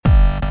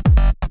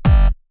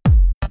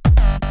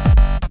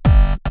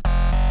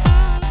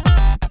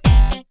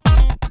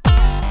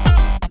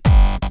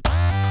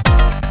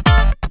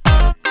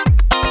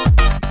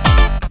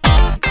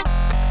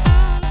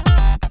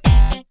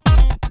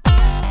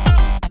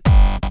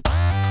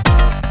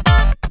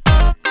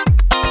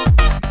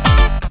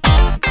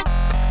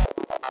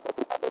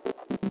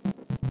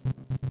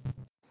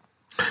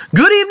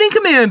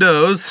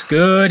Commandos.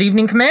 Good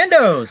evening,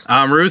 Commandos.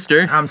 I'm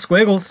Rooster. I'm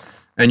Squiggles.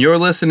 And you're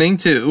listening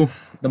to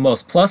the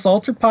most plus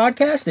ultra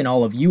podcast in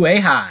all of UA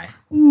High.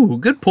 Ooh,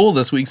 good pull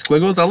this week,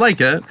 Squiggles. I like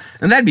it.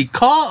 And that'd be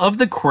Caw of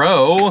the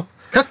Crow.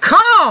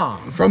 Caw!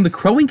 From the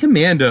Crowing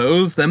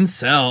Commandos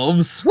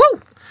themselves.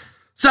 Woo!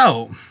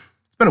 So,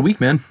 it's been a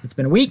week, man. It's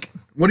been a week.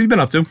 What have you been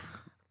up to?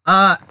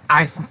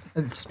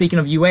 Speaking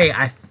of UA,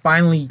 I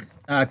finally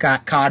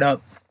got caught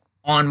up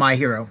on My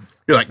Hero.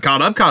 You're like,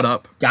 caught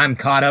up? I'm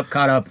caught up.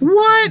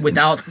 What?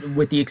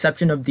 With the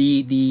exception of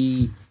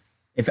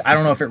if I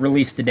don't know if it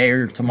released today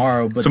or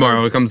tomorrow, but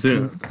tomorrow it comes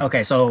soon.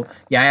 Okay, so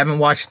yeah, I haven't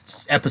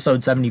watched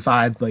episode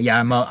 75, but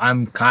yeah,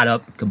 I'm caught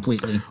up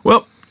completely.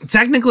 Well,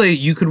 technically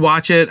you could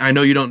watch it. I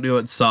know you don't do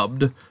it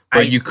subbed,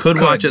 but you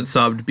could watch it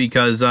subbed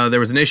because there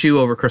was an issue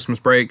over Christmas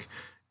break,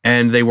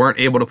 and they weren't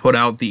able to put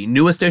out the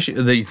newest issue.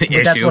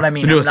 That's what I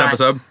mean. The newest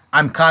episode.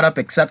 I'm caught up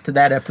except to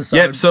that episode.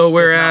 Yep, so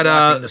we're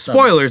at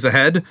spoilers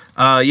ahead.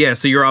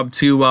 So you're up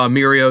to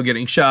Mirio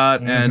getting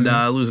shot and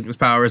losing his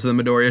powers, and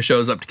then Midoriya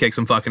shows up to kick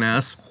some fucking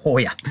ass. Oh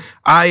yeah.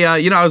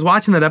 I was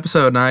watching that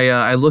episode and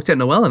I looked at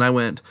Noelle and I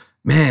went,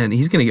 man,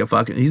 he's gonna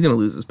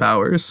lose his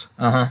powers.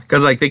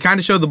 Because they kind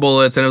of showed the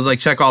bullets and it was like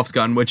Chekhov's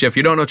gun, which if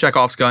you don't know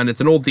Chekhov's gun, it's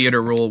an old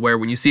theater rule where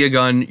when you see a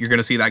gun, you're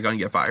gonna see that gun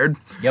get fired.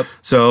 Yep.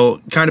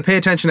 So kind of pay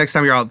attention next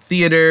time you're out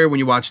theater, when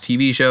you watch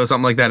TV shows,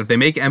 something like that. If they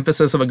make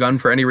emphasis of a gun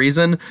for any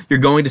reason, you're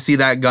going to see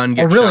that gun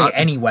get shot. Or really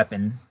any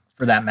weapon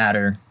for that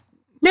matter.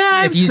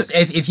 Yeah.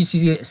 If you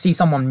see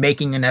someone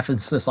making an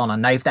emphasis on a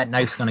knife, that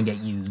knife's gonna get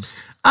used.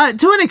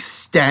 To an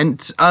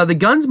extent, the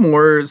gun's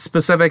more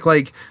specific.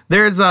 Like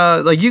there's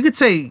you could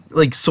say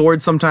like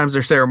swords. Sometimes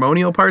they're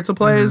ceremonial parts of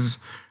plays.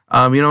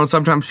 And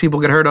sometimes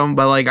people get hurt on them.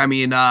 But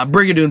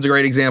Brigadoon's a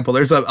great example.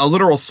 There's a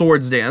literal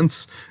swords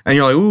dance, and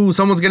you're like, ooh,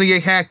 someone's gonna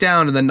get hacked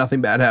down, and then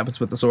nothing bad happens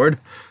with the sword.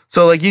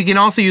 So you can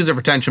also use it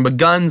for tension. But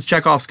guns,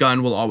 Chekhov's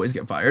gun will always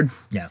get fired.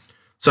 Yeah.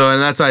 So,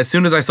 and that's as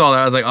soon as I saw that,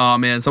 I was like, oh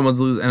man, someone's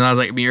losing. And I was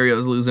like,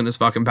 Mirio's losing his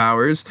fucking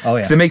powers. Oh, yeah.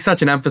 Because it makes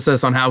such an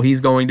emphasis on how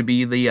he's going to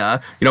be the,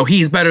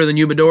 he's better than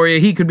you, Midoriya.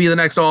 He could be the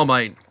next All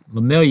Might.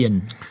 The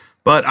million.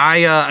 But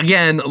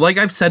again, like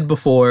I've said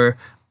before,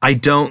 I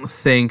don't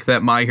think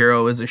that My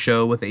Hero is a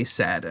show with a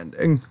sad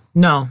ending.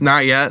 No.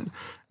 Not yet.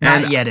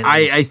 Not yet,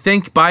 I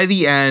think by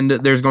the end,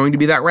 there's going to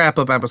be that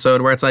wrap-up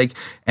episode where it's like,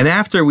 and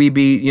after we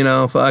beat,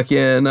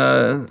 fucking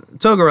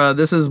Togura,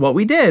 this is what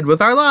we did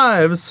with our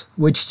lives.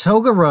 Which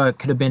Togura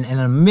could have been an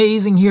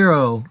amazing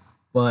hero,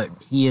 but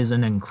he is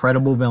an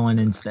incredible villain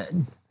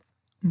instead.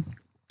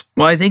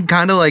 Well, I think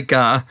kind of like, they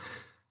talk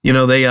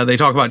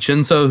about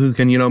Shinso who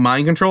can,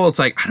 mind control. It's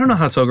like, I don't know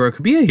how Togura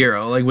could be a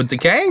hero. Like, with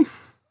Decay?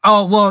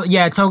 Oh, well,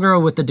 yeah,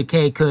 Toguro with the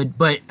decay could,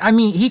 but, I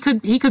mean, he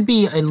could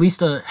be at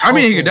least a helpful. I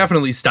mean, he could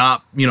definitely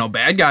stop,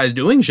 bad guys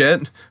doing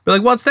shit. Be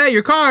like, what's that,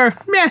 your car?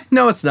 Meh,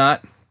 no, it's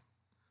not.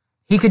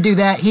 He could do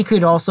that. He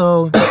could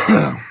also,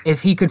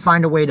 if he could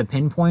find a way to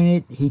pinpoint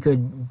it, he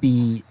could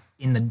be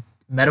in the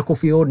medical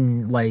field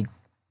and,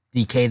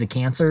 decay the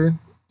cancer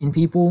in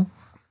people.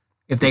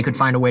 If they could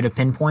find a way to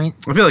pinpoint.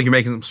 I feel like you're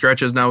making some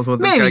stretches now with what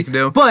this guy can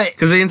do. But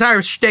because the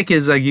entire shtick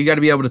is you got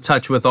to be able to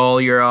touch with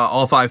all your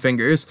all five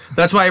fingers.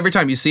 That's why every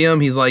time you see him,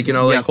 he's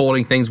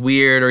holding things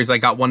weird, or he's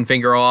got one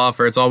finger off,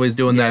 or it's always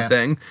doing that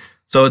thing.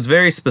 So it's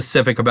very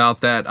specific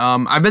about that.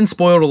 I've been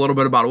spoiled a little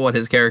bit about what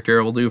his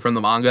character will do from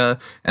the manga,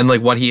 and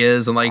what he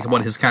is, and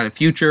what his kind of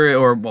future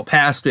or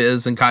past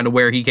is, and kind of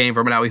where he came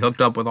from, and how he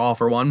hooked up with All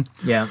For One.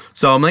 Yeah.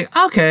 So I'm like,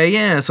 okay,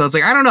 yeah. So it's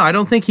I don't know. I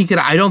don't think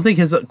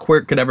his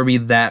quirk could ever be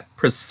that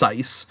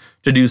precise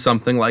to do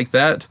something like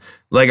that.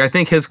 I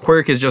think his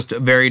quirk is just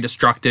very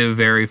destructive,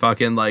 very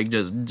fucking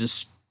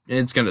just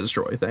it's gonna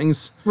destroy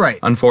things. Right.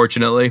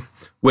 Unfortunately.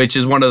 Which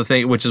is one of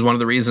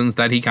the reasons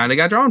that he kind of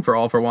got drawn for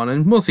All For One,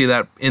 and we'll see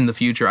that in the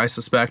future, I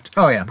suspect.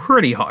 Oh yeah.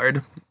 Pretty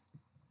hard.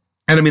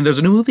 And I mean, there's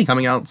a new movie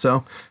coming out,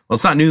 so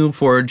it's not new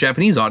for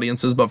Japanese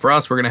audiences, but for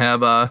us, we're gonna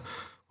have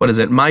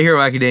My Hero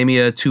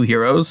Academia 2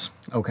 Heroes.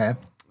 Okay.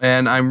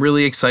 And I'm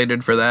really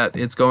excited for that. I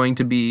think it's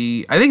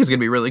gonna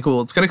be really cool.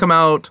 It's gonna come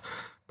out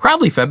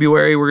probably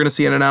February. We're gonna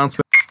see an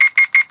announcement.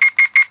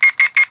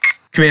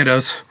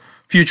 Commandos,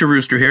 Future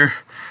Rooster here.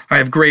 I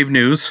have grave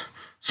news.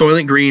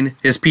 Soylent Green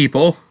is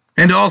people.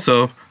 And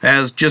also,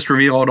 as just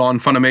revealed on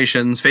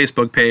Funimation's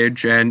Facebook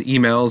page and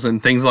emails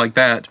and things like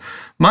that,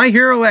 My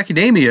Hero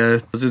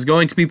Academia is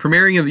going to be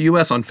premiering in the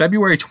US on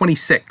February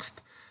 26th.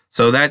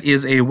 So that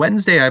is a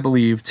Wednesday, I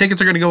believe.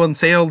 Tickets are going to go on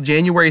sale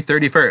January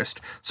 31st.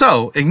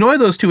 So ignore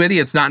those two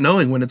idiots not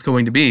knowing when it's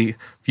going to be.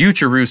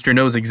 Future Rooster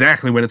knows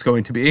exactly when it's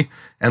going to be.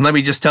 And let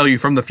me just tell you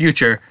from the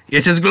future,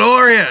 it is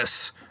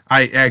glorious!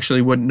 I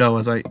actually wouldn't know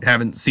as I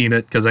haven't seen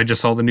it because I just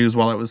saw the news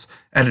while I was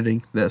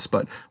editing this.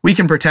 But we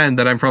can pretend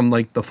that I'm from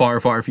the far,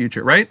 far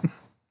future, right?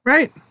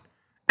 Right?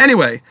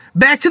 Anyway,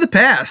 back to the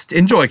past.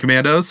 Enjoy,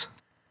 Commandos.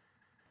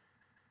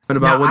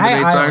 About now, what the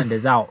dates Island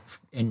is out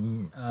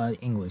in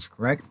English,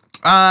 correct?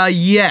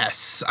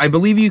 Yes, I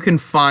believe you can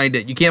find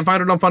it. You can't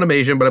find it on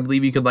Funimation, but I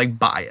believe you could like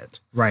buy it.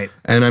 Right.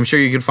 And I'm sure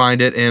you could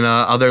find it in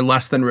other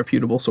less than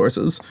reputable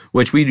sources,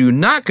 which we do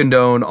not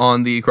condone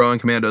on the Crow and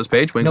Commandos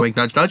page. Wink, wink,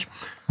 nudge, nudge.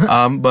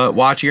 But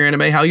watch your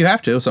anime how you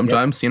have to.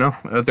 Sometimes, you know,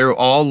 they're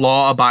all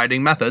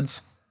law-abiding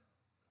methods.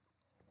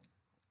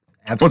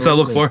 Absolutely. What's that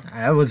look for?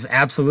 That was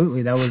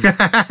absolutely. That was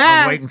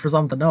I was waiting for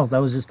something else. That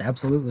was just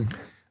absolutely.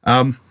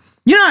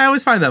 You know, I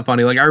always find that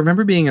funny. Like, I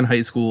remember being in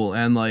high school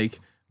and, like,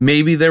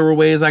 maybe there were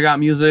ways I got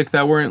music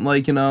that weren't,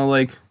 like, you know,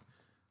 like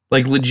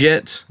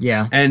legit.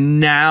 Yeah. And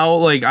now,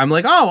 like, I'm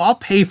like, oh, I'll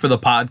pay for the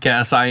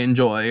podcast I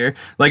enjoy. Or,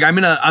 like, I'm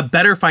in a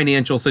better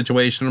financial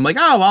situation. I'm like,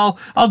 oh,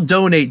 I'll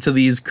donate to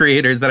these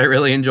creators that I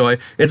really enjoy.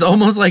 It's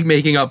almost like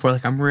making up for,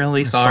 like, I'm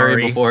really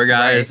sorry before,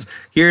 guys. Right.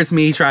 Here's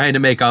me trying to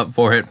make up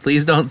for it.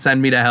 Please don't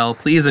send me to hell.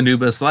 Please,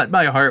 Anubis, let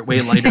my heart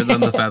weigh lighter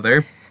than the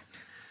feather.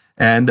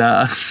 And,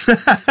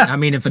 I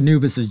mean, if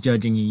Anubis is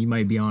judging you, you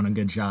might be on a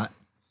good shot.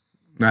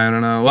 I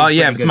don't know. Well,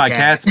 yeah, if it's my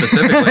cat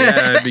specifically,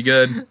 yeah, it'd be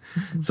good.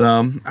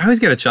 So I always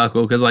get a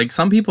chuckle because, like,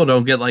 some people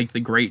don't get, like,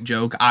 the great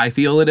joke I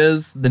feel it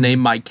is to name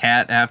my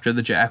cat after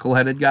the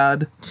jackal-headed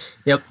god.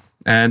 Yep.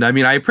 And, I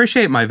mean, I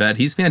appreciate my vet.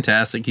 He's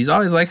fantastic. He's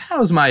always like,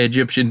 how's my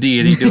Egyptian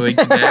deity doing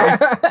today?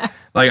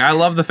 Like, I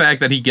love the fact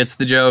that he gets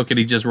the joke and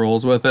he just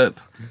rolls with it.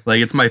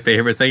 Like, it's my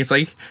favorite thing. It's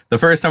like, the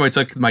first time I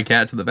took my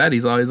cat to the vet,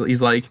 he's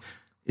like,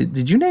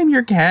 did you name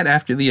your cat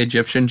after the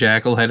Egyptian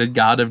jackal-headed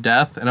god of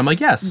death? And I'm like,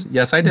 yes,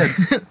 I did.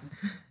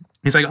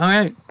 He's like, all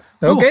right.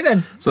 Cool. Okay,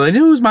 then. So they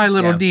knew who's my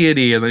little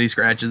deity, and then he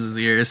scratches his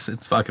ears.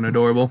 It's fucking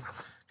adorable.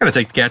 Gotta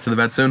take the cat to the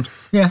vet soon.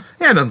 Yeah.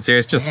 Yeah, nothing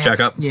serious. Just a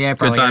checkup. Yeah,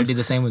 probably gotta do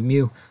the same with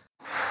Mew.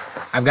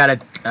 I've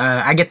got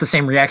I get the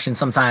same reaction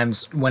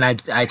sometimes when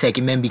I take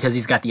him in because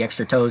he's got the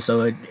extra toes,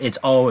 so it's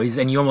always,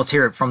 and you almost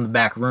hear it from the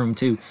back room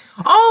too.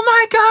 Oh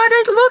my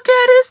god, look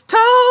at his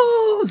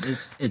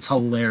toes! It's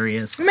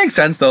hilarious. It makes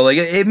sense though. Like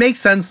it makes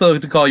sense though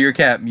to call your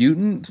cat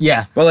mutant.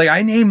 Yeah. But like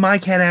I named my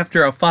cat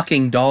after a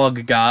fucking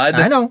dog god.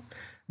 I know.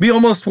 Be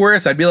almost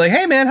worse. I'd be like,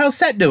 hey man, how's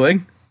Set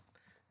doing?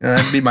 And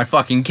that'd be my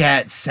fucking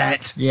cat,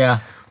 Set. Yeah.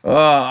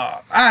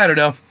 I don't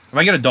know. If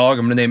I get a dog,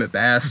 I'm gonna name it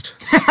Bast.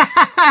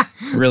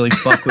 Really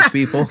fuck with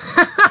people.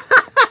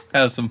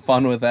 Have some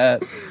fun with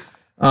that.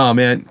 Oh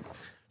man.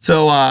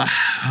 So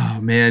oh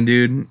man,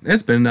 dude.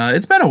 It's been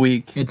a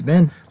week. It's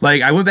been.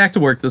 Like I went back to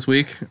work this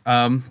week.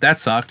 That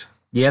sucked.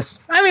 Yes.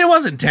 I mean, it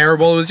wasn't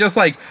terrible. It was just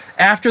like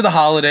after the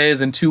holidays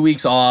and 2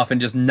 weeks off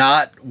and just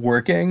not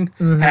working,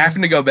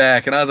 having to go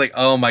back. And I was like,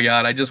 oh my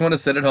God, I just want to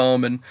sit at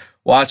home and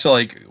watch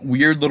like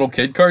weird little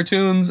kid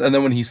cartoons. And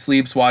then when he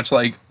sleeps, watch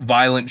like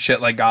violent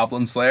shit like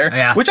Goblin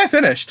Slayer, which I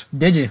finished.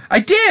 Did you? I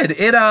did.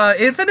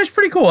 It finished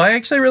pretty cool. I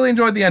actually really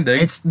enjoyed the ending.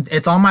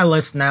 It's on my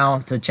list now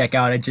to check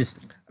out. Man,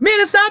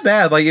 it's not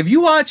bad. Like if you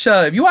watch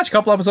a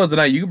couple episodes a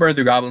night, you can burn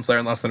through Goblin Slayer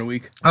in less than a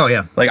week. Oh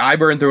yeah. Like I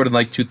burned through it in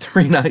like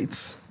 2-3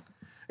 nights.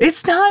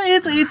 It's not.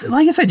 It's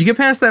like I said. You get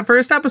past that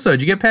first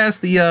episode. You get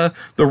past the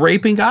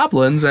raping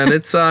goblins, and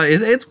it's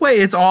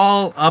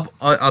all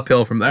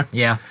uphill from there.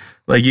 Yeah.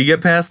 Like you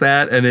get past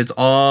that, and it's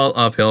all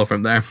uphill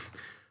from there.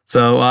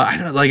 So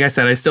like I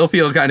said, I still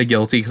feel kind of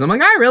guilty because I'm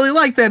like, I really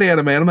like that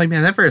anime. And I'm like,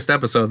 man, that first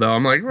episode though.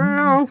 I'm like,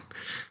 well,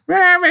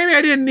 maybe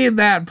I didn't need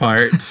that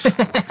part.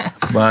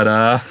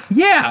 But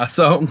yeah.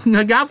 So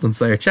Goblin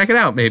Slayer, check it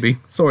out. Maybe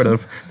sort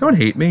of. Don't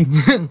hate me.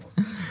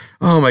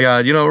 Oh my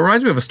God. You know, it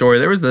reminds me of a story.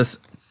 There was this.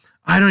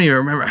 I don't even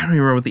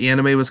remember what the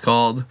anime was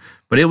called,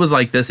 but it was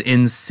like this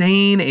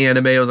insane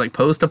anime. It was like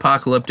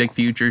post-apocalyptic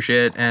future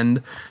shit,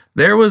 and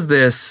there was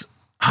this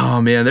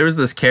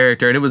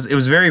character, and it was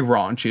very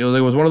raunchy.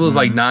 It was one of those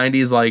like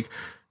 90s, like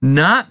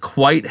not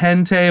quite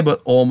hentai,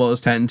 but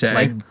almost hentai,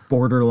 like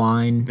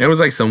borderline. It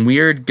was like some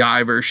weird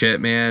Guyver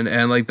shit, man,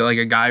 and like a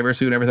Guyver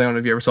suit and everything. I don't know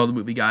if you ever saw the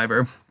movie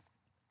Guyver.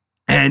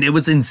 And it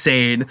was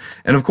insane.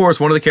 And of course,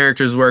 one of the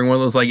characters was wearing one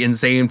of those like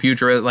insane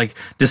future, like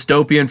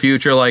dystopian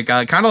future, like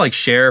kind of like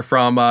Cher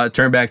from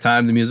Turn Back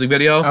Time, the music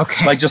video.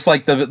 Okay. Like just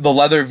like the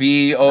leather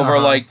V over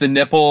like the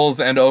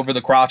nipples and over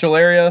the crotchal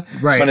area.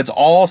 Right. But it's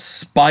all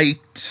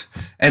spiked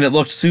and it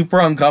looked super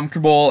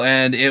uncomfortable.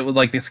 And it was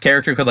like this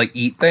character could like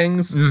eat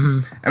things.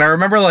 And I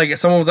remember like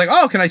someone was like,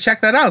 oh, can I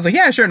check that out? I was like,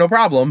 yeah, sure, no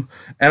problem.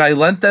 And I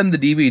lent them the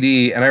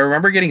DVD. And I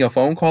remember getting a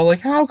phone call like,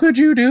 how could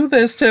you do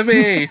this to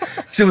me?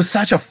 Because it was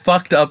such a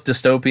fucked up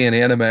dystopian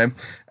anime,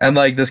 and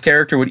like this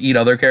character would eat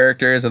other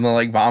characters and then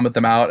like vomit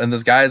them out, and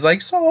this guy's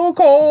like so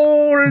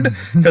cold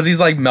because he's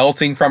like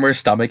melting from her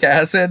stomach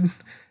acid.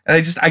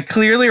 And I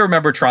clearly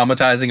remember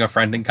traumatizing a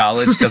friend in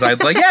college because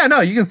I'd like, yeah,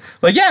 no, you can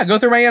like, yeah, go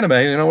through my anime,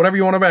 you know, whatever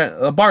you want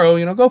to borrow,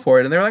 you know, go for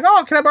it. And they were like,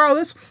 oh, can I borrow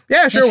this?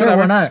 Yeah, sure,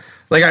 whatever. Why not?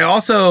 Like I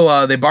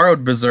also they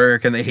borrowed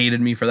Berserk and they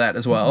hated me for that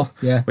as well.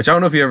 Yeah. Which I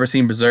don't know if you've ever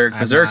seen Berserk.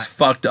 Berserk's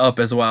fucked up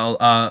as well.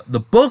 The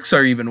books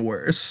are even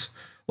worse.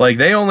 Like,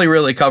 they only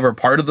really cover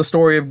part of the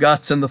story of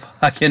Guts and the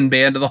fucking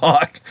Band of the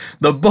Hawk.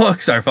 The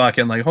books are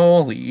fucking like,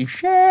 holy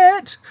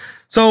shit.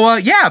 So,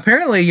 yeah,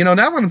 apparently, you know,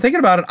 now that I'm thinking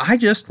about it, I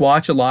just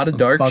watch a lot of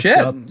dark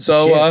shit.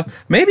 So,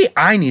 maybe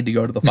I need to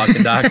go to the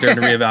fucking doctor and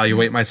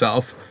reevaluate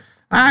myself.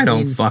 I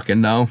don't fucking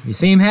know. You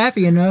seem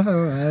happy enough.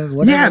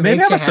 Yeah,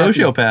 maybe I'm a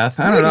sociopath.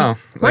 I don't know.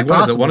 Like,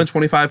 what is it? 1 in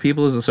 25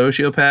 people is a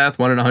sociopath.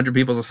 1 in 100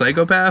 people is a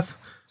psychopath.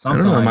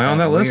 Something I don't know. like Am I on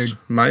that weird. list?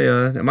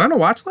 Am I on a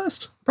watch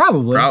list?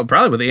 Probably.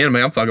 Probably with the anime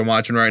I'm fucking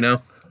watching right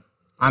now.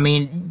 I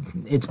mean,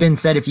 it's been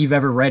said if you've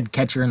ever read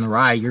Catcher in the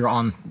Rye, you're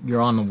on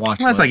the watch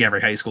list. That's like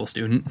every high school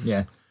student.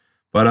 Yeah.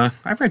 But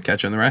I've read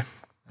Catcher in the Rye.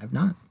 I've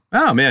not.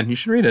 Oh man, you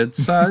should read it.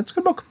 It's a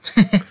good book.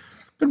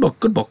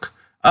 Good book.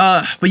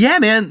 But yeah,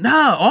 man.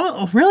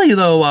 No, really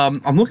though.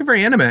 I'm looking for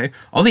anime.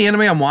 All the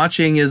anime I'm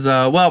watching is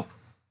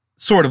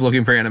sort of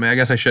looking for anime. I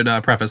guess I should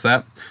preface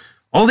that.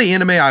 All the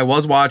anime I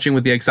was watching,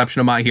 with the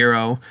exception of My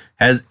Hero,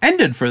 has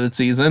ended for the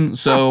season.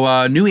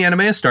 So new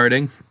anime is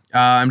starting.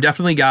 I'm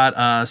definitely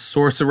got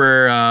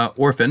Sorcerer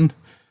Orphan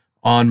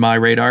on my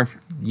radar.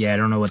 Yeah, I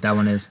don't know what that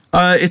one is.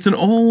 It's an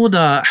old,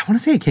 I want to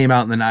say it came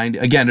out in the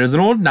 90s. Again, it was an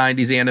old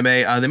 90s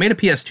anime. They made a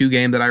PS2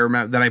 game that I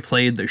remember that I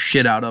played the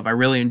shit out of. I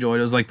really enjoyed it.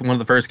 It was like one of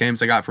the first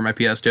games I got for my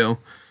PS2.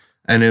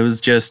 And it was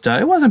just,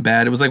 it wasn't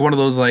bad. It was like one of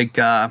those, like,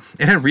 it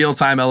had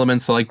real-time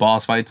elements to, like,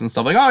 boss fights and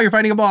stuff. Like, oh, you're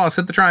fighting a boss,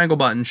 hit the triangle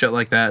button, shit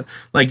like that.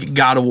 Like,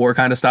 God of War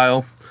kind of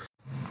style.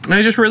 And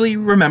I just really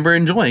remember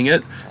enjoying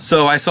it.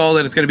 So I saw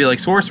that it's going to be like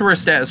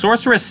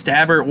Sorceress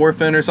Stabber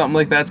Orphan or something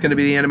like that. It's going to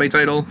be the anime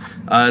title.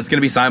 It's going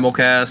to be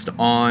simulcast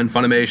on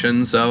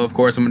Funimation. So, of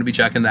course, I'm going to be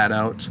checking that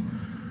out.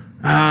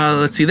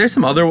 Let's see. There's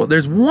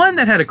one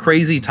that had a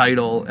crazy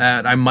title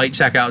that I might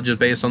check out just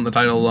based on the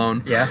title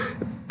alone. Yeah.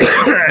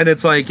 And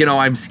it's like,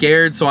 I'm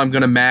scared, so I'm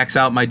going to max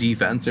out my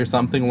defense or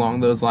something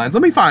along those lines.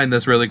 Let me find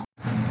this really quick.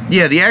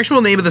 Yeah, the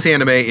actual name of this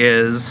anime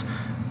is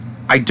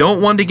I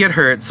Don't Want to Get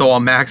Hurt, so I'll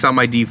max out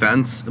my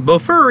defense.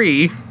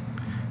 Bofuri.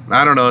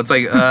 I don't know. It's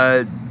like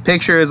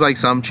picture is like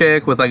some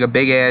chick with like a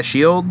big ass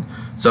shield.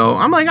 So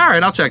I'm like, all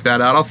right, I'll check that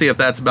out. I'll see if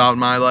that's about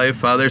my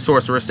life. There's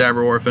Sorcerer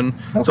Stabber Orphan.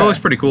 Okay. So it looks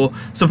pretty cool.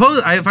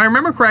 If I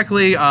remember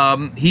correctly,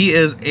 he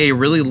is a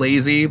really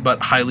lazy but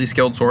highly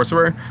skilled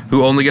sorcerer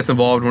who only gets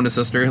involved when his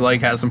sister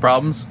like has some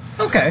problems.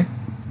 Okay.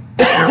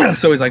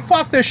 So he's like,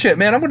 fuck this shit,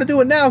 man. I'm going to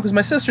do it now because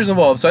my sister's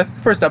involved. So I think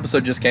the first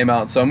episode just came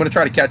out. So I'm going to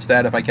try to catch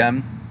that if I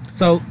can.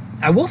 So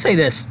I will say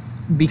this,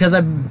 because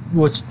I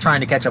was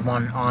trying to catch up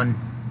on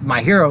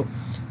My Hero.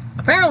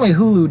 Apparently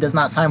Hulu does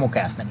not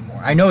simulcast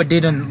anymore. I know it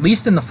did at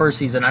least in the first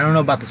season. I don't know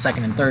about the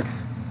second and third.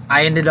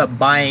 I ended up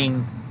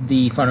buying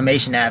the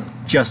Funimation app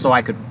just so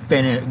I could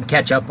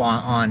catch up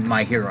on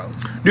My Hero.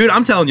 Dude,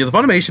 I'm telling you, the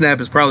Funimation app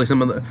is probably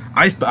some of the...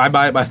 I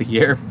buy it by the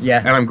year. Yeah.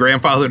 And I'm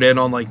grandfathered in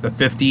on like the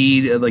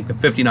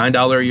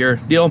 $59 a year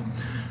deal.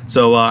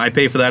 So I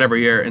pay for that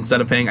every year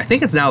instead of paying... I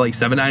think it's now like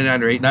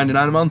 $7.99 or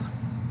 $8.99 a month.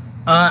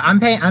 I'm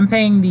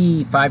paying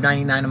the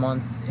 $5.99 a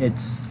month.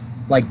 It's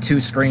like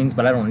 2 screens,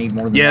 but I don't need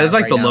more than that. Yeah, it's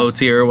like the low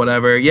tier or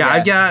whatever. Yeah,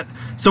 I got...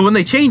 So when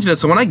they changed it,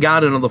 so when I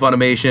got it on the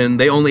Funimation,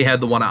 they only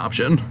had the one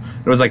option.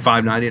 It was like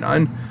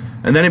 $5.99.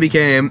 And then it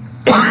became,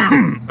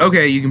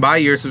 okay, you can buy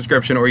your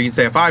subscription or you can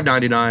stay at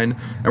 $5.99 and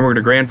we're going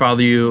to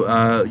grandfather you.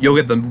 You'll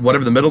get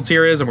whatever the middle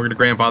tier is and we're going to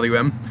grandfather you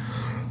in.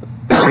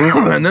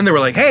 And then they were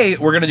like, hey,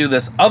 we're going to do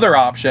this other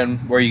option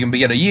where you can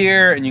get a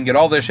year and you can get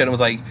all this shit. It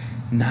was like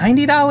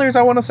 $90,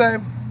 I want to say.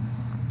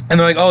 And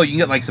they're like, oh, you can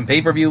get like some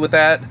pay-per-view with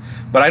that.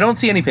 But I don't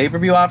see any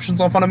pay-per-view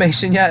options on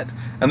Funimation yet.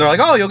 And they're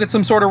like, oh, you'll get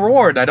some sort of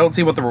reward. I don't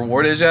see what the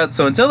reward is yet.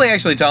 So until they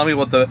actually tell me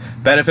what the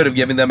benefit of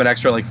giving them an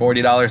extra like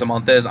 $40 a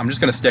month is, I'm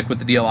just going to stick with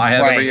the deal I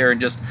have every year.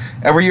 And just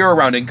every year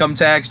around income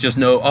tax, just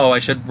know, oh, I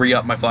should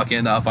re-up my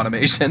fucking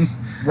Funimation.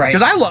 Right.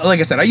 Because like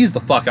I said, I use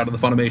the fuck out of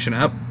the Funimation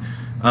app.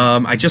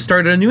 I just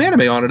started a new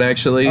anime on it,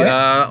 actually.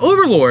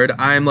 Overlord.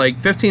 I'm like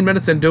 15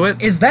 minutes into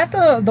it. Is that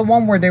the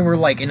one where they were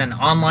like in an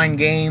online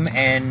game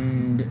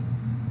and...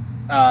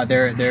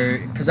 they're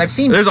because I've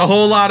seen there's a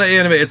whole lot of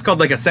anime. It's called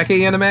like a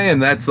Sekai anime,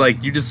 and that's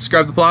like you just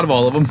described the plot of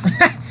all of them.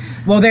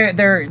 Well,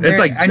 they're it's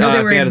like I know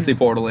they were Fantasy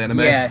Portal anime.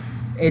 Yeah,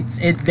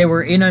 they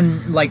were in a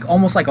like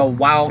almost like a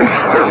WoW.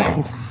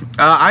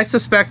 I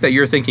suspect that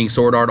you're thinking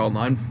Sword Art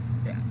Online.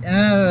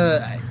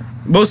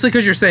 Mostly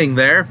because you're saying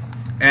there,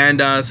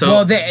 and so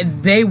well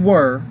they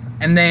were,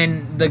 and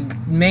then the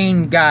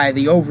main guy,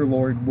 the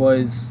Overlord,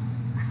 was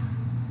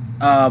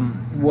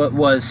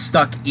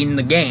stuck in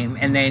the game,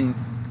 and then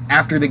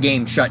after the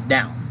game shut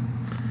down.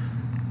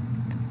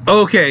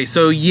 Okay,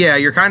 so yeah,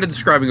 you're kind of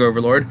describing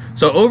Overlord.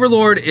 So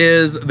Overlord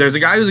there's a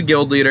guy who's a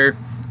guild leader,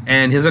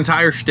 and his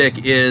entire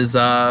shtick is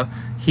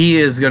he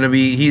is going to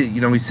be,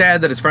 he's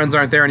sad that his friends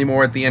aren't there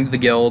anymore at the end of the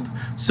guild,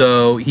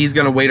 so he's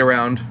going to wait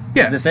around.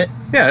 Yeah. Is this it?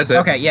 Yeah, that's it.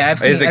 Okay, yeah, I've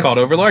seen it. Is it called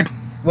Overlord?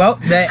 Well,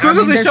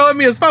 Squiggles is showing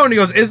me his phone. He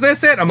goes, "Is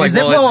this it?" I'm like,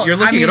 "Well, you're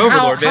looking at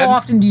Overlord, man." How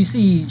often do you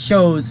see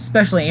shows,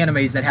 especially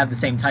animes, that have the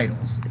same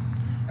titles?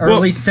 Or at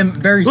least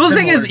very similar. Well, the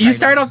thing is, titles. you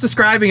start off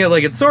describing it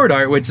like it's Sword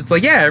Art, which it's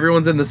like, yeah,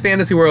 everyone's in this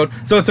fantasy world.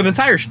 So it's an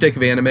entire shtick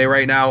of anime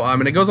right now.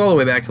 And it goes all the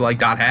way back to like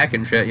Dot Hack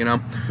and shit,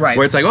 Right.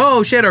 Where it's like,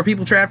 oh shit, are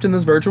people trapped in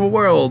this virtual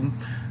world?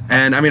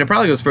 And I mean, it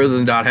probably goes further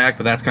than Dot Hack,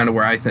 but that's kind of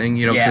where I think,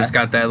 you know, because it's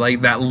got that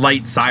like that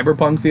light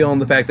cyberpunk feel,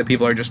 and the fact that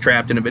people are just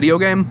trapped in a video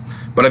game.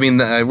 But I mean,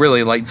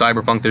 really light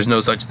cyberpunk. There's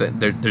no such thing.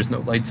 There's no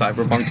light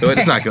cyberpunk to it.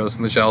 It's not Ghost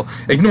in the Shell.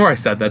 Ignore I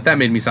said that. That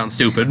made me sound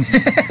stupid.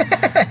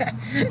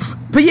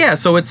 But yeah,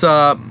 so it's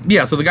so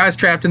the guy's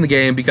trapped in the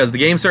game because the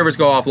game servers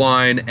go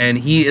offline, and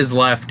he is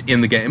left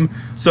in the game.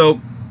 So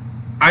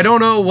I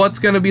don't know what's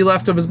going to be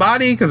left of his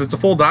body because it's a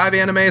full dive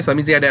anime, so that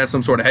means he had to have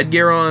some sort of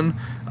headgear on.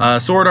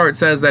 Sword Art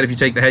says that if you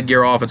take the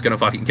headgear off, it's going to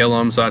fucking kill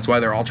him, so that's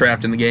why they're all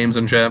trapped in the games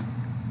and shit.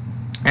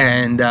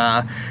 And,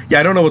 I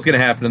don't know what's going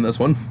to happen in this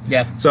one.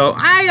 Yeah. So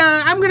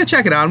I'm going to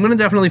check it out. I'm going to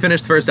definitely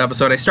finish the first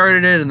episode. I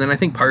started it, and then I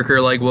think Parker,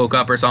 like, woke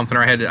up or something,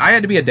 or I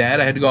had to be a dad.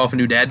 I had to go off and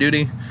do dad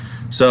duty.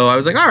 So I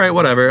was like, all right,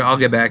 whatever, I'll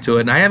get back to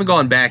it. And I haven't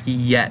gone back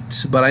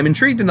yet, but I'm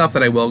intrigued enough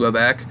that I will go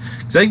back.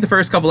 Because I think the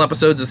first couple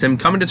episodes is him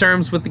coming to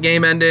terms with the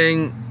game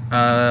ending.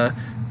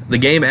 The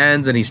game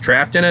ends and he's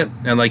trapped in it,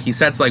 and like he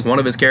sets like one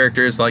of his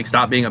characters to, like,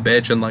 stop being a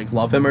bitch and like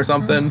love him or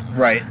something.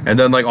 Right. And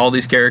then like all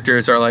these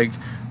characters are like,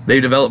 they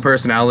develop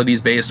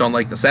personalities based on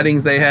like the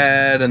settings they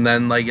had, and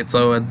then like it's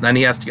so, and then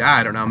he has to,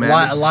 I don't know,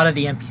 man. A lot of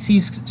the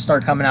NPCs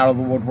start coming out of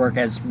the woodwork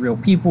as real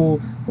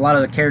people. A lot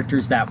of the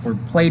characters that were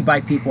played by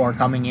people are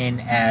coming in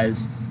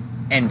as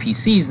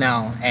NPCs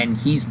now, and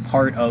he's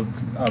part of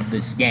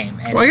this game.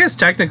 And well, I guess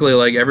technically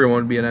like everyone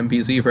would be an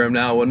NPC for him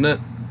now, wouldn't it?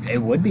 it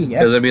would be, yeah.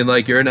 Because I mean,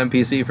 like, you're an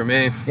NPC for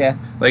me. Yeah.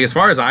 Like, as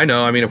far as I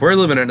know, I mean, if we're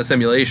living in a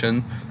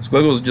simulation,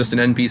 Squiggles is just an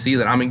NPC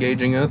that I'm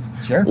engaging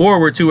with. Sure. Or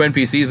we're two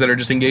NPCs that are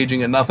just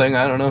engaging in nothing.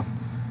 I don't know.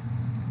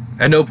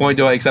 At no point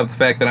do I accept the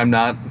fact that I'm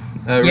not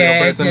a real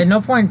person. At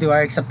no point do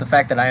I accept the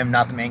fact that I am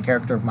not the main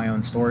character of my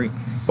own story.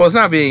 Well, it's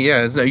not being,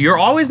 you're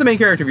always the main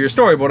character of your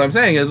story, but what I'm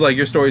saying is, like,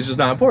 your story's just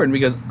not important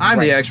because I'm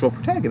the actual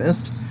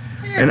protagonist,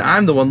 and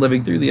I'm the one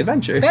living through the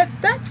adventure.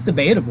 That's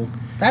debatable.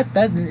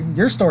 That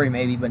your story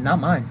maybe, but not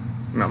mine.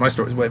 No, my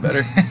story's way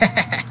better.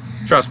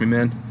 Trust me,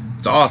 man.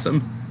 It's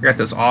awesome. I got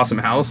this awesome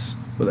house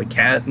with a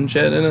cat and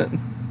shit in it.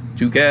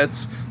 2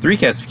 cats. 3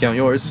 cats if you count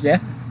yours. Yeah.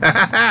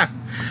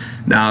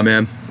 Nah,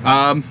 man.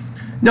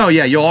 No,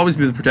 yeah, you'll always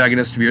be the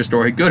protagonist of your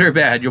story, good or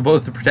bad. You're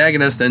both the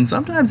protagonist and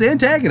sometimes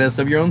antagonist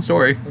of your own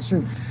story. That's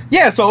true.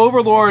 Yeah, so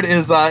Overlord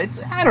is,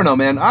 it's, I don't know,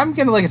 man. I'm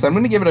gonna, like I said, I'm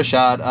gonna give it a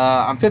shot.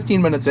 I'm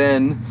 15 minutes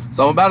in,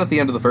 so I'm about at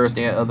the end of the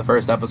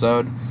first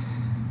episode.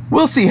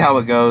 We'll see how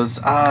it goes.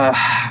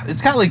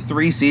 It's got like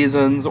 3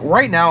 seasons.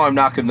 Right now, I'm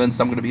not convinced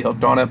I'm gonna be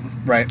hooked on it.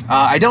 Right.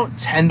 I don't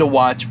tend to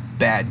watch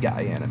bad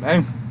guy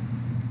anime.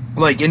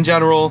 Like, in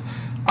general,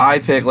 I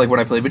pick, like, when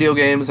I play video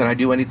games and I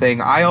do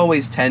anything, I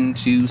always tend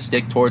to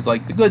stick towards,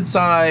 like, the good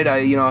side.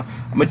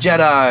 I'm a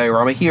Jedi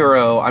or I'm a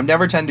hero. I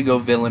never tend to go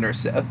villain or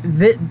Sith.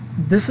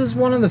 This is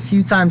one of the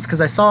few times, because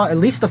I saw at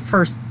least the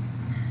first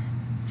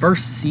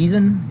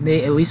season,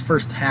 at least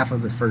first half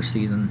of the first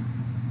season.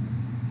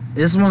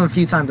 This is one of the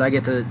few times I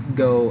get to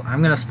go,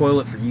 I'm going to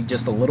spoil it for you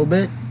just a little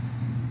bit.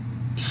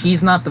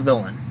 He's not the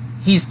villain.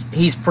 He's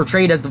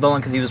portrayed as the villain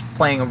because he was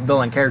playing a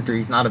villain character.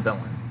 He's not a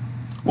villain.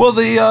 Well,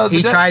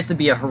 he tries to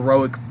be a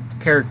heroic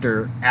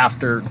character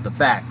after the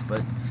fact,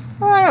 but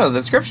I don't know. The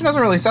description doesn't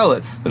really sell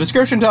it. The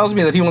description tells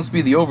me that he wants to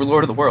be the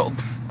overlord of the world.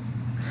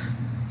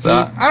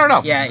 So I don't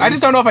know. Yeah, I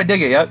just don't know if I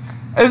dig it yet.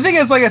 And the thing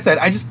is, like I said,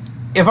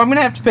 if I'm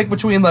gonna have to pick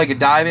between like a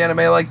dive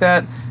anime like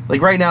that,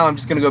 like right now, I'm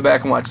just gonna go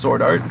back and watch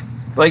Sword Art.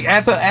 Like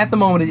at the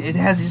moment, it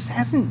just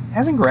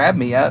hasn't grabbed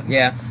me yet.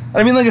 yeah.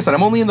 I mean, like I said,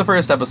 I'm only in the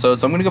first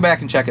episode, so I'm gonna go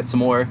back and check it some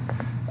more.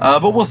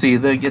 But we'll see.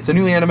 It's a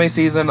new anime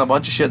season, a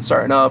bunch of shit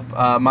starting up.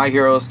 My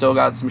Hero's still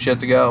got some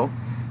shit to go.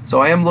 So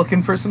I am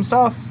looking for some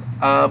stuff.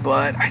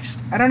 But I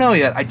don't know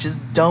yet. I just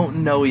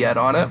don't know yet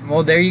on it.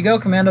 Well, there you go,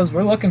 Commandos.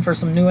 We're looking for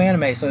some new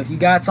anime, so if you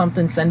got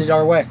something, send it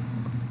our way.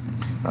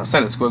 I'll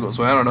send it Squiggles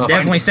way. I don't know.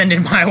 Definitely send it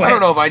my way. I don't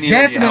know if I need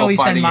any help Definitely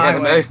send finding my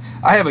anime. way.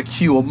 I have a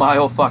queue a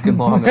mile fucking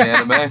long of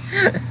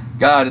anime.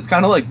 God, it's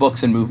kind of like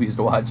books and movies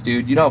to watch,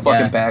 dude. You know how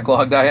fucking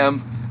backlogged I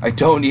am? I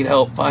don't need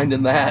help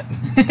finding that.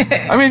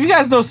 I mean, if you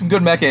guys know some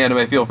good mecha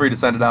anime, feel free to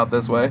send it out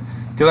this way.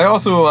 Because I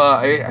also,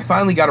 I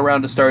finally got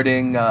around to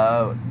starting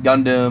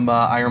Gundam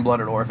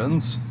Iron-Blooded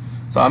Orphans.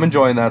 So I'm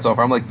enjoying that so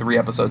far. I'm like 3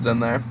 episodes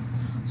in there.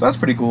 So that's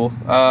pretty cool.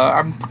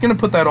 I'm going to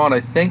put that on, I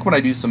think,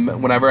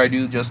 whenever I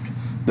do just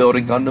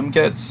building Gundam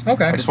kits.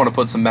 Okay. I just want to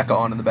put some mecha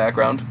on in the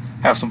background.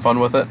 Have some fun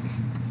with it.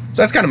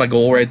 So that's kind of my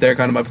goal right there,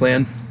 kind of my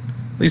plan.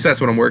 At least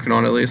that's what I'm working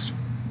on, at least.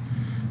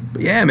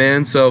 But yeah,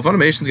 man, so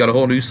Funimation's got a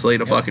whole new slate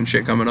of fucking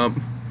shit coming up.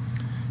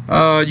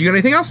 You got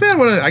anything else,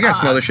 man? I got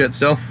some other shit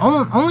still.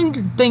 Only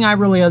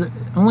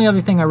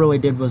other thing I really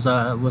did was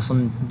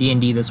some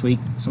D&D this week,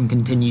 some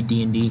continued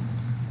D&D.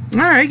 All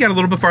right, got a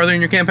little bit farther in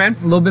your campaign.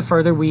 A little bit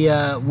further, we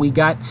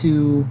got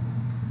to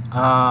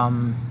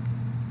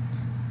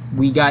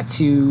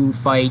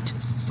fight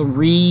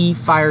 3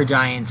 fire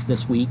giants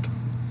this week,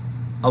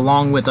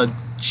 along with a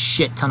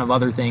shit ton of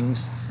other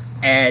things,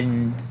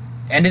 and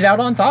ended out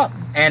on top.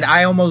 And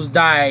I almost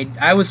died.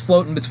 I was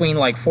floating between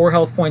like 4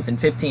 health points and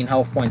 15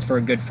 health points for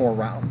a good 4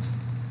 rounds.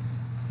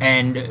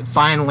 And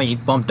finally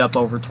bumped up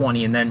over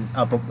 20 and then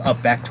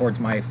up back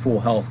towards my full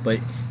health. But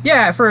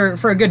yeah, for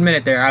a good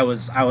minute there, I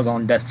was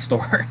on death's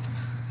door.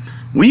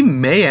 We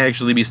may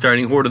actually be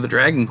starting Horde of the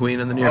Dragon Queen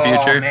in the near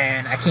future. Oh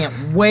man, I can't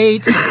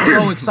wait! I'm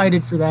so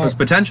excited for that. There's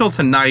potential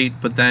tonight,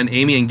 but then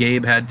Amy and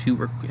Gabe had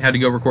to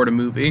go record a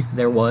movie.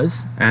 There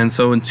was. And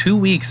so in 2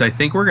 weeks, I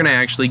think we're gonna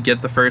actually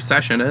get the first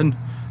session in.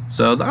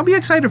 So I'll be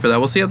excited for that.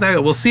 We'll see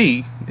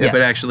if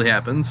it actually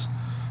happens.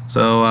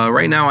 So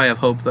right now I have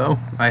hope, though.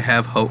 I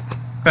have hope.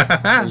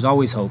 There's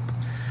always hope.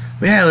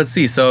 Yeah, let's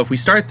see. So if we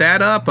start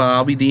that up,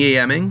 I'll be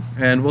DAMing,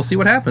 and we'll see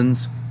what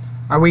happens.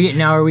 Are we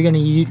going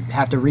to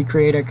have to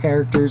recreate our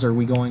characters, or are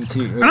we going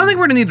to... I don't think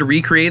we're going to need to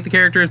recreate the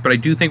characters, but I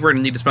do think we're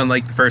going to need to spend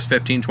like the first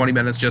 15, 20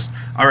 minutes just,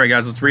 all right,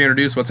 guys, let's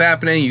reintroduce what's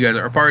happening. You guys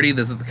are a party.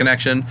 This is the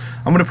connection.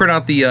 I'm going to print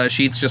out the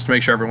sheets just to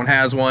make sure everyone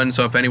has one,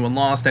 so if anyone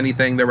lost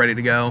anything, they're ready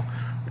to go,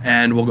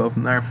 and we'll go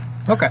from there.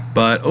 Okay.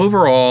 But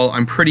overall,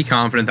 I'm pretty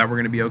confident that we're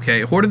going to be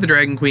okay. Horde of the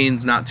Dragon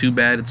Queen's not too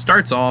bad. It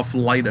starts off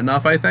light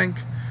enough, I think.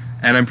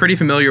 And I'm pretty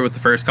familiar with the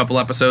first couple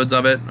episodes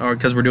of it, or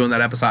because we're doing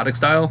that episodic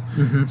style.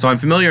 Mm-hmm. So I'm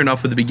familiar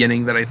enough with the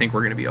beginning that I think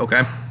we're going to be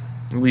okay.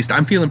 At least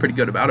I'm feeling pretty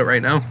good about it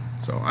right now.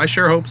 So I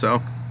sure hope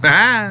so.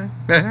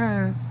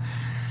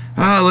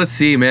 Let's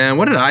see, man.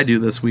 What did I do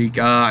this week?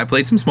 I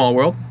played some Small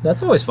World.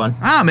 That's always fun.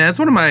 Man, it's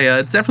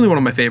it's definitely one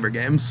of my favorite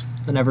games.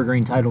 It's an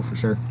evergreen title for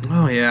sure.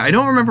 Oh yeah, I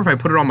don't remember if I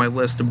put it on my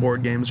list of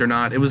board games or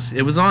not. It was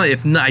on.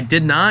 If not, I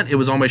did not, it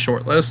was on my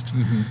short list.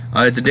 Mm-hmm.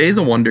 It's a Days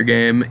of Wonder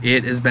game.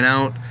 It has been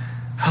out.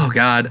 Oh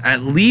God,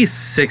 at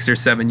least 6 or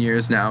 7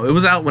 years now. It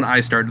was out when I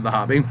started the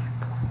hobby.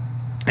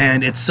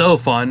 And it's so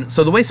fun.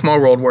 So the way Small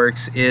World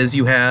works is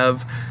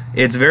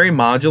it's very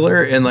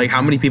modular in like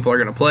how many people are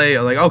going to play.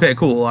 Like, okay,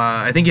 cool.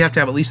 I think you have to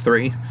have at least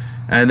 3.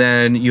 And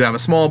then you have a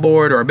small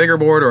board or a bigger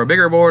board or a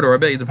bigger board or a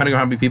big, depending on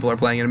how many people are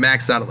playing, and it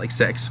maxes out at like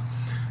 6.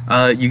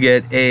 You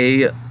get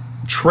a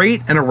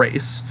trait and a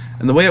race.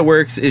 And the way it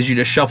works is you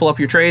just shuffle up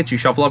your traits, you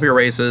shuffle up your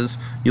races,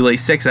 you lay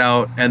 6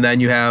 out, and then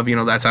you have,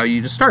 that's how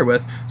you just start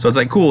with. So it's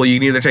like, cool, you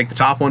can either take the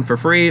top one for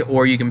free,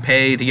 or you can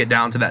pay to get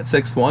down to that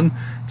 6th one.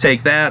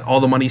 Take that,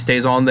 all the money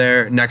stays on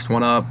there, next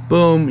one up,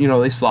 boom,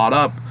 they slot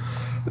up.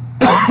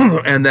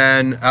 And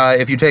then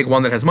if you take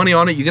one that has money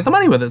on it, you get the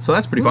money with it, so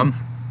that's pretty fun.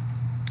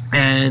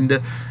 And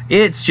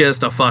it's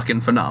just a fucking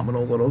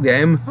phenomenal little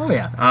game. Oh,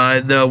 yeah.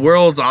 The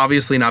world's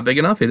obviously not big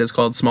enough. It is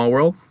called Small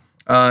World.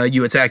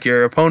 You attack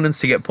your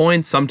opponents to get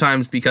points,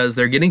 sometimes because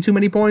they're getting too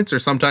many points, or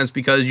sometimes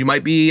because you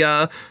might be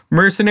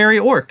mercenary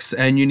orcs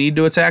and you need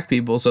to attack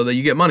people so that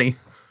you get money.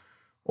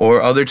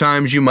 Or other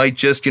times you might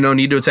just,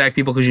 need to attack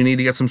people because you need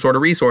to get some sort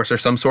of resource or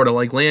some sort of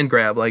like land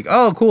grab. Like,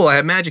 oh, cool, I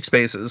have magic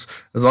spaces.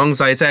 As long as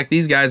I attack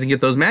these guys and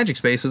get those magic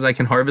spaces, I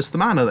can harvest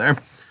them out of there.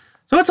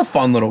 So it's a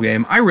fun little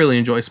game. I really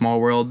enjoy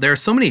Small World. There are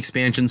so many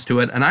expansions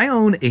to it, and I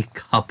own a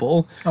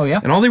couple. Oh,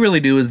 yeah? And all they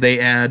really do is they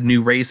add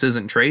new races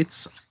and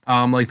traits.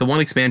 Like the one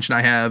expansion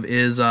I have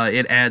is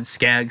it adds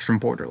Skags from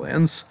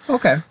Borderlands.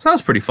 Okay. So that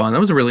was pretty fun. That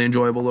was a really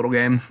enjoyable little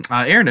game.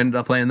 Aaron ended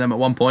up playing them at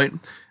one point.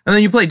 And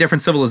then you play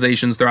different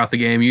civilizations throughout the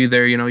game. You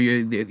either, you're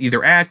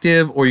either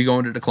active or you go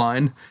into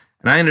decline.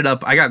 And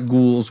I got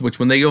ghouls, which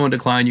when they go in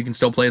decline, you can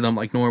still play them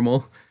like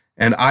normal.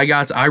 And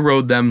I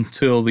rode them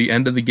till the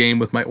end of the game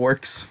with my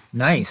orcs.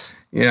 Nice.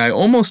 Yeah, I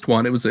almost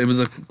won. It was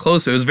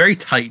very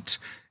tight.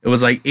 It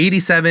was like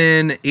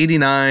 87,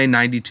 89,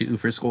 92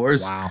 for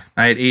scores. Wow.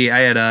 I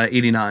had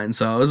 89,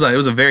 so it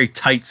was a very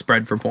tight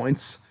spread for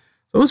points.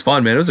 So it was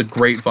fun, man. It was a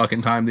great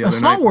fucking time the other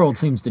night. Small World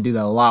seems to do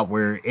that a lot,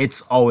 where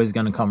it's always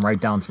going to come right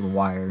down to the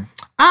wire.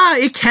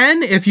 It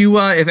can if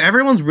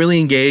everyone's really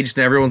engaged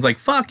and everyone's like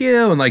fuck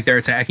you and like they're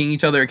attacking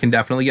each other. It can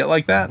definitely get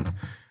like that.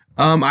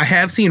 I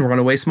have seen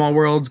runaway Small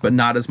Worlds, but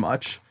not as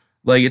much.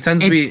 Like it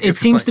tends to be. It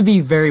seems to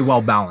be very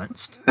well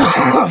balanced.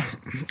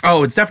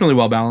 Oh, it's definitely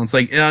well balanced.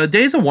 Like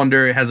Days of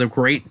Wonder has a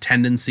great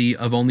tendency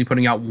of only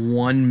putting out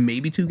 1,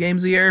 maybe 2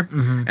 games a year,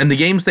 and the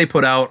games they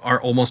put out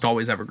are almost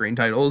always evergreen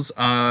titles.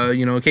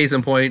 A case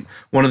in point,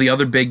 one of the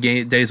other big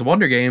Days of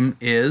Wonder game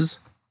is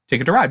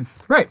Ticket to Ride.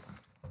 Right.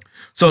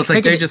 So it's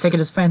like Ticket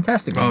is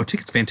fantastic. Oh,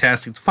 Ticket's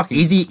fantastic. It's fucking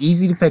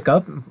easy to pick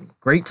up,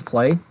 great to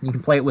play. You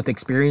can play it with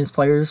experienced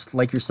players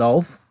like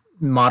yourself,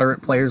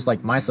 moderate players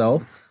like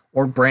myself,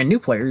 or brand new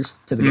players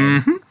to the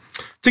game.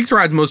 Ticket to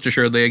Ride's most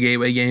assuredly a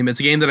gateway game. It's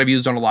a game that I've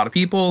used on a lot of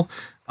people.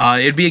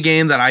 It'd be a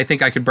game that I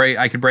think I could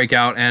break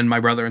out, and my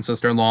brother and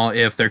sister-in-law,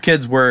 if their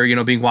kids were,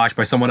 being watched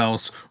by someone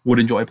else, would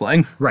enjoy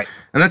playing. Right.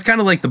 And that's kind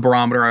of like the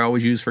barometer I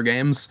always use for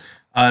games.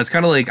 It's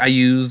kind of like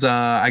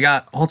I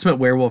got Ultimate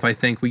Werewolf. I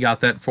think we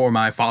got that for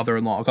my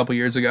father-in-law a couple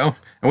years ago,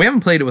 and we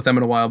haven't played it with them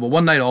in a while. But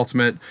one night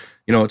Ultimate,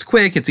 it's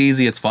quick, it's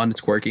easy, it's fun,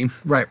 it's quirky,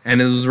 right?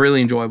 And it was really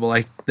enjoyable.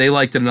 Like they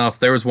liked it enough.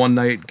 There was one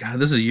night, God,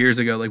 this is years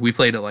ago. Like we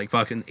played it like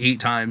fucking 8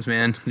 times,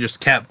 man. Just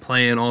kept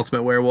playing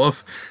Ultimate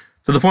Werewolf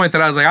to the point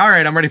that I was like, all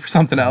right, I'm ready for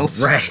something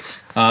else.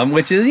 Right.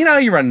 Which is,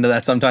 you run into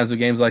that sometimes with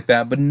games like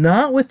that, but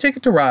not with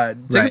Ticket to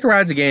Ride. Ticket to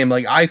Ride's a game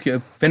like I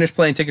could finish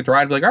playing Ticket to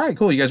Ride, be like, all right,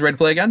 cool, you guys ready to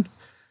play again?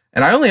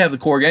 And I only have the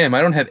core game.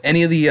 I don't have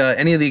any of the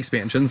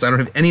expansions. I don't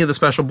have any of the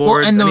special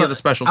boards, any of the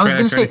special tracks.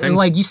 I was going to say,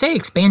 like you say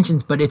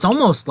expansions, but it's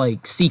almost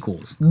like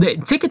sequels. The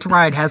Ticket to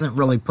Ride hasn't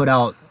really put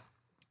out,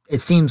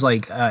 it seems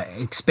like,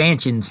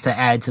 expansions to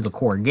add to the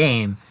core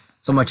game.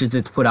 so much as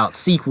it's put out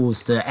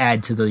sequels to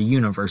add to the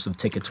universe of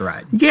Ticket to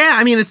Ride. Yeah,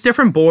 I mean, it's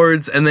different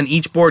boards, and then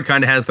each board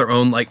kind of has their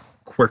own, like,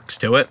 quirks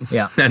to it.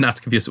 Yeah. And not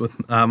to confuse it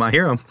with My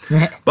Hero.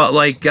 But,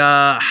 like,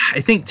 I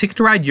think Ticket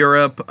to Ride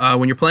Europe,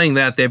 when you're playing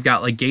that, they've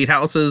got, like,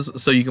 gatehouses,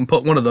 so you can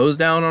put one of those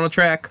down on a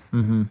track.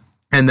 Mm-hmm.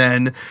 And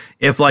then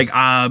if, like,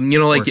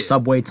 or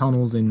subway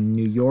tunnels in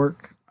New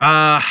York.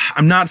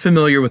 I'm not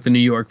familiar with the New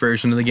York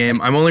version of the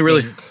game. I'm only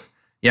really...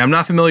 Yeah, I'm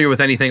not familiar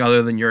with anything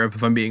other than Europe,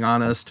 if I'm being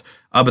honest.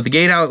 But the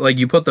gatehouse, like,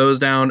 you put those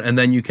down, and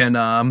then you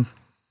can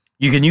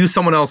use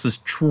someone else's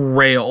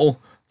trail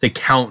to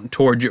count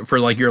towards you for,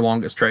 like, your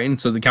longest train,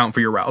 so to count for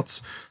your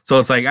routes. So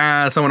it's like,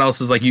 someone else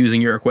is, like, using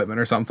your equipment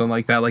or something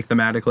like that, like,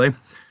 thematically.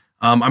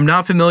 I'm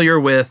not familiar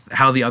with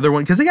how the other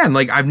one, because, again,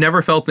 like, I've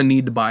never felt the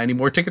need to buy any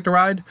more Ticket to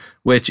Ride,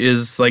 which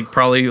is, like,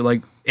 probably,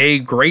 like, A,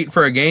 great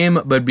for a game,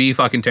 but B,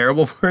 fucking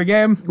terrible for a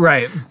game.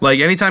 Right. Like,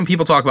 anytime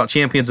people talk about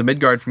Champions of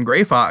Midgard from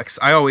Grey Fox,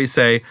 I always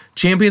say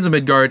Champions of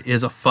Midgard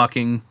is a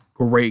fucking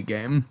great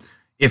game.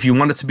 If you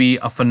want it to be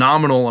a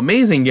phenomenal,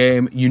 amazing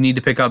game, you need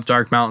to pick up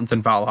Dark Mountains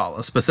and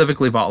Valhalla,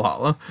 specifically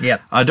Valhalla. Yeah.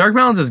 Dark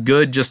Mountains is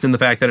good just in the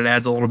fact that it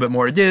adds a little bit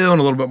more to do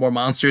and a little bit more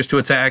monsters to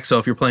attack. So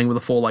if you're playing with a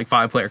full, like,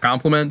 5-player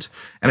complement,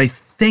 and I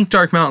think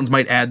Dark Mountains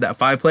might add that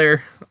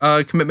 5-player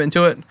commitment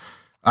to it.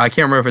 I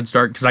can't remember if it's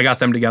Dark, because I got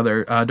them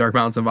together, Dark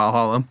Mountains and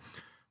Valhalla.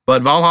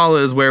 But Valhalla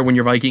is where when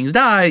your Vikings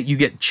die, you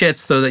get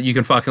chits so that you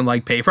can fucking,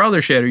 like, pay for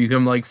other shit, or you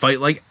can, like, fight,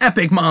 like,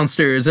 epic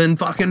monsters in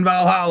fucking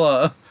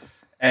Valhalla.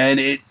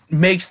 And it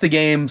makes the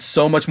game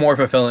so much more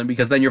fulfilling,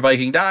 because then your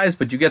Viking dies,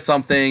 but you get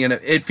something, and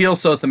it feels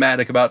so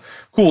thematic about,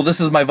 cool,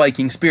 this is my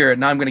Viking spirit,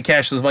 now I'm going to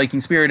cash this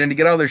Viking spirit in to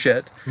get other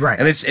shit. Right.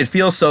 And it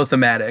feels so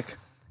thematic.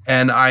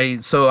 And I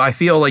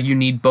feel like you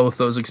need both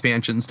those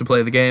expansions to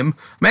play the game.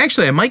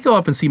 I might go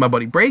up and see my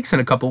buddy Breaks in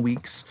a couple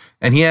weeks,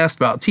 and he asked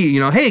about,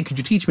 hey, could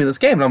you teach me this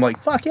game? And I'm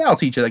like, fuck yeah, I'll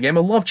teach you that game.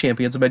 I love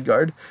Champions of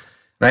Midgard.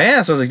 And I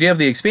asked, I was like, do you have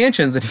the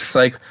expansions? And he's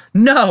like,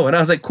 no. And I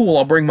was like, cool,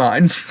 I'll bring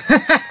mine.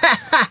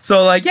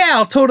 So, like, yeah,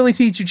 I'll totally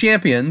teach you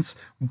Champions,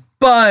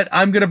 but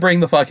I'm going to bring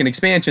the fucking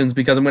expansions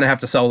because I'm going to have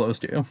to sell those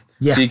to you.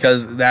 Yeah.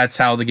 Because that's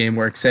how the game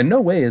works. And no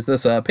way is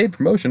this a paid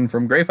promotion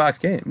from Grey Fox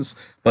Games.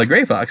 But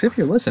Grey Fox, if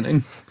you're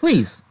listening,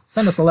 please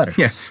send us a letter.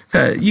 Yeah.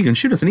 You can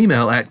shoot us an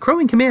email at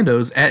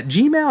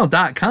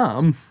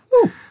crowingcommandos@gmail.com.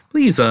 Woo.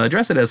 Please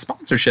address it as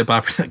sponsorship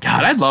opportunity.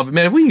 God, I'd love it,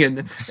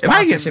 man.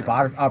 Sponsorship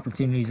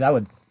opportunities, I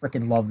would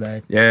freaking love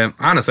that. Yeah,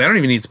 honestly, I don't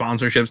even need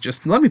sponsorships.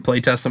 Just let me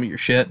play test some of your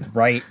shit.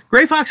 Right.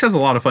 Grey Fox has a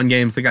lot of fun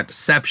games. They got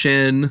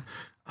Deception.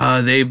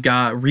 They've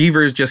got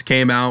Reavers just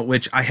came out,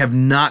 which I have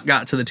not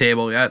got to the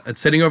table yet. It's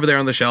sitting over there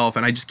on the shelf,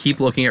 and I just keep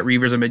looking at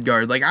Reavers of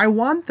Midgard. Like, I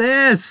want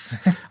this.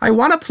 I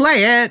want to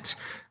play it.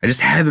 I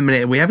just haven't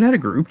been. We haven't had a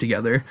group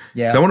together.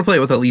 Yeah. Because I want to play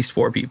it with at least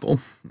 4 people,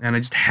 and I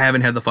just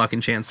haven't had the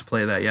fucking chance to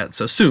play that yet.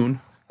 So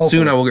soon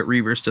I will get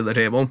Reavers to the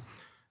table.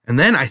 And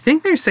then I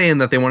think they're saying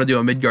that they want to do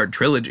a Midgard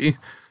trilogy.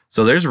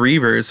 So there's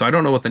Reavers, so I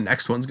don't know what the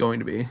next one's going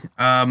to be.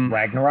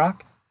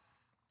 Ragnarok?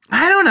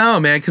 I don't know,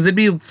 man, because it'd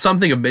be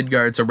something of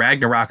Midgard, so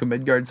Ragnarok of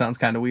Midgard sounds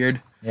kind of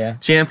weird. Yeah.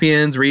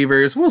 Champions,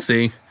 Reavers, we'll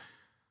see.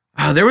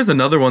 There was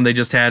another one they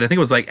just had. I think it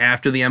was like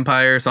After the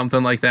Empire or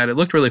something like that. It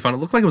looked really fun. It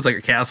looked like it was like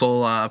a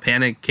castle,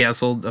 panic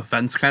castle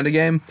defense kind of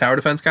game, tower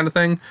defense kind of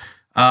thing.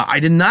 I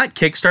did not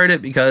kickstart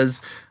it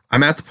because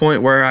I'm at the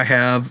point where I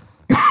have,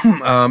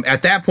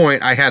 at that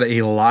point, I had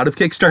a lot of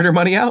Kickstarter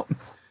money out.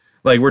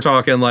 Like, we're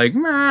talking like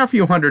a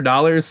few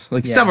 $100s,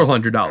 like several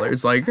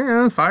 $100s, like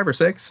 500 or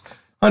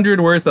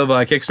 600 worth of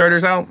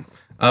Kickstarters out.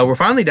 We're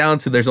finally down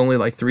to there's only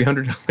like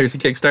 $300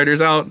 of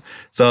Kickstarters out.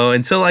 So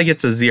until I get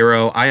to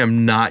 0, I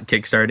am not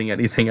kickstarting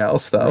anything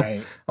else, though.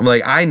 Right. I'm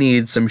like, I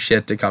need some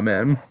shit to come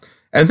in.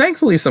 And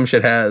thankfully, some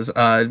shit has.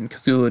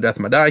 Cthulhu Death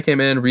of My Die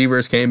came in,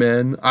 Reavers came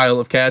in,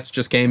 Isle of Cats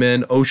just came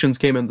in, Oceans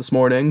came in this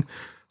morning.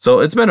 So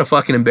it's been a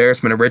fucking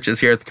embarrassment of riches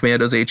here at the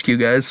Commandos HQ,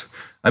 guys.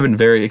 I've been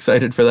very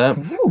excited for that.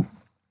 Woo.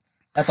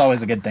 That's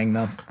always a good thing,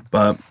 though.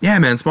 But yeah,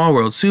 man, Small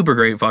World, super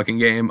great fucking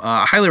game.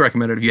 I highly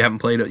recommend it if you haven't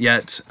played it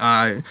yet.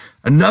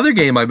 Another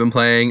game I've been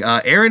playing,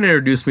 Aaron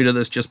introduced me to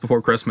this just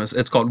before Christmas.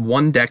 It's called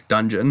One Deck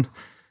Dungeon,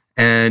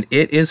 and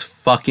it is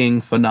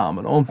fucking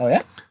phenomenal. Oh,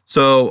 yeah?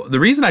 So the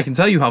reason I can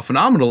tell you how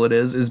phenomenal it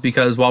is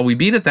because while we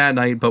beat it that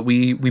night, but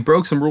we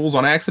broke some rules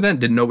on accident,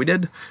 didn't know we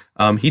did.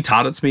 He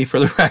taught it to me for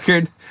the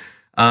record.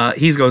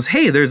 He goes,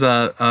 hey, there's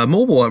a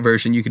mobile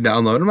version you can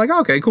download. I'm like,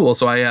 okay, cool.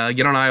 So I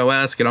get on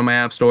iOS, get on my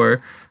app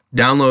store,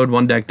 download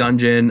One Deck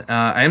Dungeon.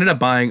 I ended up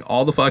buying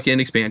all the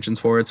fucking expansions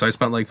for it. So I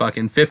spent like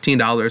fucking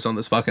 $15 on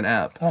this fucking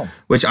app,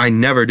 which I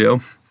never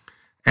do.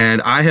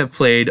 And I have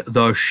played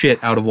the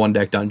shit out of One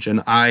Deck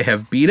Dungeon. I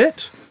have beat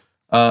it.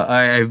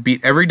 I've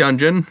beat every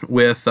dungeon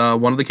with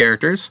one of the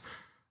characters.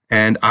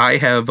 And I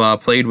have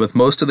played with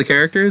most of the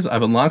characters.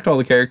 I've unlocked all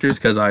the characters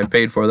because I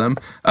paid for them.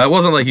 It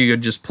wasn't like you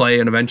could just play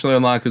and eventually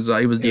unlock because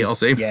it was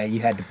DLC. Yeah,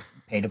 you had to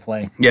pay to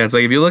play. Yeah, it's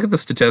like if you look at the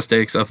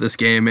statistics of this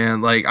game,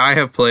 man, like I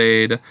have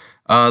played...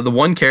 the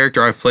one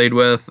character I've played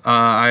with,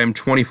 I am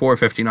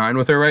 24.59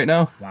 with her right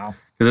now. Wow.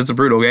 Because it's a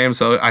brutal game,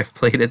 so I've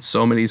played it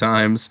so many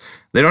times.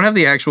 They don't have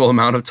the actual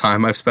amount of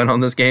time I've spent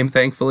on this game,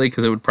 thankfully,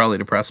 because it would probably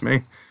depress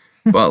me.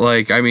 But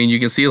like, I mean, you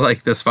can see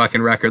like this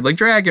fucking record, like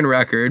Dragon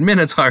record,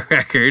 Minotaur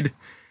record.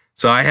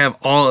 So I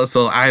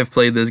have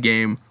played this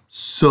game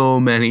so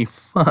many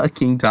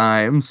fucking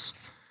times.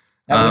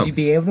 Now, would you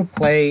be able to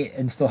play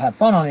and still have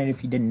fun on it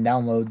if you didn't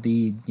download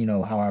the,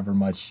 however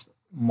much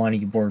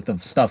money worth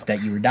of stuff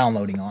that you were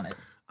downloading on it?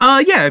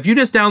 Yeah, if you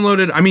just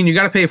downloaded, I mean, you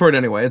got to pay for it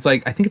anyway. It's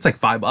like, I think it's like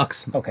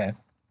 $5. Okay.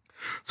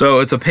 So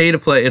it's a pay to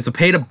play, it's a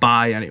pay to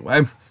buy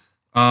anyway.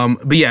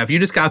 But yeah, if you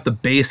just got the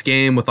base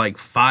game with like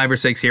 5 or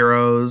 6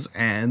 heroes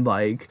and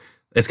like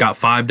it's got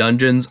 5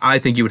 dungeons, I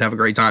think you would have a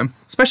great time.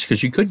 Especially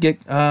because you could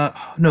get,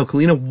 no,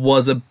 Kalina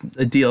was a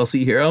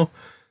DLC hero,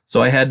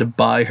 so I had to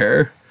buy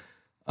her.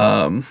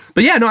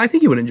 But yeah, no, I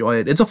think you would enjoy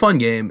it. It's a fun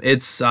game.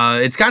 It's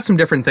got some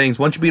different things.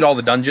 Once you beat all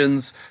the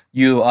dungeons,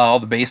 all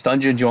the base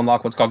dungeons, you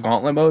unlock what's called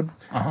Gauntlet mode,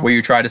 where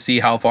you try to see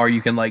how far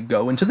you can like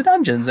go into the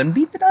dungeons and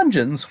beat the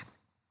dungeons.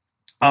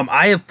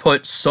 I have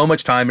put so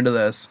much time into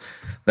this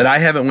that I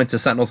haven't went to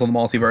Sentinels of the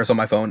Multiverse on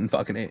my phone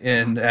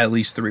in at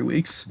least 3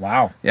 weeks.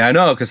 Wow. Yeah, I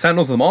know, because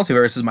Sentinels of the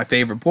Multiverse is my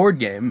favorite board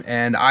game,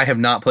 and I have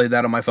not played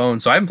that on my phone,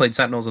 so I haven't played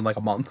Sentinels in like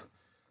a month.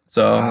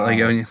 So,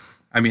 like,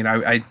 I mean,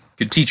 I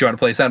could teach you how to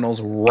play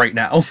Sentinels right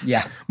now.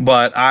 Yeah.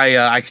 But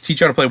I could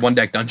teach you how to play One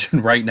Deck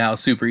Dungeon right now,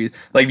 super easy.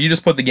 Like, if you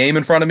just put the game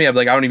in front of me, I'm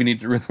like, I don't even need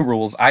to read the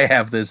rules. I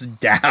have this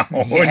down.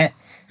 Yeah.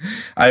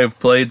 I have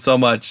played so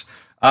much.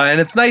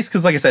 And it's nice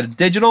because, like I said, it's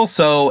digital,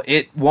 so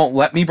it won't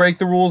let me break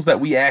the rules that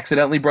we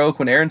accidentally broke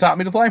when Aaron taught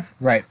me to play.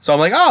 Right. So I'm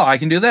like, oh, I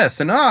can do this,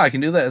 and I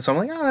can do this. So I'm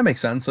like, oh, that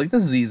makes sense. Like,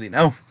 this is easy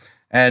now.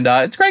 And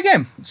it's a great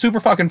game. Super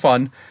fucking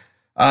fun.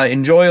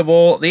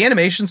 Enjoyable. The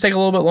animations take a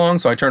little bit long,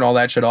 so I turn all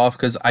that shit off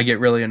because I get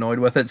really annoyed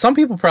with it. Some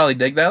people probably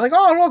dig that. Like,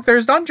 oh, look,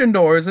 there's dungeon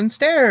doors and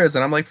stairs.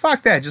 And I'm like,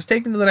 fuck that. Just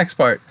take me to the next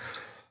part.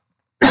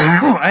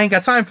 I ain't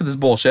got time for this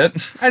bullshit.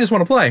 I just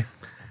want to play.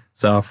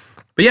 So,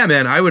 but yeah,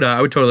 man, I would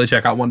totally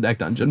check out One Deck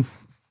Dungeon.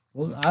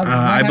 Well,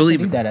 I believe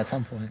to do that at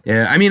some point.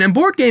 Yeah, I mean, and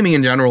board gaming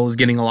in general is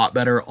getting a lot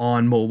better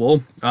on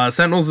mobile.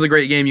 Sentinels is a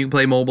great game. You can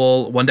play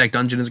mobile. One Deck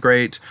Dungeon is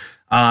great.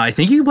 I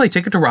think you can play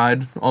Ticket to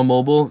Ride on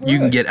mobile. Really? You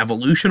can get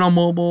Evolution on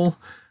mobile.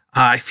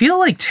 I feel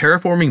like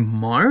Terraforming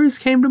Mars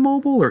came to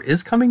mobile or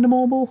is coming to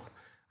mobile.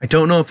 I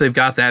don't know if they've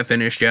got that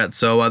finished yet.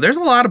 So there's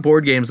a lot of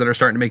board games that are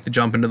starting to make the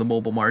jump into the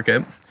mobile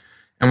market.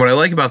 And what I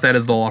like about that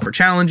is they'll offer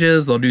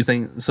challenges. They'll do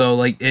things. So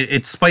like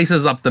it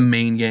spices up the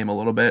main game a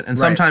little bit. And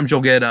sometimes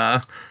you'll get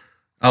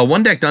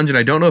One Deck Dungeon.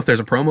 I don't know if there's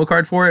a promo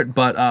card for it,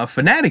 but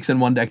Fanatic's in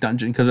One Deck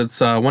Dungeon because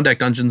it's One Deck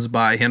Dungeons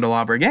by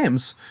Handelabra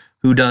Games,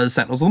 who does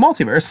Sentinels of the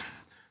Multiverse.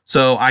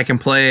 So I can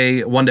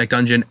play One Deck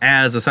Dungeon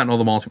as a Sentinel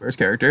of the Multiverse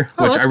character,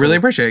 which I really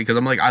appreciate because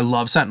I'm like, I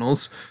love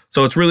Sentinels.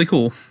 So it's really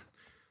cool.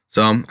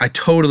 So I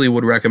totally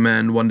would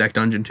recommend One Deck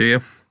Dungeon to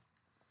you.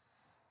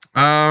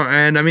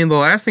 And I mean, the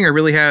last thing I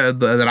really have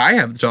that I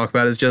have to talk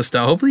about is just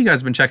hopefully you guys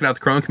have been checking out the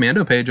Chrome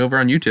Commando page over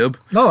on YouTube.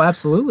 Oh,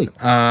 absolutely.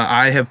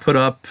 I have put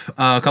up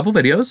a couple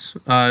videos.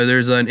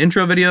 There's an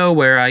intro video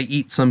where I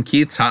eat some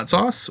Keith's hot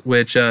sauce,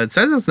 which it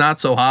says it's not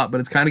so hot, but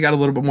it's kind of got a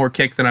little bit more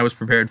kick than I was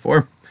prepared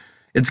for.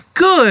 It's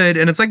good,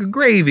 and it's like a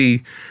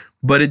gravy,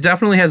 but it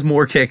definitely has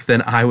more kick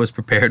than I was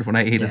prepared when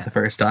I ate it the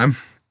first time.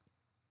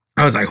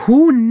 I was like,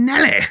 "Whoo,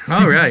 Nelly!"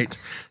 All right.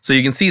 So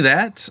you can see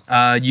that.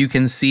 You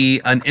can see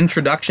an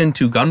introduction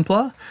to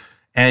Gunpla,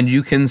 and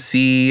you can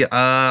see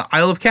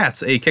Isle of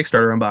Cats, a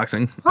Kickstarter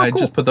unboxing. I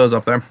just put those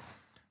up there.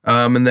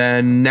 And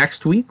then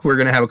next week, we're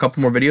going to have a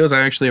couple more videos.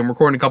 I am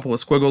recording a couple of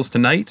Squiggles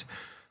tonight.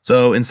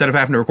 So instead of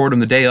having to record them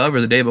the day of or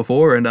the day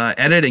before and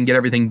edit and get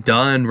everything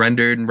done,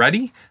 rendered, and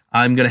ready,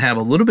 I'm going to have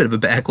a little bit of a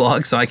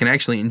backlog so I can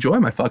actually enjoy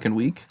my fucking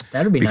week.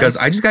 That'd be nice. Because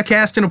I just got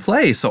cast in a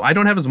play, so I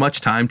don't have as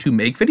much time to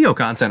make video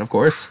content, of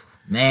course.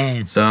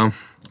 Man. So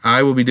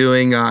I will be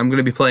doing, I'm going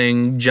to be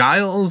playing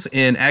Giles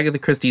in Agatha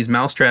Christie's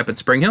Mousetrap at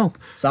Spring Hill.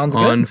 Sounds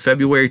good. On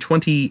February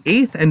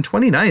 28th and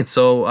 29th.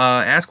 So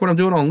ask what I'm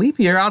doing on Leap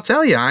Year. I'll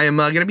tell you. I am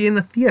going to be in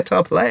the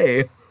theater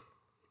play.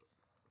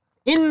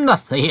 In the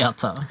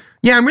theater.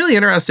 Yeah, I'm really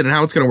interested in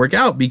how it's going to work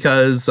out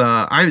because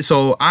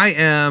I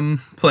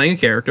am playing a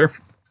character.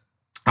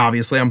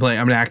 Obviously, I'm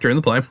an actor in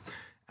the play.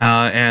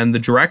 And the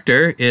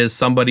director is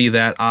somebody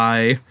that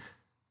I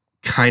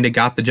kind of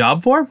got the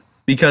job for.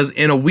 Because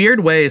in a weird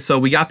way, so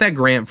we got that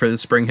grant for the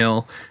Spring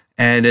Hill,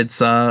 and it's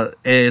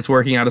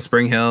working out of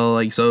Spring Hill.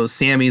 Like, so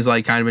Sammy's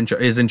like kind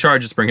of is in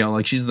charge of Spring Hill.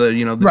 Like, she's the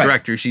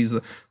director. She's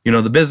the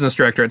the business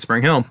director at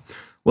Spring Hill.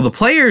 Well, the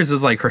Players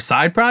is like her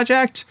side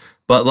project,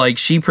 but like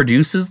she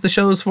produces the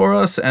shows for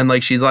us, and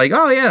like she's like,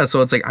 oh yeah.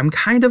 So it's like I'm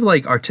kind of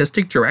like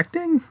artistic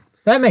directing.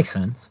 That makes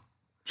sense.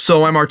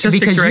 So I'm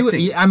artistic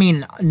directing. I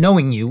mean,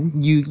 knowing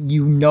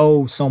you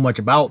know so much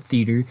about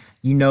theater.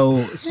 You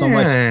know so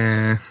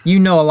much. You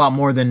know a lot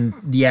more than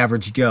the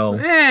average Joe.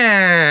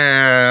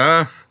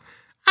 Yeah.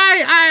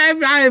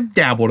 I've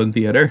dabbled in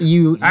theater.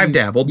 I've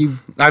dabbled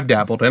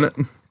in it.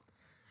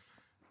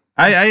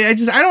 I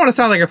don't want to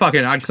sound like a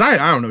fucking, because I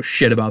don't know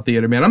shit about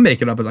theater, man. I'm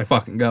making it up as I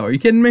fucking go. Are you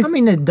kidding me? I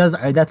mean, it does.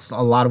 That's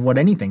a lot of what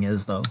anything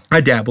is, though.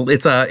 I dabbled.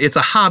 It's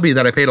a hobby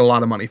that I paid a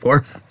lot of money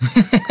for.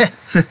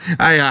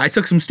 I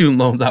took some student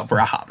loans out for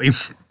a hobby.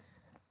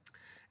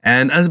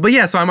 And but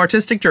yeah, so I'm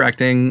artistic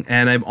directing,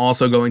 and I'm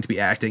also going to be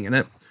acting in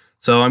it.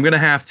 So I'm gonna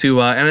have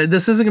to, and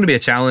this isn't gonna be a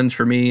challenge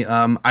for me.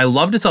 I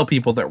love to tell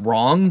people that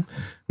wrong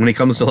when it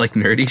comes to like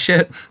nerdy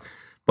shit,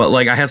 but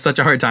like I have such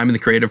a hard time in the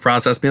creative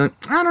process being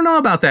like, I don't know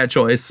about that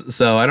choice,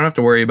 so I don't have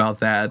to worry about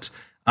that.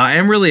 I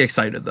am really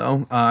excited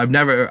though.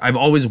 I've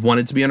always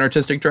wanted to be an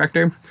artistic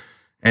director.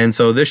 And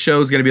so this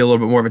show is going to be a little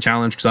bit more of a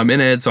challenge because I'm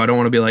in it. So I don't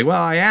want to be like,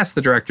 well, I asked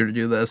the director to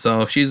do this.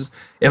 So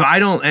if I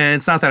don't, and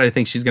it's not that I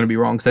think she's going to be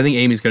wrong, because I think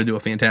Amy's going to do a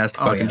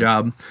fantastic fucking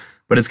job.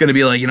 But it's going to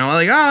be like,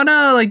 like, oh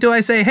no, like, do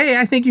I say, hey,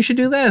 I think you should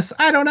do this?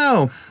 I don't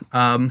know.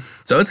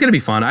 So it's going to be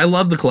fun. I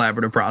love the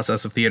collaborative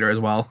process of theater as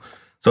well.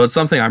 So it's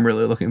something I'm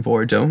really looking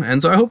forward to.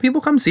 And so I hope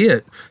people come see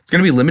it. It's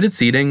going to be limited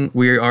seating.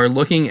 We are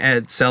looking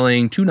at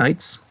selling 2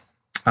 nights.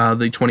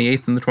 The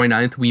 28th and the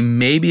 29th. We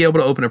may be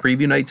able to open a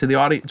preview night to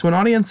an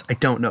audience. I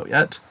don't know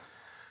yet.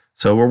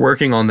 So we're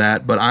working on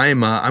that, but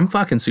I'm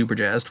fucking super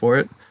jazzed for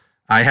it.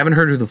 I haven't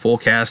heard who the full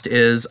cast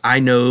is. I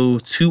know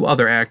 2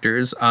 other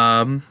actors.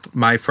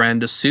 My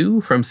friend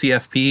Sue from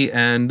CFP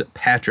and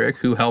Patrick,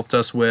 who helped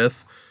us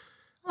with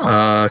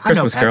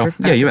Christmas Carol.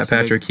 Yeah, you met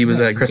Patrick. He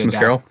was at Christmas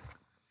Carol.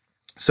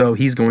 So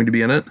he's going to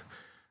be in it,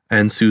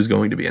 and Sue's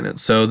going to be in it.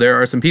 So there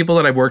are some people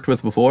that I've worked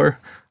with before.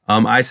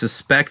 I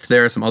suspect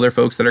there are some other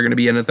folks that are going to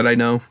be in it that I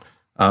know.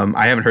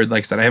 I haven't heard, like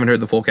I said, I haven't heard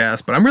the full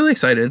cast, but I'm really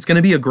excited. It's going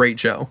to be a great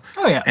show.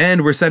 Oh yeah.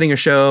 And we're setting a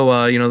show,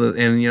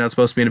 it's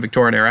supposed to be in a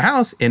Victorian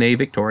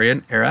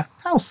era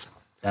house.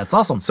 That's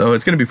awesome. So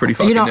it's going to be pretty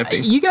fucking nifty.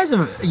 You guys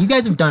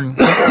have done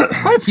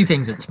quite a few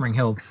things at Spring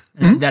Hill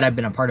that I've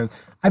been a part of.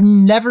 I've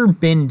never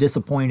been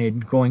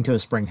disappointed going to a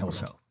Spring Hill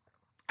show.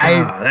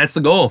 That's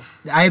the goal.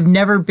 I've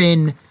never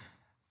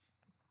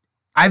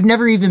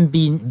even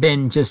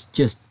been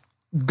just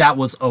that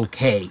was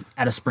okay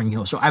at a Spring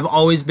Hill show. I've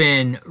always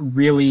been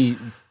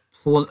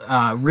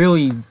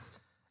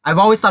I've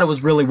always thought it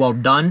was really well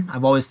done.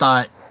 I've always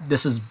thought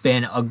this has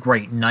been a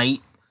great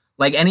night.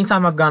 Like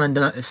anytime I've gone and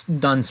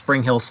done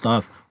Spring Hill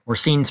stuff or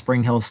seen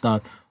Spring Hill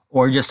stuff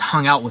or just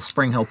hung out with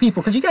Spring Hill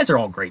people, because you guys are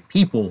all great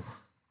people,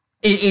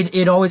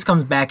 it always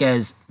comes back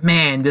as,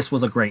 man, this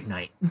was a great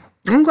night.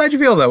 I'm glad you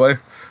feel that way.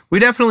 We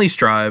definitely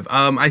strive.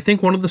 I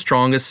think one of the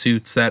strongest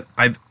suits that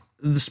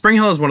the Spring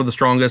Hill is one of the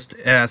strongest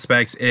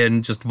aspects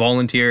in just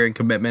volunteer and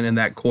commitment in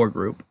that core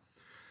group.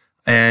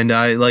 And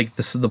I like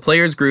this. The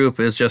players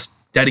group is just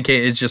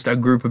dedicated. It's just a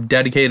group of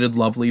dedicated,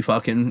 lovely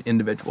fucking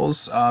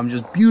individuals.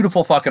 Just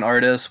beautiful fucking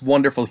artists,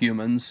 wonderful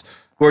humans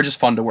who are just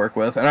fun to work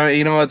with. And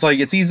it's like,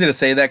 it's easy to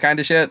say that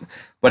kind of shit,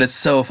 but it's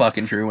so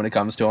fucking true when it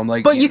comes to them.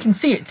 Like, but you can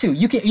see it too.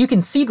 You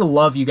can see the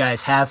love you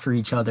guys have for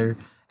each other.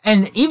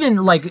 And even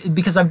like,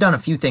 because I've done a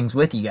few things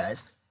with you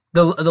guys,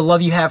 the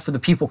love you have for the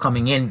people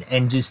coming in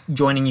and just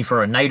joining you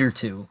for a night or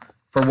two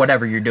for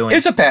whatever you're doing.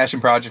 It's a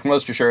passion project,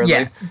 most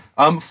assuredly.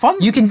 Yeah.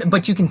 Fun. You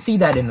can see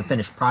that in the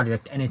finished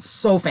project, and it's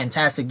so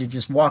fantastic to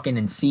just walk in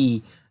and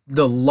see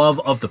the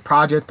love of the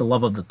project, the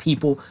love of the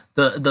people,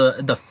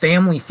 the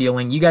family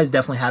feeling. You guys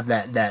definitely have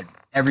that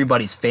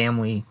everybody's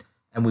family,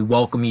 and we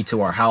welcome you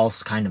to our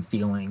house kind of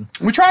feeling.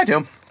 We try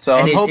to. So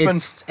I'm hoping.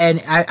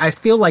 And I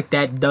feel like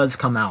that does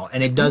come out,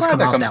 and it does come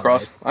out that way.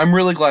 I'm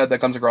really glad that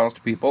comes across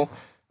to people.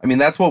 I mean,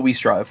 that's what we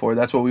strive for.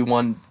 That's what we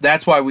want.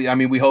 That's why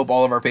we hope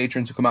all of our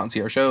patrons who come out and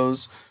see our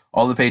shows,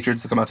 all the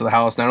patrons that come out to the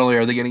house, not only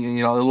are they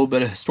getting, a little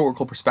bit of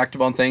historical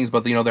perspective on things,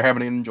 but, they're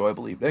having an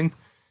enjoyable evening.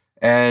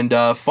 And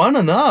fun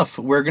enough,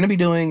 we're going to be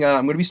doing,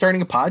 I'm going to be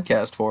starting a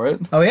podcast for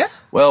it. Oh, yeah?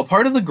 Well,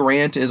 part of the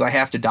grant is I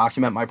have to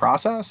document my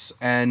process.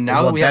 And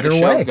now that we have the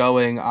show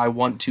going, I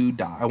want to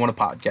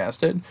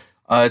podcast it.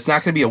 It's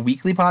not going to be a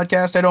weekly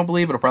podcast, I don't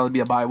believe. It'll probably be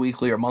a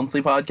bi-weekly or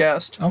monthly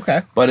podcast.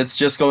 Okay. But it's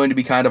just going to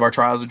be kind of our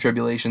trials and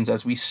tribulations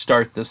as we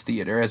start this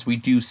theater, as we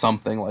do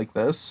something like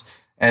this.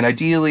 And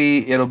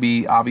ideally, it'll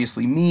be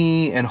obviously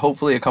me and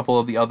hopefully a couple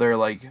of the other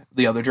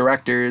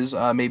directors.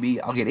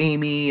 Maybe I'll get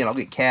Amy and I'll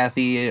get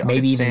Kathy.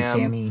 Maybe even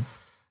Sammy.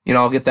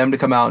 I'll get them to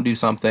come out and do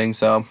something.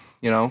 So,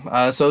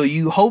 so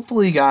you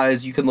hopefully,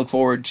 guys, you can look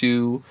forward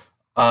to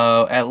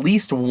at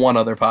least one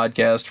other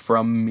podcast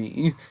from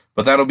me.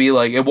 But that'll be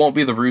like, it won't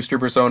be the Rooster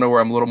persona where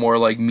I'm a little more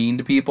like mean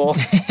to people.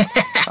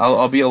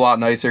 I'll be a lot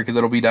nicer because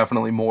it'll be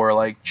definitely more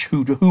like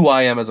who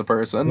I am as a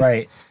person.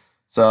 Right.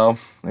 So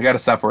I got to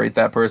separate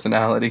that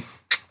personality.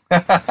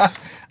 I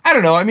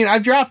don't know. I mean,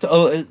 I've dropped,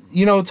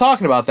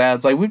 talking about that,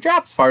 it's like we've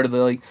dropped part of the,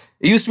 like,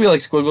 it used to be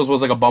like Squiggles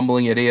was like a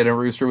bumbling idiot and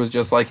Rooster was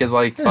just like his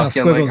like fucking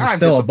Squiggles like, is I'm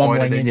still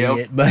disappointed in you.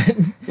 Idiot, but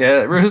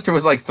yeah, Rooster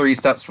was like 3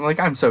 steps from like,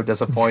 I'm so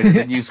disappointed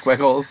in you,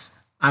 Squiggles.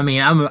 I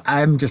mean,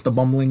 I'm just a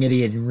bumbling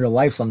idiot in real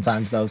life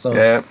sometimes, though. So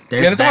yeah,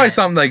 it's always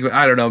something like,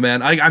 I don't know,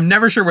 man. I'm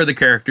never sure where the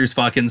characters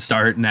fucking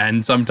start and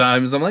end.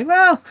 Sometimes I'm like,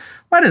 well,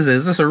 what is this?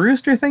 Is this a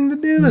Rooster thing to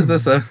do? Is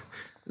this a?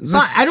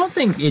 I don't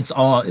think it's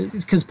all,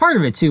 because part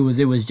of it too was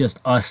it was just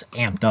us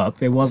amped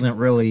up. It wasn't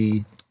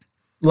really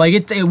like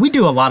it. We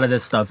do a lot of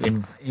this stuff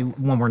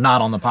when we're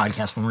not on the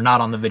podcast, when we're not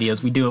on the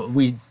videos.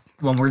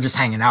 When we're just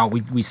hanging out,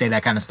 we say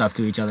that kind of stuff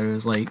to each other. It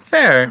was like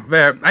fair.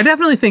 I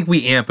definitely think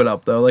we amp it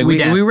up though. Like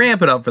we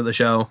ramp it up for the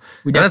show.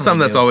 That's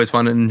something that's always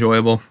fun and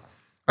enjoyable.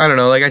 I don't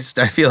know. Like,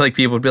 I feel like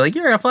people would be like,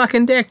 "You're a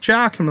fucking dick,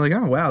 Chuck." I'm like,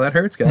 "Oh wow, that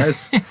hurts,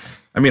 guys."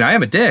 I mean, I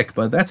am a dick,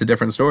 but that's a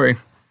different story.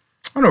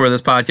 I don't know where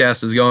this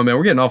podcast is going, man.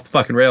 We're getting off the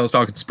fucking rails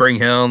talking Spring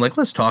Hill. And, like,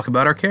 let's talk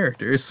about our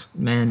characters.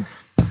 Man.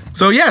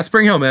 So, yeah,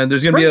 Spring Hill, man.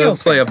 There's going to be a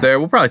play up there.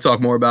 We'll probably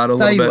talk more about it a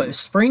little bit. What,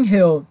 Spring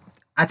Hill,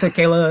 I took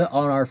Kayla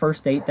on our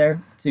first date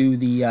there to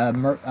the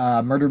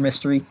murder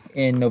mystery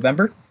in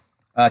November,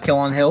 Kill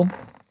on Hill.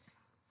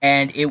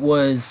 And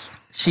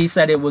she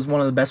said it was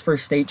one of the best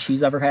first dates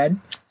she's ever had.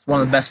 It's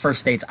one of the best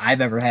first dates I've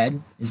ever had.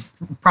 It's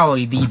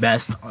probably the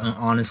best,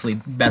 honestly,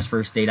 best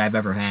first date I've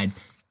ever had.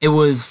 It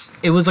was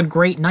a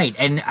great night,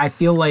 and I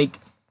feel like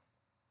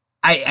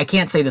I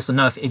can't say this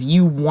enough. If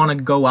you want to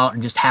go out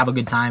and just have a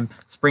good time,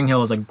 Spring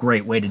Hill is a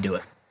great way to do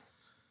it.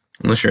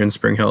 Unless you're in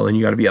Spring Hill, then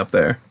you got to be up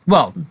there.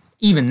 Well,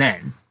 even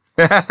then.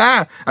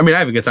 I mean, I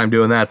have a good time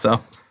doing that,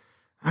 so.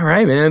 All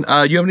right, man.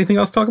 You have anything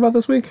else to talk about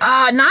this week?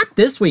 Not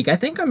this week. I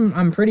think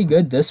I'm pretty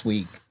good this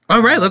week.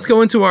 All right, let's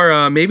go into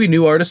our maybe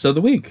new artist of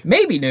the week.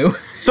 Maybe new.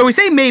 So we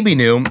say maybe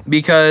new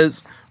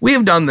because we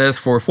have done this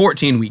for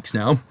 14 weeks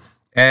now.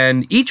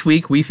 And each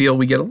week we feel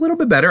we get a little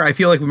bit better. I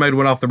feel like we might have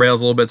went off the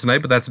rails a little bit tonight,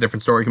 but that's a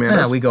different story,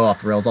 Commanders. Yeah, we go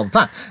off the rails all the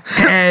time.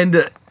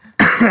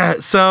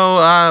 And so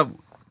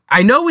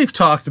I know we've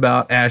talked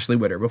about Ashley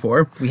Witter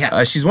before. We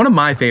have. She's one of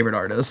my favorite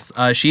artists.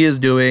 She is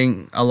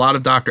doing a lot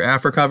of Dr.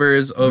 Aphra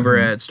covers over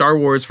at Star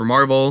Wars for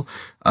Marvel.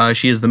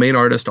 She is the main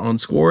artist on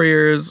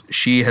Warriors.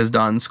 She has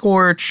done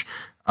Scorch.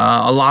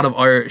 A lot of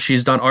art.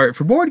 She's done art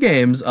for board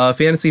games,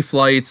 Fantasy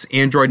Flights,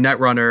 Android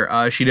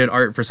Netrunner. She did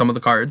art for some of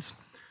the cards.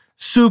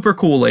 Super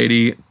cool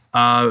lady.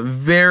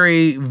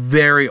 Very,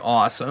 very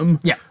awesome.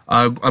 Yeah.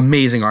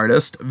 Amazing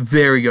artist.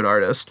 Very good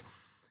artist.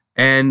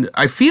 And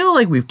I feel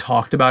like we've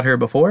talked about her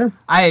before.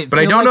 But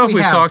I don't know if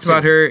we've talked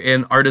about her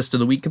in Artist of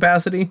the Week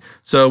capacity.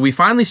 So we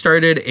finally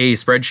started a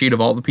spreadsheet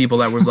of all the people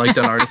that we've liked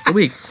on Artist of the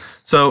Week.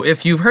 So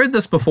if you've heard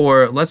this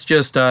before, let's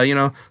just,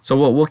 so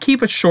we'll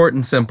keep it short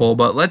and simple,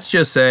 but let's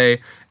just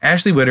say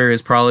Ashley Witter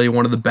is probably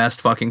one of the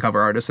best fucking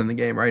cover artists in the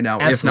game right now,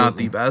 Absolutely. If not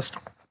the best.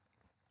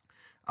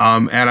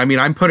 And I mean,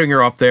 I'm putting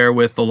her up there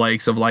with the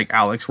likes of like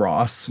Alex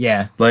Ross.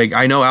 Yeah. Like,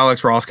 I know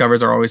Alex Ross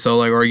covers are always so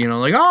like, or,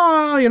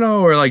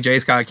 or like J.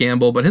 Scott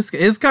Campbell, but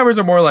his covers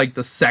are more like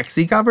the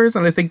sexy covers.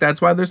 And I think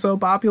that's why they're so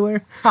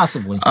popular.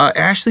 Possibly.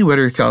 Ashley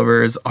Witter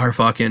covers are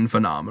fucking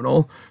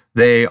phenomenal.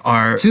 They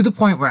are to the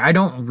point where I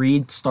don't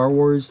read Star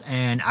Wars,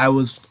 and I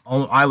was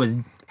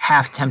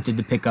half tempted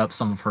to pick up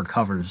some of her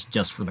covers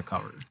just for the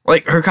covers.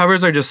 Like, her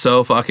covers are just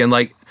so fucking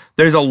like,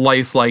 there's a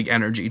lifelike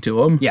energy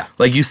to them. Yeah.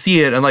 Like, you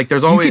see it, and like,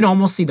 there's always... You can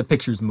almost see the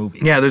pictures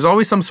moving. Yeah, there's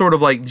always some sort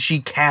of like, she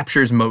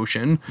captures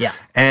motion. Yeah.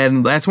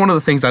 And that's one of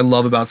the things I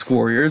love about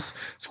Warriors.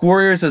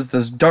 Warriors is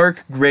this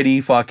dark, gritty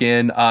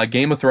fucking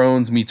Game of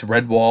Thrones meets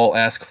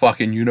Redwall-esque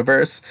fucking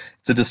universe.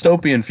 It's a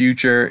dystopian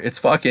future. It's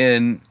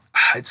fucking...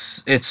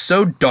 It's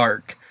so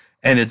dark.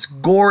 And it's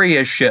gory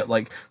as shit.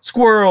 Like,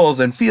 squirrels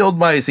and field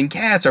mice and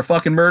cats are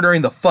fucking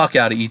murdering the fuck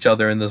out of each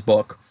other in this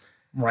book.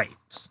 Right.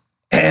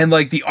 And,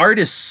 like, the art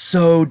is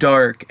so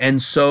dark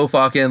and so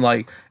fucking,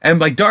 like... And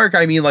by dark,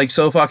 I mean, like,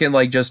 so fucking,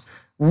 like, just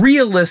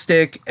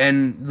realistic.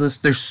 And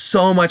there's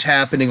so much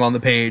happening on the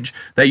page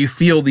that you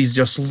feel these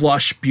just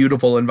lush,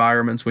 beautiful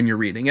environments when you're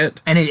reading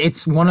it. And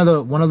it's one of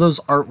those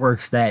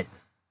artworks that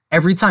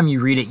every time you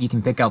read it, you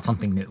can pick out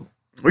something new.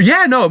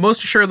 Yeah, no, it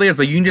most assuredly is.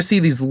 Like, you can just see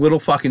these little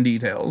fucking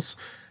details.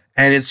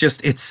 And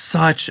it's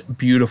such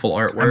beautiful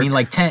artwork. I mean,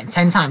 like 10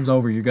 times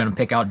over, you're going to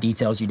pick out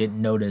details you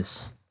didn't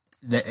notice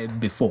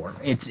before.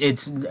 It's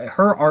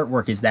her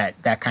artwork is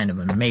that kind of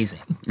amazing.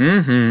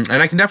 Mm-hmm.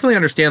 And I can definitely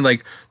understand,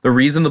 like, the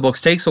reason the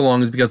books take so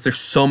long is because there's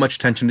so much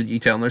attention to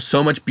detail and there's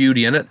so much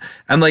beauty in it.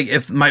 And, like,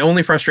 if my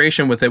only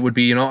frustration with it would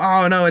be,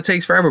 oh no, it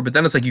takes forever. But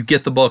then it's like you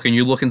get the book and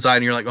you look inside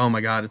and you're like, oh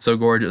my God, it's so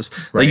gorgeous.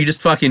 Right.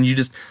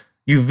 Like,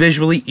 you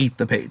visually eat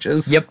the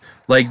pages. Yep.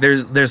 Like,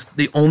 there's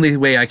the only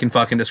way I can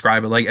fucking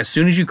describe it. Like, as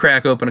soon as you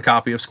crack open a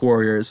copy of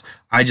Warriors,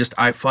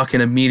 I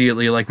fucking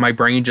immediately, like, my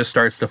brain just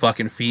starts to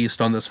fucking feast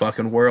on this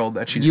fucking world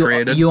that she's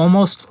created. You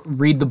almost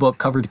read the book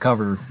cover to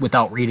cover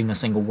without reading a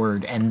single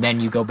word, and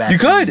then you go back.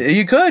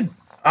 You could.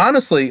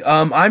 Honestly,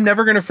 I'm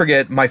never going to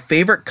forget my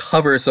favorite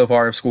cover so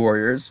far of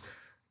Warriors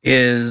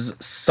is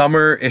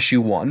Summer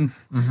issue 1.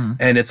 Mm-hmm.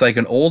 And it's like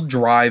an old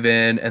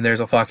drive-in, and there's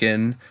a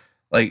fucking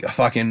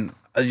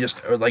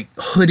just like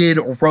hooded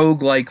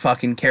roguelike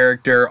fucking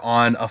character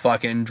on a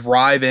fucking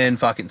drive-in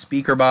fucking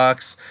speaker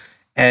box,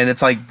 and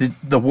it's like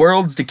the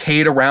world's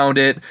decayed around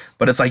it,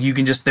 but it's like you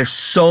can just, there's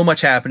so much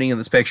happening in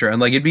this picture,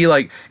 and like it'd be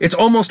like, it's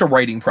almost a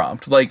writing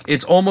prompt. Like,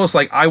 it's almost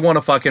like I want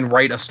to fucking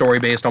write a story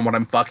based on what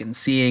I'm fucking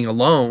seeing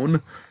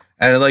alone,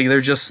 and like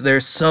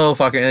they're so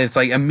fucking, it's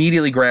like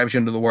immediately grabs you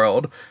into the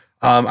world.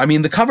 I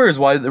mean, the cover is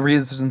one of the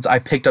reasons I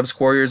picked up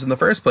Squarriors in the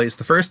first place.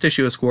 The first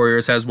issue of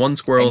Squarriors has one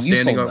squirrel And you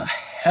standing sold up. the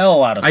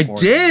hell out of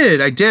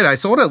Squarriors. I did. I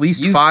sold at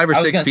least 5 or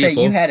 6 people. I was gonna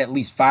say you had at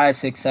least 5,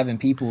 6, 7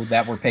 people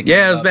that were picking.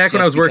 Yeah, it was up back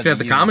when I was just working because at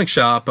the of you. comic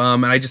shop,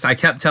 and I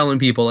kept telling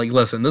people, like,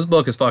 listen, this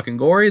book is fucking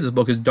gory, this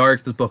book is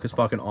dark, this book is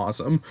fucking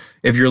awesome.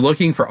 If you're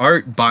looking for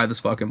art, buy this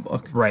fucking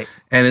book. Right.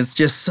 And it's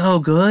just so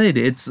good.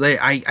 It's like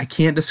I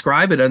can't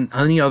describe it in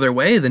any other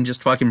way than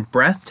just fucking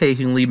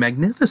breathtakingly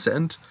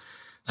magnificent.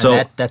 So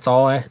And that's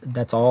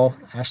all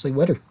Ashley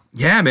Witter.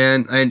 yeah,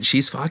 man, and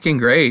she's fucking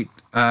great.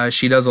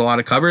 She does a lot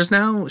of covers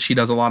now. She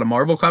does a lot of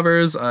Marvel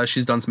covers.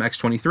 She's done some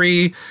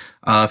X-23,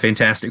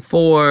 Fantastic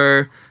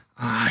Four.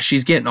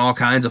 She's getting all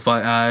kinds of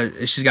fun.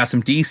 She's got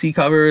some DC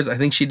covers. I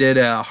think she did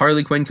a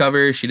Harley Quinn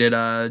cover. She did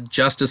a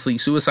Justice League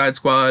Suicide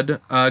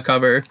Squad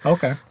cover.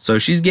 Okay. So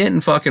she's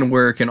getting fucking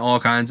work in all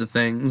kinds of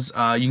things.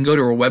 You can go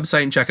to her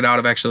website and check it out.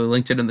 I've actually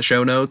linked it in the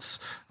show notes.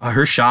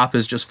 Her shop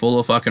is just full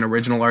of fucking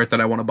original art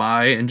that I want to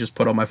buy and just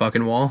put on my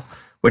fucking wall,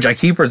 which I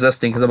keep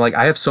resisting because I'm like,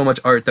 I have so much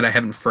art that I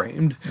haven't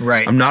framed.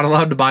 Right. I'm not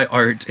allowed to buy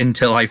art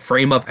until I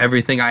frame up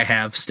everything I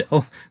have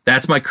still.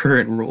 That's my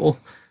current rule.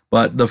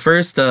 But the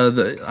first,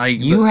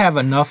 You have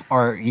enough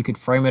art, you could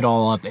frame it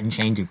all up and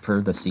change it per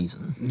the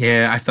season.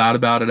 yeah, I thought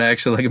about it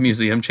actually, like a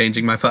museum,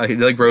 changing my,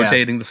 like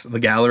rotating the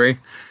gallery.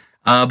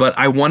 But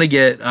I want to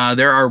get,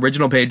 there are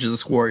original pages of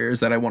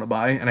Squarriors that I want to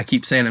buy, and I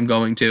keep saying I'm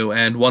going to.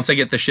 And once I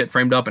get the shit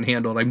framed up and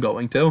handled, I'm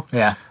going to.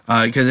 Yeah.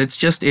 Because it's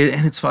just,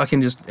 and it's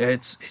fucking just,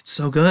 it's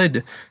so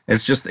good.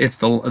 It's just, it's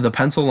the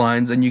pencil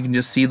lines, and you can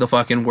just see the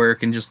fucking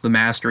work and just the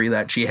mastery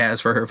that she has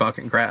for her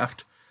fucking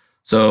craft.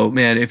 So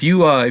man, if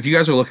you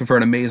guys are looking for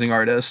an amazing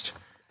artist,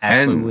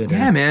 Absolutely.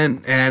 yeah,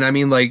 man, and I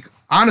mean, like,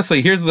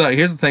 honestly, here's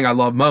the thing I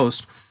love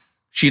most.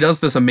 She does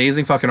this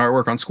amazing fucking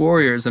artwork on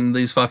Squarriors and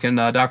these fucking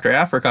Dr.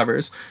 Aphra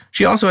covers.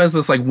 She also has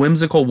this like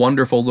whimsical,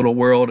 wonderful little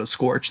world of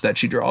Scorch that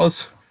she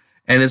draws.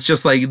 And it's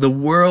just like the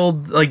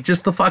world, like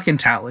just the fucking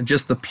talent,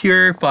 just the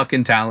pure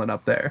fucking talent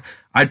up there.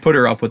 I'd put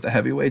her up with the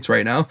heavyweights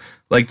right now.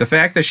 Like the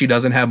fact that she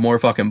doesn't have more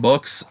fucking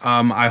books,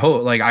 I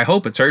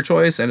hope it's her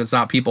choice and it's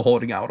not people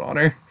holding out on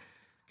her.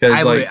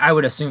 I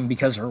would assume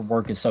because her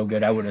work is so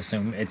good, I would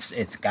assume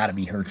it's got to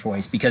be her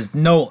choice because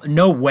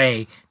no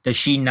way does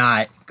she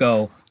not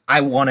go, I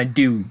want to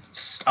do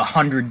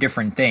 100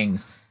 different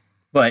things.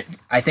 But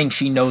I think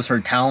she knows her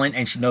talent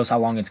and she knows how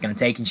long it's going to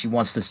take, and she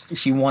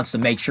wants to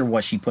make sure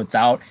what she puts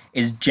out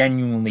is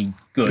genuinely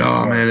good.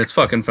 Oh man, it's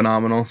fucking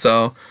phenomenal.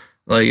 So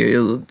like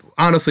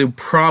honestly,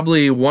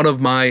 probably one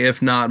of my,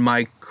 if not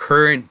my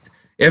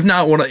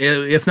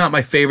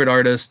favorite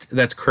artist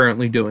that's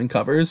currently doing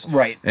covers.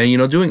 Right.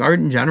 And doing art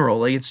in general,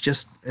 like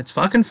it's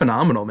fucking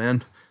phenomenal,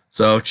 man.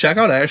 So check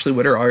out Ashley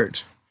Witter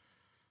art.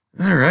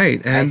 All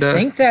right, and I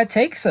think that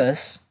takes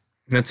us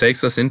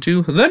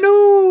into the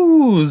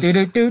news.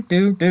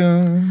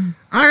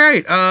 All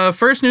right,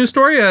 first news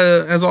story.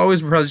 As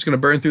always, we're probably just gonna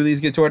burn through these,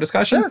 get to our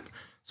discussion. Sure.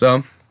 So,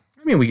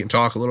 I mean, we can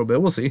talk a little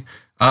bit. We'll see.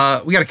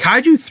 We got a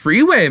Kaiju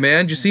 3-way,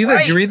 man. Did you see that?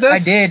 Did you read this? I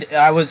did.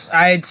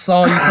 I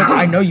saw you.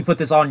 I know you put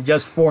this on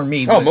just for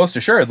me. Oh, most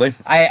assuredly.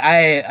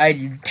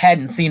 I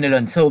hadn't seen it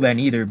until then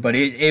either, but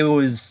it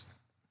was.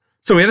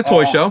 So we had a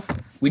toy show.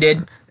 We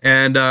did.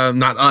 And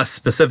not us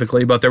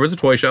specifically, but there was a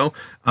toy show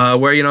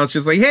where, it's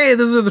just like, hey,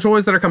 these are the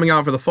toys that are coming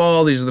out for the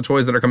fall. These are the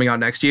toys that are coming out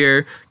next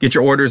year. Get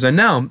your orders in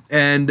now.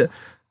 And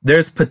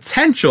there's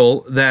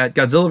potential that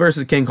Godzilla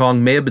vs. King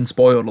Kong may have been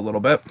spoiled a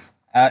little bit.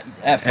 From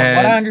what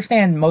I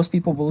understand, most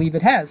people believe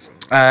it has.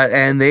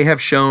 And they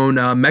have shown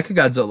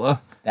Mechagodzilla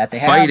That they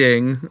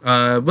fighting,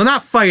 well,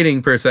 not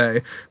fighting per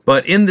se,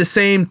 but in the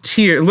same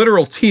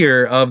literal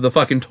tier of the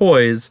fucking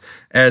toys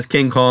as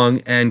King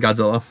Kong and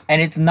Godzilla.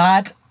 And it's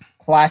not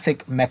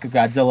classic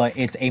Mechagodzilla,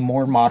 it's a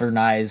more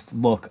modernized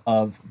look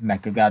of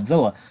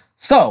Mechagodzilla.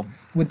 So,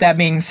 with that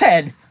being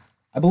said,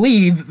 I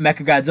believe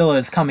Mechagodzilla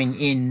is coming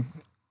in,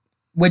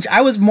 which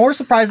I was more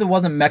surprised it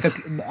wasn't Mecha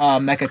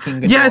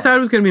King Ghidorah. Yeah, I thought it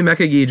was going to be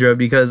Mecha Ghidorah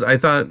because I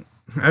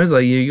was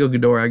like, you go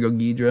Ghidorah, I go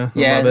Ghidorah.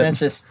 Yeah, that's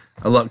just...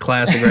 I love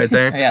classic right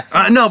there. Yeah.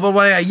 No, but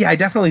I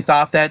definitely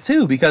thought that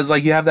too because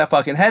like you have that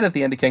fucking head at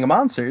the end of King of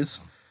Monsters.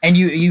 And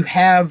you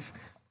have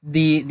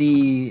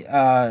you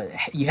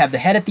have the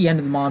head at the end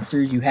of the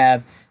monsters. You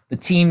have the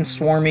team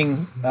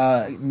swarming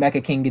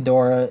Mecha King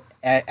Ghidorah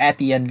at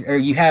the end, or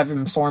you have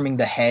him swarming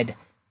the head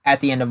at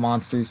the end of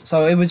monsters.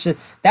 So it was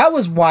that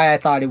was why I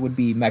thought it would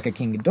be Mecha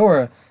King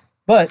Ghidorah.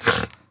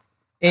 But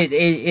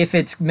if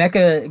it's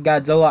Mecha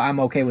Godzilla, I'm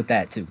okay with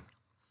that too.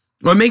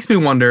 Well, it makes me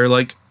wonder,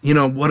 like,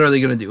 what are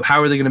they going to do? How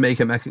are they going to make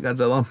him Mecha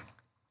Godzilla?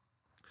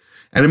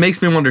 And it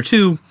makes me wonder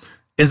too.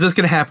 Is this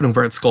going to happen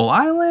over at Skull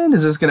Island?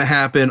 Is this going to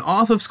happen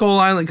off of Skull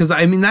Island? Because,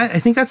 I mean, I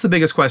think that's the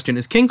biggest question.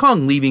 Is King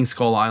Kong leaving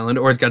Skull Island,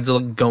 or is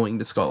Godzilla going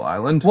to Skull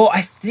Island? Well,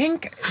 I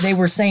think they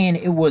were saying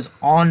it was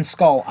on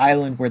Skull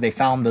Island where they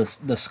found the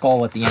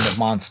skull at the end of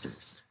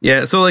Monsters.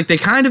 Yeah, so, like, they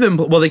kind of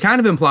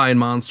imply in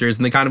Monsters,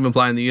 and they kind of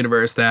imply in the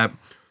universe that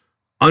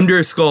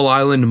under Skull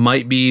Island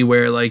might be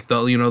where, like,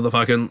 the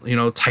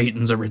fucking,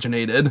 Titans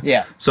originated.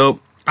 Yeah. So...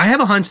 I have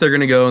a hunch they're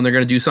gonna go and they're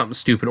gonna do something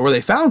stupid, or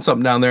they found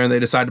something down there and they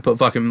decide to put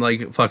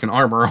fucking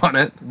armor on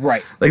it.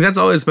 Right. Like that's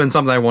always been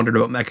something I wondered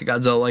about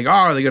Mechagodzilla. Like, oh,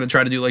 are they gonna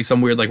try to do like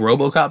some weird like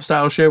RoboCop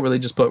style shit where they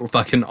just put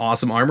fucking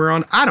awesome armor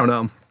on? I don't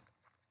know.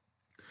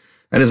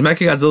 And is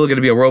Mechagodzilla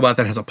gonna be a robot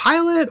that has a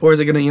pilot, or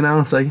is it gonna,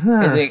 it's like,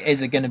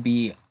 Is it gonna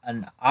be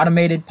an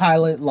automated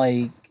pilot?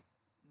 Like,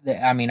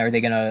 are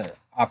they gonna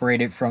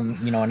operate it from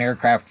an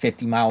aircraft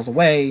 50 miles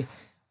away?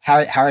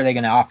 How are they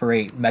going to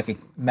operate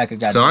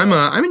Mechagodzilla? So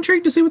I'm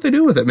intrigued to see what they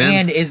do with it, man.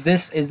 And is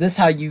this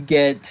how you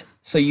get,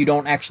 so you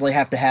don't actually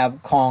have to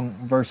have Kong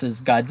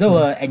versus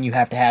Godzilla, and you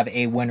have to have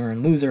a winner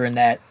and loser in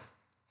that,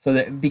 so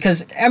that,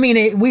 because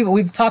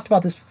we've talked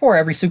about this before.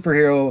 Every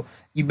superhero,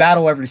 you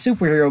battle every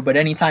superhero, but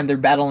anytime they're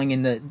battling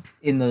in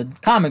the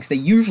comics, they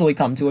usually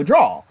come to a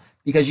draw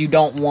because you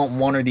don't want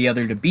one or the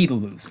other to be the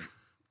loser.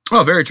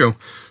 Oh, very true.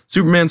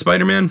 Superman,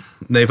 Spider-Man,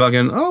 they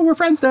fucking, we're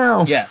friends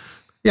now. Yeah.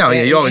 Yeah,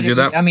 you always do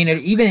that.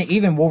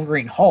 Even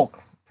Wolverine,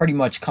 Hulk pretty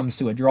much comes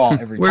to a draw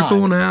every time. We're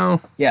cool now.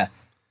 Yeah.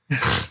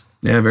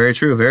 Yeah, very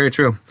true, very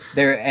true.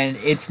 And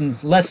it's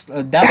less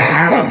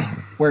less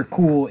we're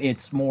cool.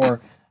 It's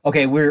more,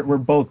 okay, we're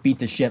both beat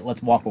to shit.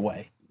 Let's walk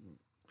away.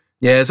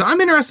 Yeah, so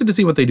I'm interested to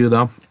see what they do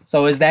though.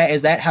 So is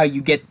that how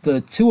you get the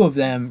two of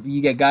them?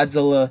 You get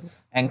Godzilla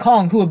and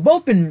Kong, who have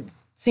both been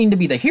seen to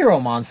be the hero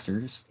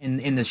monsters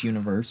in this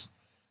universe.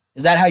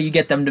 Is that how you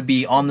get them to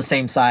be on the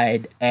same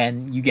side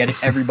and you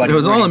get everybody? It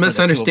was all a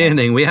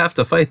misunderstanding. We have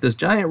to fight this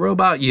giant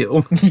robot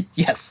you.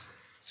 Yes.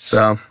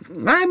 So,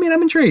 I'm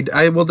intrigued.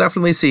 I will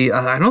definitely see.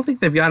 I don't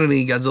think they've got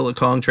any Godzilla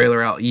Kong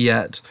trailer out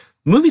yet.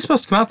 The movie's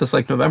supposed to come out this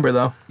November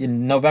though.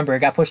 In November. It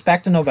got pushed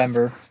back to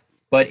November,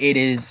 but it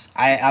is.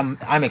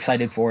 I'm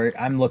excited for it.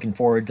 I'm looking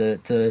forward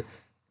to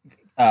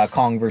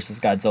Kong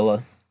versus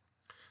Godzilla.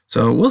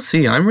 So we'll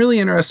see. I'm really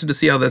interested to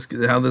see how this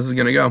is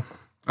gonna go.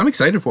 I'm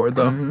excited for it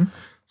though. Mm-hmm.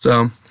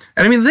 So,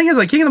 and the thing is,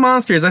 like, King of the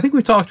Monsters, I think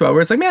we've talked about,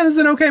 where it's like, man, this is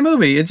an okay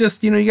movie. It's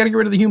just, you got to get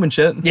rid of the human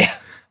shit. Yeah.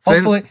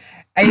 Hopefully.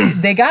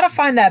 They got to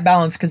find that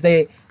balance, because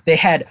they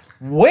had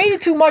way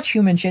too much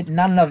human shit and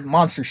not enough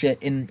monster shit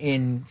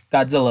in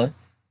Godzilla.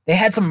 They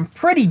had some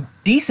pretty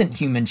decent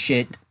human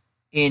shit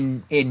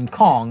in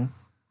Kong,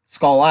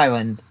 Skull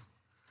Island.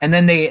 And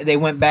then they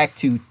went back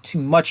to too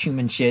much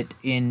human shit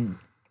in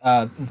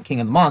King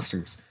of the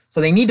Monsters.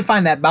 So they need to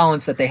find that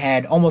balance that they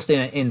had almost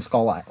in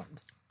Skull Island.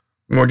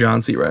 More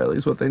John C. Reilly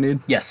is what they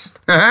need. Yes.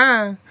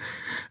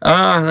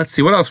 Let's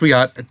see. What else we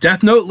got?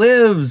 Death Note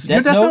lives. You're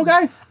a Death Note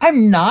guy?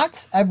 I'm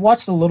not. I've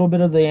watched a little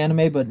bit of the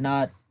anime, but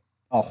not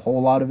a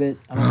whole lot of it.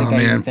 I don't think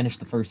I even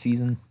finished the first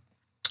season.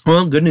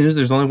 Well, good news.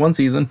 There's only one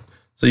season.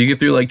 So you get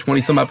through like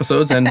 20 some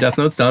episodes and Death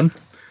Note's done.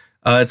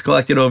 It's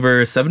collected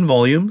over 7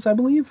 volumes, I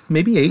believe.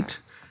 Maybe 8.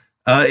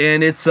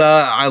 And it's,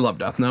 I love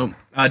Death Note.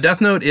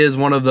 Death Note is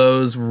one of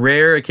those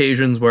rare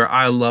occasions where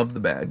I love the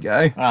bad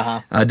guy.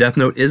 Uh-huh. Death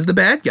Note is the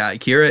bad guy.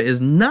 Kira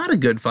is not a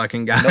good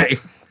fucking guy. Nope,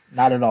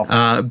 not at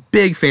all.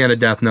 Big fan of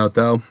Death Note,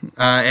 though.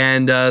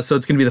 So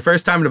it's going to be the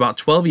first time in about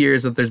 12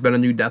 years that there's been a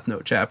new Death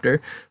Note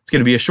chapter. It's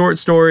going to be a short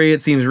story.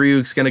 It seems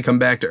Ryuk's going to come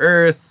back to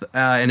Earth,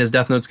 and his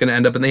Death Note's going to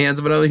end up in the hands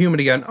of another human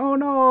again. Oh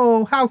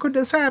no, how could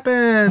this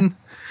happen?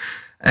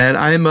 And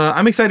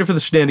I'm excited for the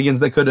shenanigans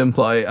that could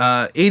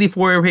imply.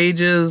 84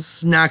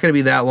 pages, not going to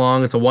be that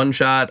long. It's a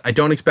one-shot. I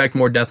don't expect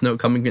more Death Note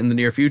coming in the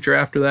near future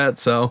after that,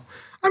 so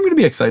I'm going to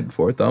be excited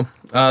for it, though.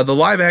 The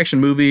live-action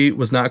movie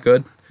was not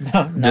good.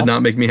 No. Did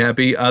not make me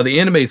happy. The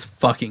anime is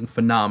fucking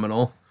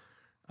phenomenal.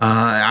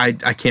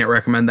 I can't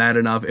recommend that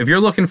enough. If you're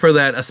looking for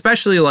that,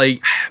 especially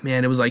like,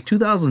 man, it was like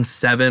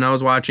 2007 I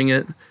was watching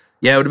it.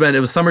 Yeah, it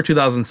was summer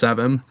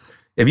 2007.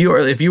 If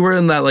you were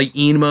in that like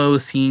emo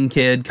scene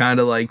kid kind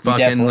of like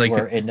fucking like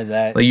were into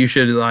that. Like you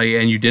should like,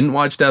 and you didn't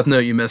watch Death Note,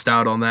 you missed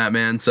out on that,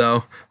 man.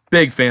 So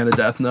big fan of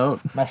Death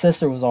Note. My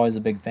sister was always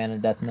a big fan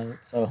of Death Note,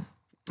 so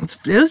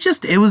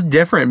it was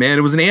different, man.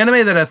 It was an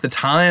anime that at the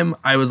time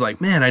I was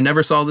like, man, I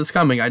never saw this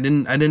coming. I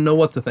didn't know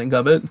what to think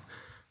of it.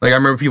 Like I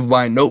remember people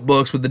buying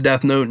notebooks with the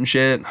Death Note and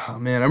shit. Oh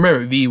man, I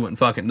remember V went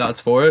fucking nuts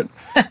for it,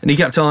 and he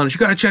kept telling us, "You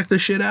gotta check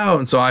this shit out."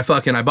 And so I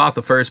bought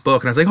the first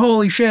book, and I was like,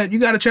 "Holy shit, you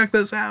gotta check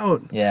this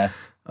out." Yeah.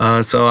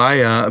 So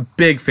a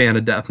big fan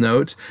of Death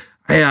Note.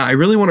 I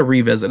really want to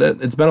revisit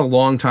it. It's been a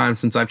long time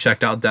since I've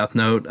checked out Death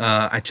Note.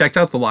 I checked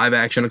out the live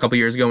action a couple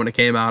years ago when it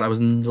came out. I was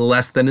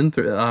less than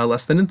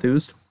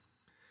enthused.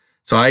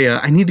 So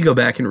I need to go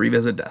back and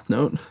revisit Death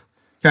Note.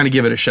 Kind of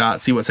give it a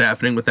shot, see what's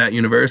happening with that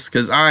universe,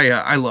 because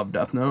I love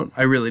Death Note.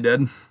 I really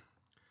did.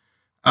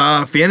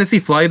 Fantasy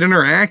Flight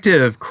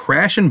Interactive,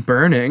 Crash and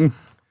Burning.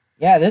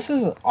 Yeah, this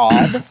is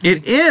odd.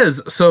 It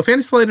is. So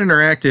Fantasy Flight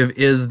Interactive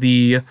is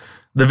the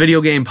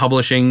video game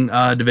publishing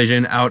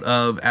division out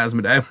of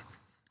Asmodee.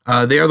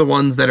 They are the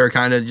ones that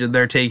are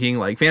they're taking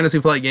like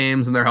Fantasy Flight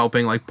games and they're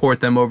helping like port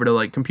them over to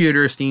like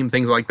computer, Steam,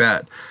 things like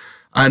that.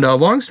 And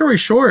long story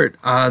short,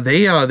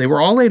 they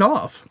were all laid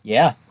off.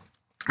 Yeah.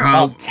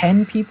 About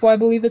 10 people, I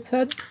believe it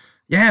said.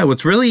 Yeah,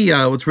 what's really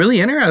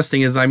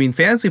interesting is,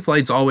 Fantasy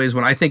Flight's always,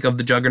 when I think of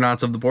the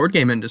juggernauts of the board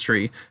game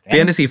industry,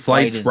 Fantasy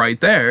Flight's right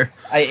there.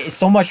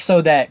 So much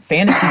so that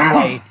Fantasy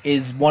Flight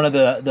is one of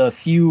the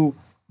few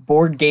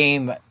board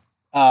game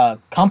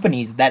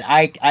companies that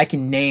I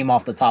can name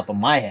off the top of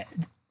my head.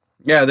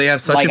 Yeah, they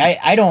have such like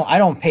I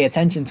don't pay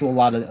attention to a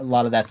lot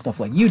of that stuff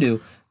like you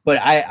do, but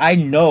I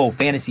know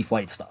Fantasy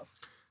Flight stuff.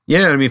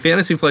 Yeah, I mean,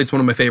 Fantasy Flight's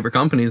one of my favorite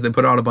companies. They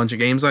put out a bunch of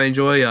games I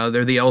enjoy.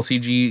 They're the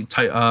LCG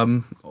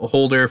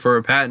holder for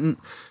a patent.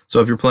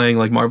 So if you're playing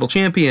like Marvel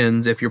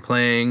Champions, if you're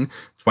playing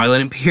Twilight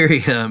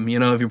Imperium,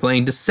 if you're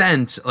playing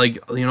Descent,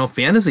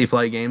 Fantasy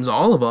Flight games,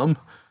 all of them.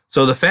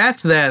 So the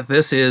fact that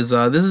this is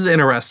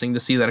interesting to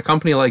see that a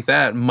company like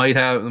that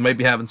might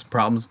be having some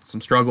problems,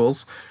 some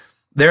struggles.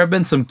 There have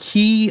been some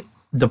key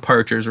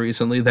departures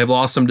recently. They've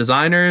lost some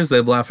designers.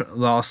 They've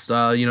lost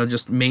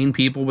just main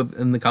people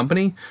within the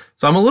company.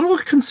 So I'm a little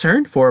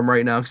concerned for them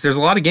right now because there's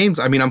a lot of games.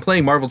 I mean, I'm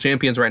playing Marvel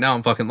Champions right now.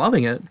 I'm fucking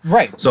loving it.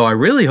 Right. So I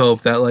really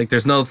hope that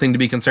there's no thing to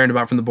be concerned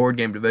about from the board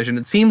game division.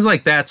 It seems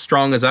like that's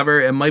strong as ever.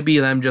 It might be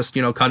them just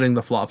cutting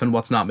the fluff and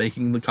what's not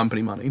making the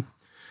company money.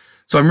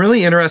 So I'm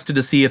really interested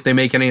to see if they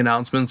make any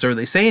announcements or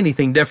they say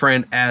anything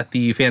different at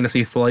the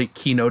Fantasy Flight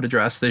keynote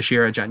address this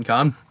year at Gen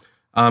Con.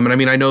 And I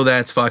mean, I know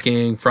that's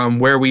fucking from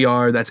where we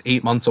are, that's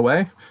 8 months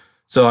away.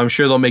 So I'm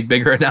sure they'll make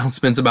bigger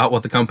announcements about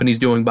what the company's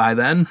doing by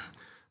then.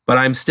 But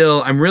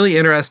I'm really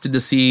interested to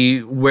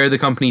see where the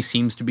company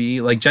seems to be.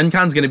 Like, Gen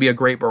Con's going to be a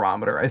great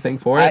barometer, I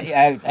think, for it.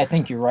 I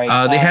think you're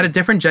right. They had a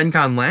different Gen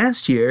Con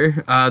last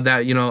year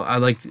that,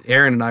 like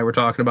Aaron and I were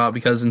talking about,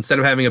 because instead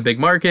of having a big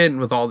market and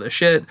with all this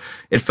shit,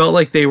 it felt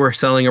like they were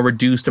selling a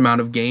reduced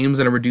amount of games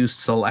and a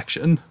reduced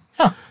selection.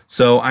 Huh.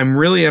 So I'm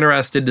really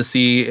interested to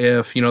see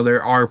if,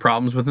 there are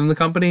problems within the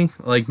company.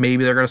 Like,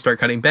 maybe they're going to start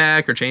cutting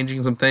back or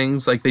changing some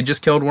things. Like, they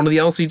just killed one of the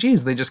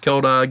LCGs. They just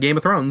killed Game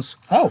of Thrones.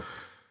 Oh,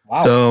 wow.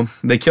 So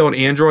they killed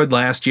Android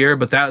last year,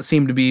 but that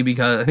seemed to be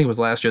because, I think it was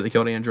last year they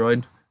killed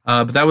Android.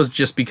 But that was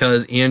just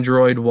because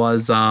Android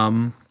was,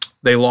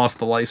 they lost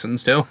the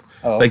license too.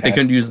 Oh, okay. Like, they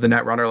couldn't use the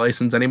Netrunner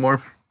license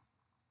anymore.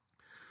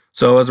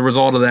 So as a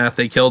result of that,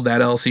 they killed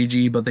that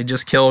LCG, but they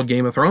just killed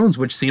Game of Thrones,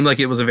 which seemed like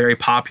it was a very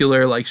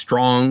popular,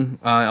 strong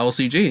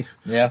LCG.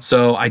 Yeah.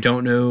 So I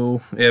don't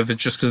know if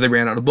it's just because they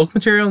ran out of book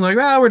material and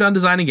we're done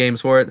designing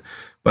games for it.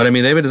 But I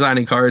mean, they've been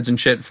designing cards and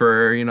shit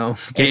for, Lord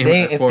of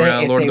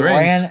the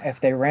Rings.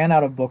 If they ran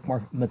out of book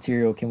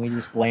material, can we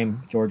just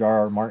blame George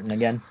R.R. Martin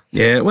again?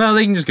 Yeah, well,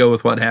 they can just go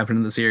with what happened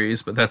in the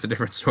series, but that's a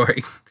different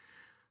story.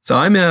 So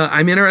I'm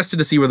interested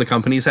to see where the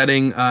company's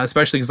heading,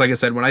 especially because, like I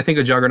said, when I think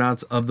of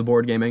juggernauts of the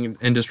board gaming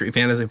industry,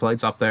 Fantasy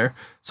Flight's up there.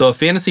 So if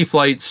Fantasy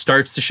Flight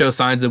starts to show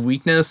signs of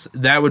weakness,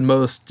 that would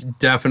most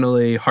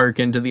definitely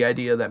harken to the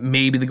idea that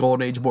maybe the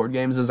Golden Age board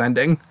games is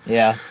ending.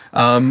 Yeah.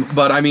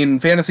 But I mean,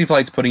 Fantasy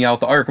Flight's putting out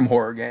the Arkham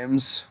horror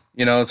games,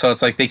 so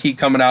it's like they keep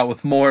coming out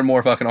with more and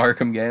more fucking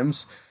Arkham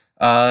games.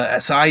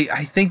 So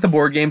I think the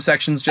board game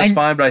section's just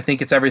fine, but I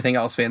think it's everything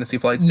else Fantasy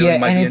Flight's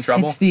doing might be in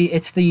trouble.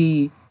 It's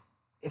the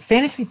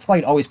Fantasy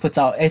Flight always puts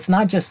out, it's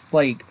not just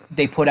like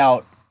they put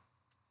out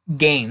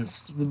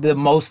games, the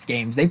most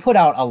games. They put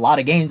out a lot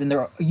of games, and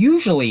they're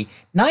usually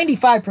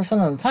 95%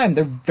 of the time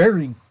they're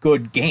very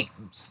good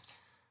games.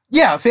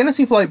 Yeah,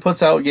 Fantasy Flight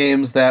puts out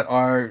games that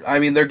are,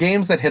 they're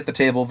games that hit the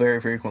table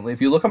very frequently.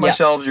 If you look at my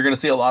shelves, you're going to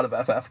see a lot of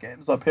FF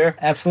games up here.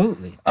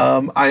 Absolutely.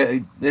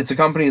 It's a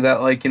company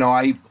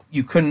that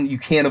you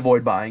can't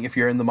avoid buying if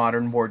you're in the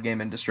modern board game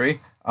industry.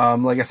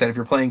 Like I said, if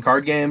you're playing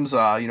card games,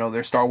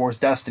 there's Star Wars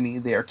Destiny,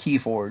 they're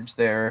Keyforge,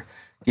 they're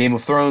Game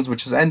of Thrones,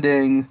 which is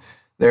ending,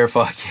 they're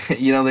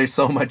there's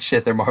so much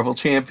shit, they're Marvel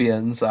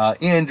Champions,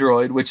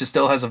 Android, which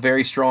still has a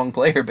very strong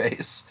player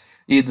base,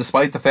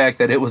 despite the fact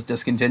that it was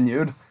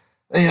discontinued.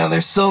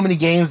 There's so many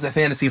games that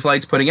Fantasy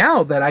Flight's putting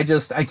out that I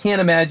can't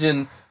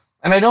imagine,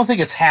 and I don't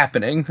think it's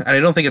happening, and I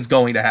don't think it's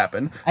going to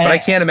happen, but I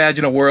can't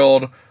imagine a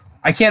world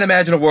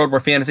where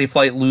Fantasy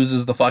Flight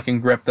loses the fucking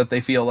grip that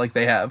they feel like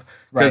they have.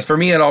 Because for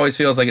me, it always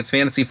feels like it's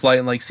Fantasy Flight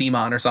and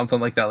CMON or something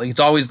like that. Like, it's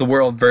always the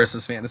world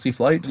versus Fantasy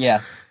Flight.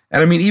 Yeah.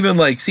 And I mean, even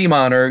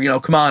CMON or,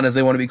 Come On, as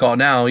they want to be called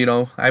now,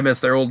 I miss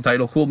their old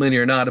title, Cool Mini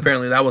or Not.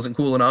 Apparently that wasn't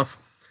cool enough.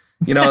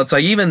 It's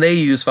like even they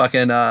use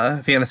fucking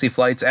Fantasy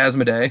Flight's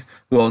Asmodee,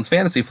 who owns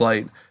Fantasy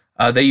Flight.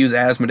 They use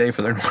Asmodee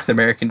for their North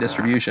American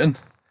distribution.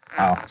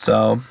 Wow.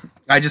 So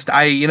it's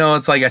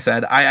like I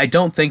said, I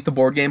don't think the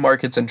board game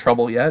market's in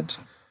trouble yet.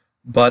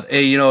 But,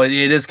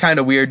 it is kind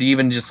of weird to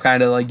even just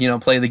kind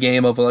of play the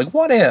game of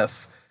what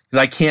if? Because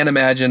I can't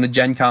imagine a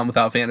Gen Con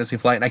without Fantasy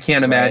Flight. And I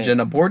can't imagine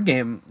a board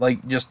game,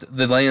 just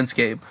the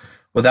landscape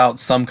without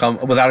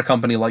without a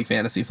company like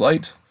Fantasy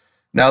Flight.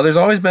 Now, there's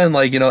always been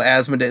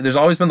Asmodee. There's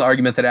always been the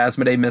argument that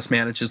Asmodee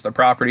mismanages the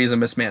properties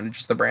and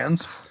mismanages the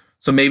brands.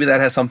 So maybe that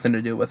has something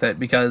to do with it,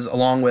 because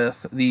along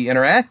with the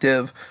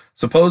interactive,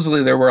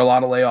 supposedly there were a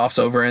lot of layoffs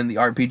over in the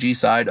RPG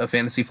side of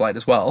Fantasy Flight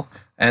as well.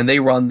 And they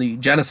run the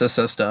Genesis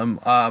system,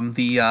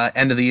 the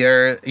end of the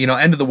year,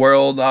 end of the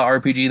world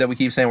RPG that we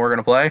keep saying we're going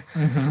to play.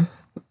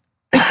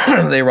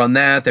 Mm-hmm. They run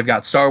that. They've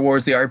got Star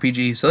Wars, the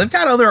RPG. So they've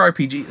got other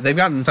RPG. They've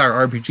got an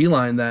entire RPG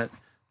line that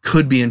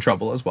could be in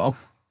trouble as well.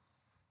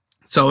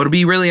 So it'll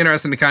be really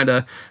interesting to kind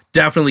of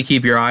definitely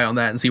keep your eye on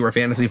that and see where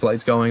Fantasy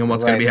Flight's going and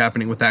what's going to be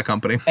happening with that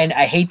company. And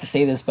I hate to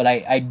say this, but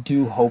I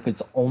do hope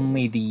it's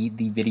only the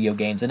video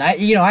games. And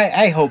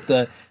I hope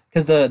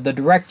because the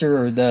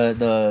director or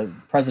the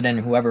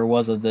president, whoever it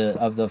was of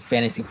the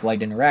Fantasy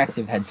Flight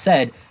Interactive, had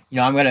said,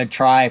 I'm going to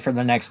try for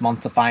the next month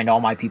to find all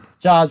my people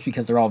jobs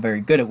because they're all very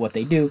good at what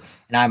they do,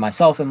 and I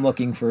myself am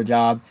looking for a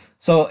job.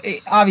 So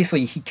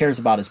obviously he cares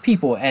about his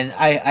people, and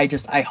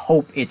I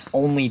hope it's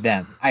only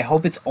them. I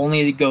hope it's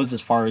only it goes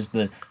as far as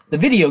the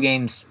video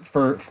games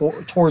for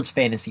towards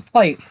Fantasy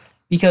Flight,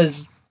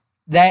 because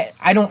that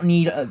I don't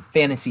need a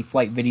Fantasy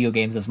Flight video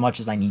games as much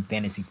as I need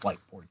Fantasy Flight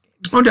board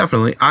games. Oh,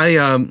 definitely.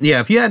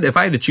 If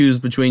I had to choose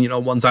between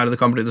one side of the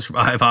company to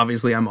survive,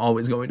 obviously I'm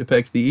always going to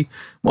pick the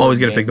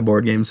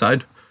board game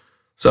side.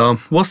 So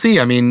we'll see.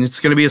 I mean, it's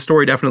going to be a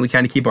story definitely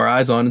kind of keep our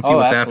eyes on and see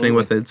what's happening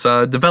with it. It's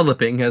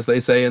developing, as they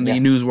say in the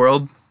news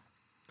world.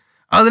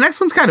 The next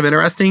one's kind of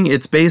interesting.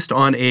 It's based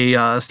on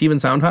a Stephen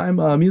Sondheim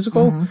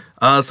musical.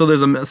 Mm-hmm. So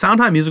there's a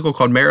Sondheim musical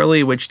called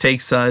Merrily, which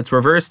takes it's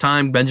reverse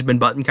time, Benjamin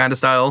Button kind of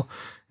style.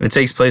 And it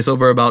takes place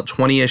over about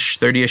 20-ish,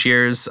 30-ish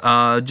years,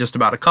 just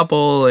about a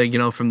couple,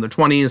 from their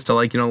 20s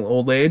to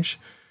old age.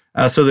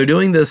 So they're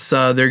doing this,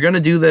 they're going to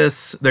do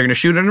this, they're going to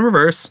shoot it in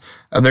reverse,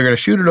 and they're going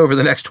to shoot it over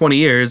the next 20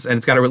 years, and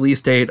it's got a release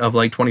date of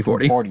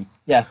 2040.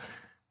 Yeah.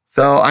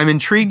 So I'm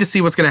intrigued to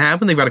see what's going to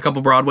happen. They've got a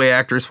couple Broadway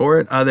actors for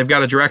it. They've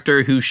got a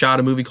director who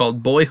shot a movie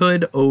called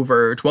Boyhood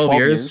over 12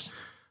 years.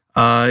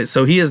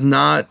 So he is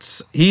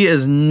not,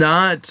 he's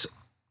not,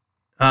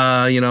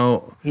 I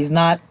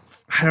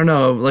don't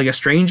know, like a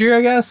stranger,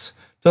 I guess,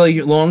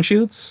 to long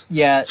shoots.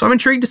 Yeah. So I'm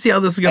intrigued to see how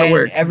this is going to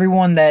work.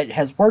 Everyone that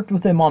has worked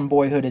with him on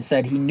Boyhood has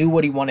said he knew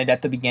what he wanted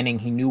at the beginning,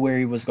 he knew where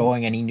he was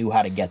going, and he knew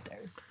how to get there.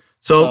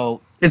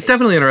 So it's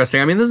definitely interesting.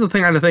 I mean, this is the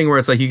kind of thing where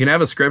it's you can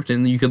have a script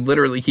and you could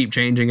literally keep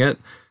changing it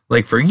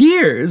for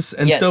years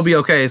and still be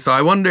okay. So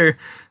I wonder,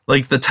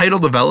 the title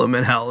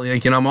development hell,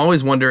 I'm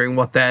always wondering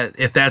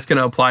if that's going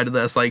to apply to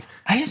this. I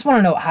just want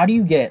to know, how do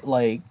you get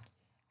a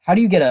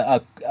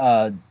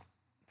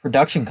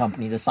production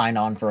company to sign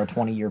on for a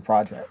 20-year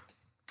project?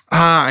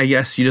 I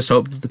guess you just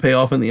hope that the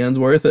payoff in the end's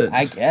worth it.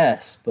 I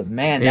guess, but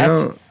man,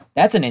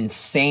 that's an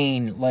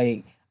insane,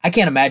 I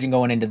can't imagine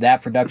going into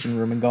that production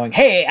room and going,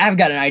 hey, I've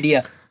got an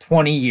idea,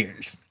 20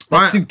 years.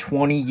 Let's do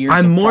 20 years.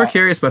 I'm more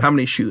curious about how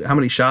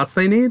many shots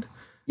they need.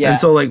 Yeah. And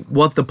so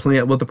what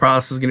the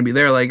process is going to be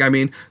there. I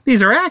mean,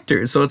 these are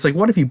actors. So it's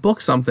what if you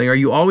book something? Are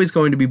you always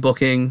going to be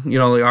booking,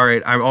 all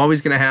right, I'm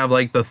always going to have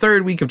the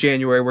third week of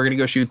January, we're going to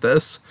go shoot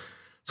this.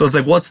 So it's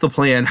what's the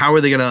plan? How are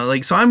they going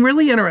to so I'm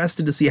really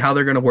interested to see how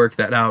they're going to work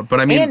that out.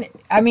 But I mean,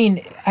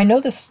 I know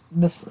this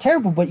is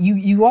terrible, but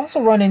you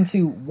also run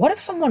into, what if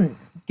someone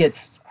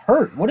gets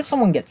hurt? What if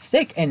someone gets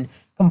sick and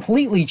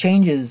completely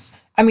changes?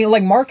 I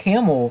mean, Mark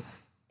Hamill,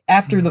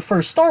 after the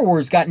first Star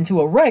Wars, got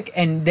into a wreck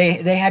and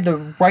they had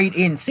to write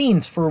in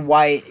scenes for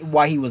why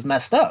he was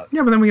messed up.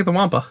 Yeah, but then we get the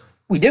Wampa.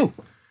 We do.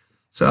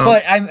 So,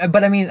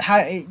 but I mean, how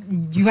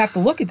you have to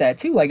look at that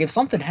too. If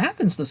something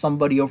happens to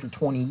somebody over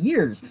 20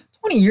 years,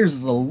 20 years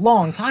is a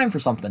long time for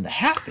something to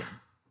happen.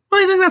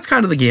 Well, I think that's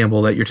kind of the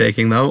gamble that you're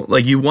taking, though.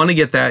 You want to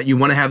get that, you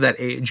want to have that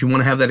age, you want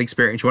to have that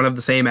experience, you want to have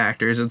the same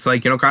actors. It's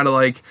kind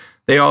of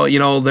they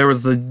all, there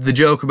was the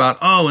joke about,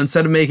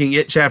 instead of making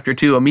It Chapter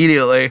 2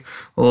 immediately,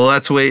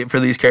 let's wait for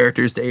these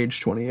characters to age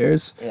 20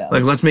 years. Yeah.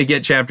 Let's make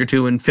It Chapter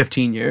 2 in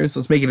 15 years.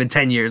 Let's make it in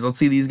 10 years. Let's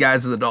see these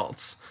guys as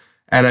adults.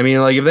 And I mean,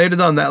 if they'd have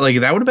done that,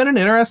 that would have been an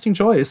interesting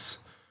choice.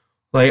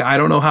 I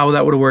don't know how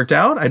that would have worked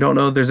out. I don't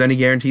know if there's any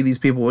guarantee these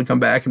people would come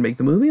back and make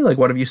the movie.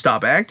 What if you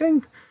stop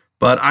acting?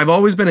 But I've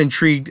always been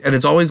intrigued, and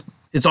it's always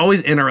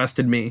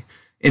interested me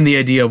in the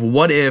idea of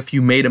what if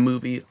you made a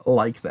movie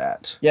like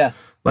that. Yeah.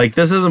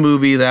 This is a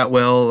movie that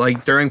will,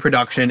 during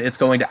production, it's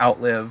going to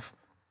outlive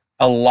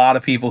a lot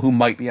of people who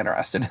might be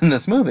interested in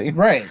this movie.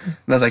 Right.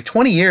 And I was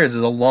 20 years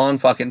is a long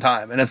fucking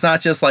time. And it's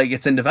not just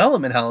it's in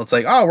development hell. It's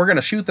we're going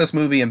to shoot this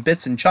movie in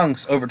bits and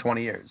chunks over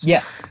 20 years.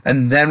 Yeah.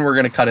 And then we're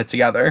going to cut it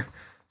together.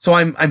 So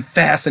I'm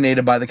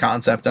fascinated by the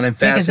concept, and I'm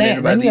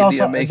fascinated by the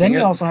idea of making it. Then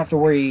you also have to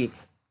worry,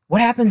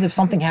 what happens if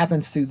something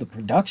happens to the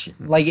production?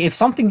 If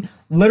something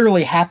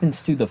literally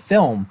happens to the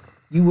film,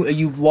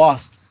 you've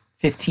lost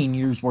 15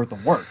 years worth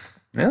of work.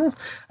 Yeah,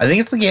 I think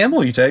it's the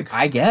gamble you take.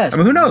 I guess. I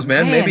mean, who knows,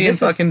 man? Maybe in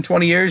fucking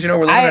 20 years, we're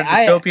living in a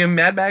dystopian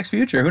Mad Max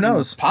future. Who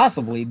knows?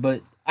 Possibly,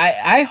 but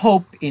I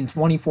hope in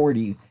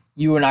 2040,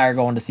 you and I are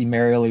going to see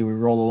Merrily We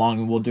Roll Along,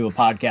 and we'll do a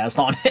podcast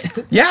on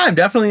it. Yeah, I'm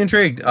definitely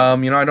intrigued. I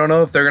don't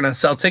know if they're going to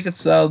sell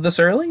tickets this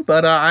early,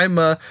 but I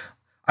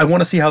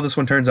want to see how this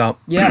one turns out.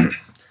 Yeah.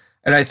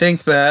 And I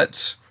think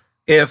that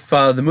if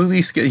the movie,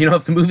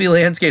 if the movie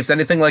landscape's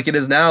anything like it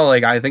is now,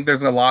 I think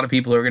there's a lot of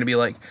people who are going to be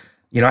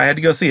I had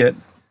to go see it.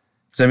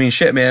 Because, I mean,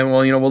 shit, man.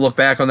 Well, we'll look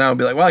back on that and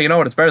be well, you know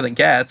what? It's better than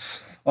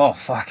Cats. Oh,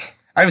 fuck.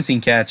 I haven't seen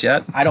Cats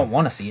yet. I don't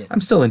want to see it.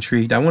 I'm still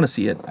intrigued. I want to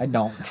see it. I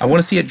don't. I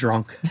want to see it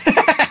drunk.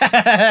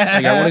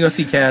 I want to go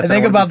see Cats. I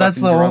think about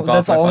that's the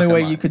only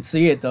way you could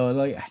see it,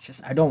 though.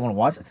 I don't want to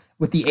watch it.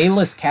 With the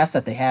A-list cast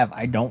that they have,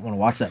 I don't want to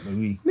watch that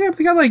movie. Yeah, but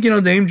they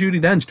got, Dame Judi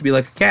Dench to be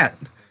a cat.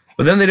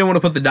 But then they didn't want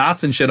to put the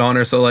dots and shit on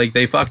her, so like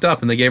they fucked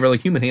up and they gave her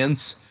like human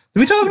hands. Did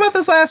we talk about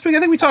this last week? I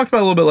think we talked about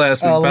it a little bit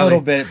last week. A little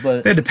bit,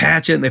 but they had to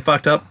patch it and they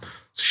fucked up.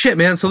 Shit,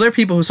 man. So there are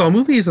people who saw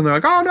movies and they're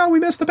like, oh no, we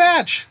missed the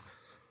patch.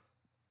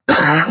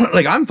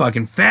 Like, I'm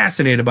fucking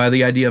fascinated by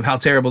the idea of how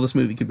terrible this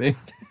movie could be.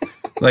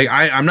 Like,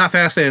 I'm not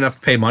fascinated enough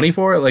to pay money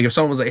for it. Like, if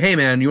someone was like, hey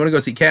man, you want to go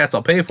see Cats?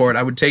 I'll pay for it.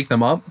 I would take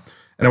them up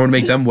and I would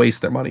make them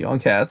waste their money on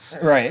Cats.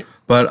 Right.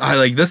 But I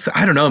like this.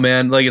 I don't know,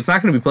 man. Like, it's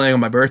not going to be playing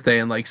on my birthday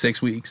in like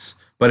 6 weeks.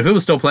 But if it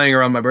was still playing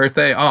around my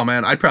birthday, oh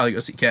man, I'd probably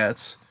go see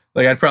Cats.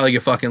 Like, I'd probably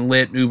get fucking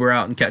lit, Uber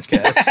out, and catch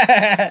Cats.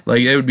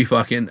 Like, it would be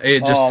fucking...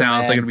 It just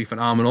sounds like it'd be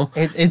phenomenal.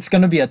 It's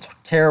going to be a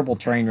terrible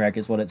train wreck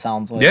is what it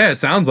sounds like. Yeah, it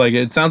sounds like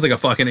it. It sounds like a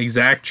fucking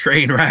exact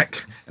train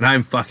wreck. And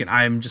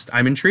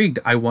I'm intrigued.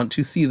 I want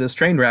to see this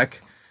train wreck.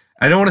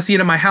 I don't want to see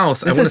it in my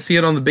house. I want to see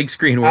it on the big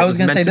screen where I was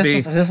going to say,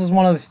 this is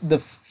one of the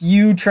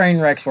few train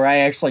wrecks where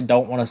I actually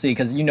don't want to see,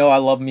 because I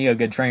love me a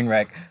good train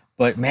wreck.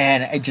 But,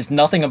 man, just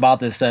nothing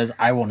about this says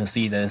I want to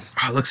see this.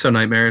 Oh, it looks so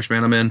nightmarish,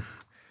 man. I'm in.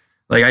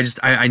 Like,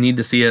 I need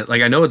to see it.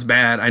 Like, I know it's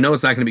bad. I know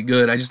it's not going to be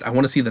good. I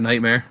want to see the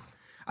nightmare.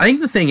 I think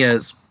the thing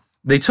is,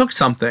 they took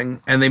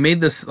something and they made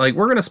this, like,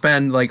 we're going to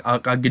spend, like, a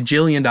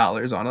gajillion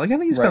dollars on it. Like, I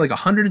think they spent, like,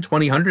 $120,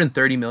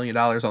 $130 million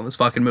on this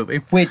fucking movie.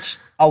 Which,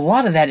 a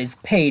lot of that is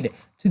paid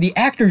to the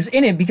actors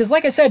in it, because,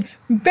 like I said,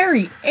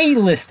 very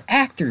A-list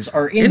actors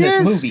are in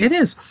this movie. It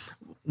is.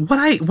 What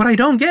I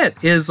don't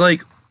get is,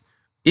 like,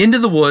 Into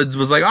the Woods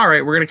was like, all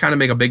right, we're going to kind of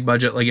make a big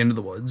budget like Into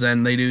the Woods.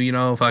 And they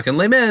do, fucking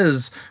Les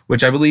Mis,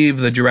 which I believe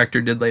the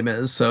director did Les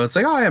Mis. So it's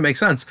like, oh, yeah, it makes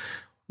sense.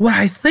 What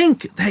I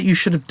think that you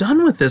should have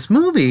done with this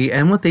movie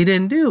and what they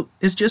didn't do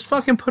is just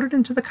fucking put it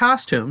into the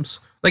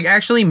costumes. Like,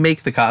 actually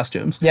make the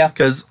costumes. Yeah.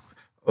 Because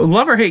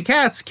love or hate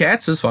Cats,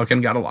 Cats has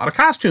fucking got a lot of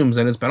costumes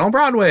and it's been on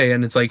Broadway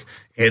and it's like,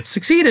 it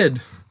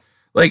succeeded.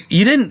 Like,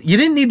 you didn't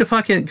need to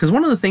fucking... Because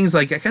one of the things,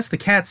 like, I guess the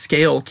cat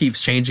scale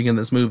keeps changing in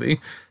this movie.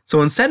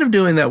 So instead of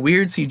doing that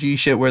weird CG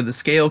shit where the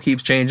scale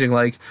keeps changing,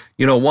 like,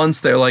 once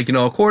they're, like,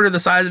 a quarter the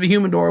size of a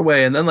human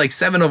doorway, and then, like,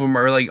 7 of them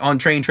are, like, on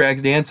train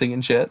tracks dancing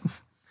and shit.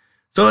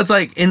 So it's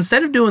like,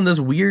 instead of doing this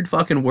weird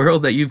fucking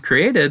world that you've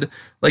created,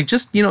 like,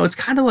 just, it's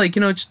kind of like,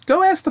 just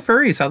go ask the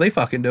furries how they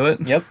fucking do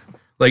it. Yep.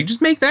 Like,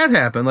 just make that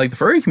happen. Like, the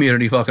furry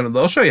community fucking...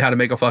 They'll show you how to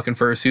make a fucking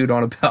fursuit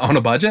on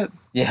a budget.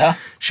 Yeah.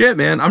 Shit,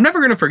 man. I'm never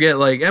going to forget,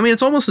 like... I mean,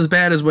 it's almost as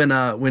bad as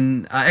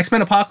when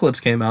X-Men Apocalypse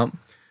came out.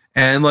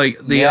 And, like,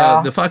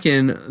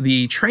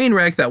 the train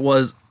wreck that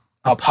was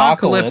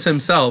Apocalypse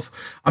himself.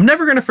 I'm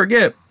never going to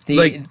forget.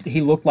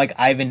 He looked like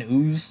Ivan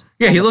Ooze.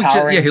 Yeah, he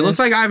looked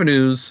like Ivan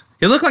Ooze.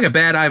 He looked like a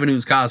bad Ivan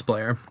Ooze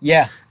cosplayer.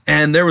 Yeah.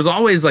 And there was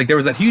always, like,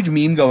 that huge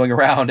meme going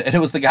around, and it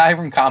was the guy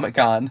from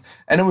Comic-Con,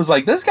 and it was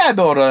like, this guy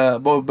built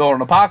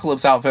an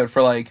Apocalypse outfit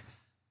for, like,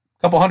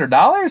 a couple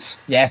 $100.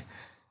 Yeah.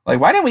 Like,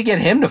 why didn't we get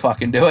him to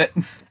fucking do it?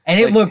 And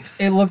it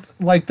looked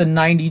like the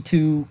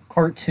 92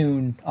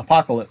 cartoon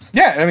Apocalypse.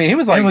 Yeah, I mean, he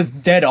was like... And it was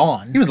dead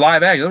on. He was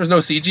live action. There was no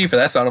CG for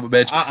that son of a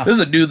bitch. This is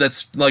a dude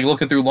that's, like,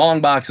 looking through long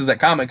boxes at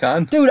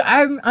Comic-Con. Dude,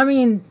 I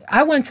mean,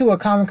 I went to a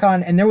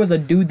Comic-Con, and there was a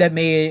dude that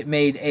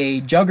made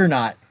a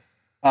Juggernaut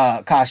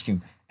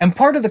costume. And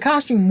part of the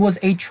costume was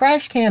a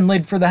trash can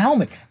lid for the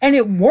helmet. And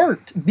it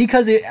worked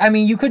because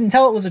you couldn't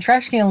tell it was a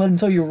trash can lid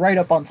until you were right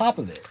up on top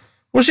of it.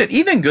 Well, shit,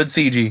 even good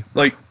CG,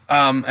 like,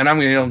 and I'm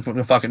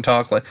gonna fucking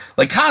talk, like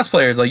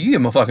cosplayers, like, you give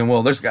them a fucking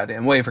will, there's a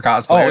goddamn way for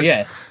cosplayers. Oh,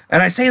 yeah.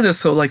 And I say this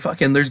so, like,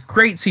 fucking, there's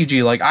great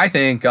CG. Like, I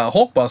think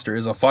Hulkbuster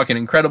is a fucking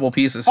incredible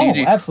piece of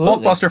CG. Oh,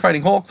 absolutely. Hulkbuster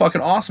fighting Hulk, fucking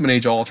awesome in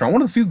Age of Ultron.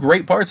 One of the few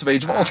great parts of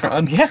Age of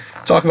Ultron. Yeah.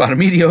 Talk about a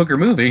mediocre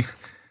movie.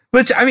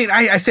 Which, I mean,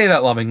 I say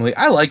that lovingly.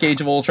 I like Age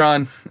of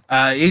Ultron.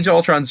 Age of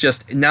Ultron's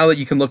just, now that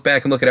you can look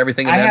back and look at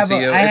everything in the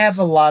MCU. I have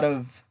a lot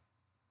of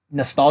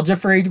nostalgia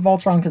for Age of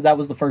Ultron because that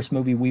was the first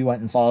movie we went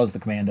and saw as the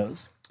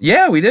Commandos.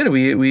 Yeah, we did.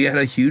 We had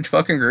a huge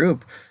fucking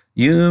group.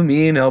 You,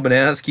 me,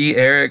 Elbanaski,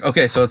 Eric.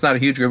 Okay, so it's not a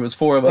huge group. It was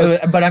 4 of us.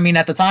 But I mean,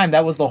 at the time,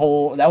 that was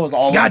all.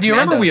 God, do you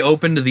remember we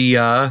opened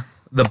the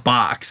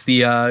box,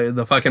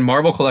 the fucking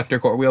Marvel Collector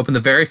Corps? We opened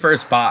the very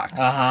first box.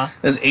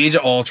 As Age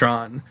of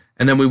Ultron.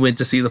 And then we went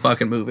to see the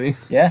fucking movie.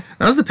 Yeah.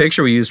 That was the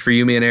picture we used for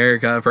you, me, and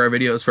Eric for our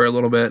videos for a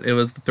little bit. It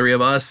was the 3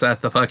 of us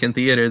at the fucking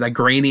theater. That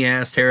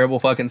grainy-ass, terrible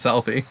fucking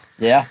selfie.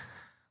 Yeah.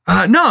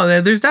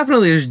 No, there's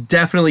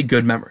definitely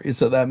good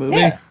memories of that movie.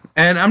 Yeah.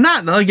 And I'm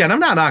not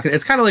knocking.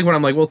 It's kind of like when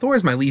I'm like, well,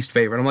 Thor's my least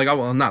favorite. I'm like, oh,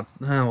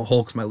 well,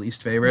 Hulk's my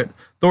least favorite.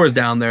 Thor's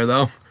down there,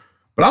 though.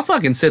 But I'll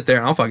fucking sit there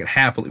and I'll fucking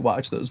happily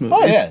watch those movies.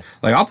 Oh, yeah.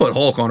 Like, I'll put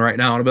Hulk on right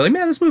now and I'll be like,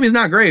 man, this movie's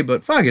not great,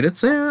 but fuck it.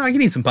 It's, I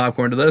can eat some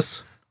popcorn to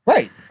this.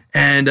 Right.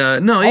 And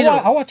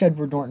I'll watch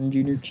Edward Norton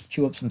Jr.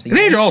 chew up some CG. And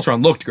Age of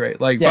Ultron looked great.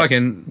 Like, yes.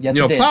 fucking, yes,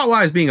 plot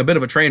wise being a bit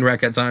of a train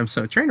wreck at times.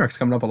 So train wreck's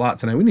coming up a lot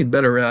tonight. We need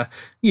better,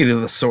 you need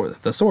the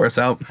thesaurus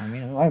out. I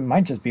mean, it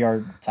might just be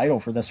our title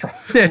for this.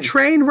 Yeah,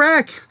 train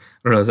wreck.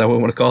 I don't know. Is that what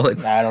we want to call it?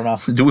 I don't know.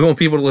 Do we want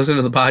people to listen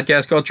to the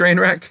podcast called Train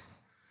Wreck?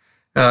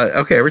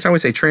 Okay, every time we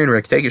say train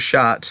wreck, take a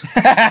shot.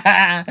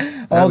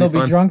 They'll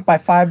be drunk by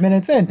 5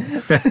 minutes in.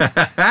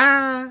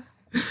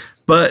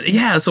 But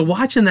yeah, so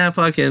watching that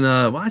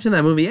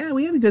movie, yeah,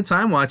 we had a good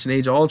time watching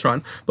Age of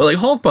Ultron. But like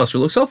Hulkbuster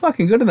looks so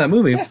fucking good in that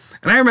movie. Yeah.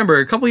 And I remember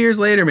a couple years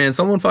later, man,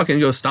 someone fucking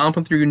goes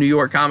stomping through New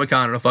York Comic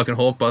Con in a fucking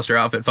Hulkbuster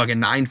outfit,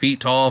 fucking 9 feet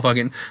tall,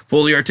 fucking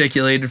fully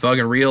articulated,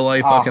 fucking real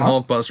life fucking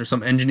Hulkbuster.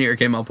 Some engineer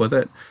came up with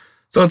it.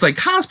 So it's like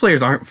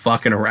cosplayers aren't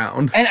fucking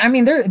around. And I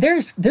mean,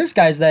 there's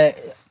guys that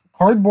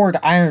Cardboard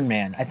Iron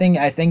Man, I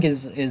think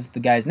is the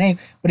guy's name,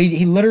 but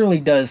he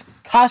literally does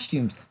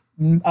costumes.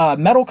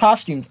 Metal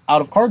costumes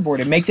out of cardboard.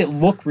 It makes it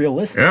look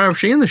realistic. Yeah, I've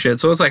seen the shit.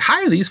 So it's like,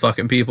 hire these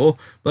fucking people.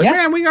 Like,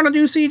 man, we gotta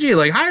do CG.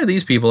 Like, hire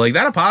these people. Like,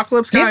 that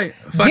Apocalypse guy.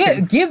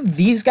 Give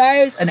these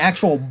guys an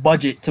actual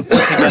budget to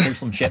put together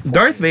some shit.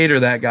 Darth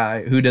Vader, that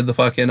guy who did the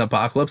fucking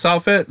Apocalypse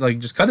outfit, like,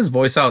 just cut his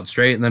voice out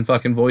straight and then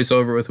fucking voice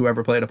over with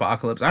whoever played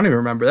Apocalypse. I don't even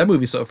remember. That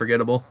movie's so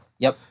forgettable.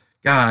 Yep.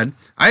 God,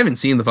 I haven't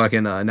seen the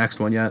fucking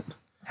next one yet.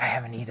 I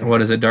haven't either.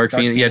 What is it? Dark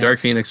Phoenix? Yeah, Dark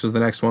Phoenix was the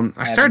next one.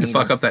 I started to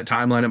fuck up that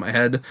timeline in my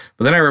head,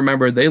 but then I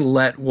remembered they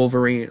let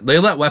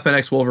Weapon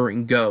X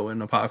Wolverine go in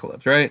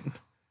Apocalypse, right? Is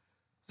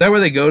that where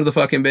they go to the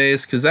fucking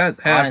base? Because that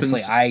happens.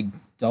 Honestly, I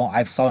don't.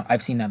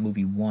 I've seen that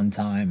movie one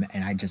time,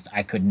 and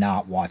I could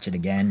not watch it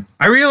again.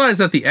 I realized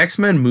that the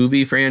X-Men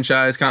movie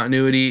franchise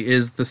continuity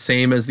is the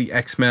same as the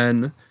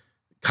X-Men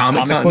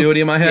comic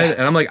continuity in my head,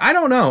 and I'm like, I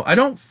don't know. I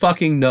don't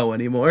fucking know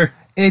anymore.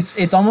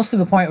 It's almost to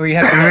the point where you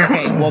have to go,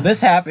 okay, well,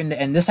 this happened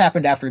and this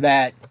happened after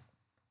that.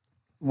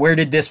 Where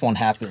did this one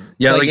happen?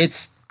 Yeah, like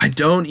it's I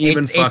don't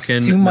even fucking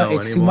it's too know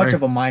It's anymore. too much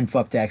of a mind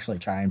fuck to actually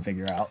try and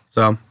figure out.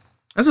 So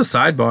as a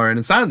sidebar, and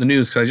it's not in the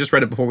news because I just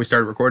read it before we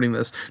started recording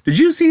this. Did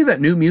you see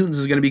that New Mutants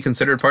is going to be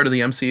considered part of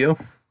the MCU?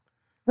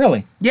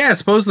 Really? Yeah,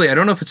 supposedly. I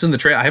don't know if it's in the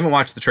trailer. I haven't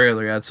watched the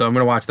trailer yet, so I'm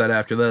going to watch that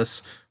after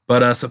this.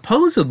 But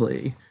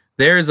supposedly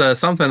there's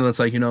something that's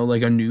like,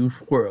 like a new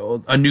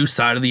world, a new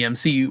side of the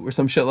MCU or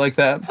some shit like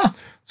that. Huh.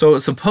 So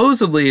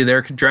supposedly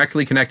they're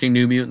directly connecting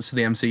New Mutants to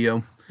the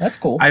MCU. That's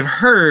cool. I've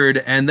heard,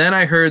 and then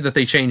I heard that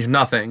they changed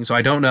nothing, so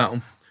I don't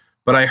know.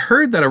 But I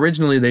heard that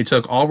originally they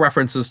took all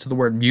references to the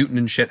word mutant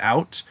and shit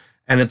out,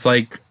 and it's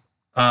like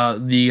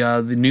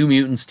the New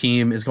Mutants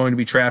team is going to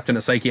be trapped in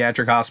a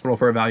psychiatric hospital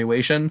for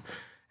evaluation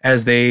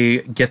as they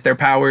get their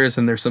powers,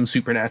 and there's some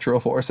supernatural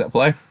force at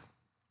play.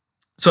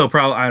 So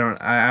probably,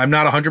 I'm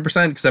not 100%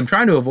 because I'm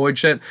trying to avoid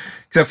shit.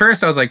 Because at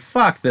first I was like,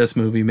 fuck this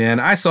movie, man.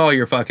 I saw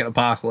your fucking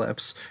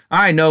Apocalypse.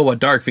 I know what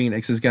Dark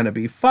Phoenix is going to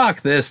be. Fuck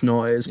this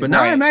noise. But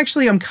now I'm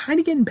kind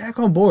of getting back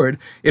on board.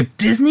 If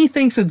Disney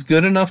thinks it's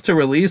good enough to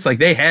release, like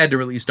they had to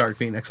release Dark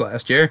Phoenix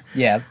last year.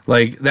 Yeah.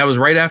 Like that was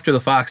right after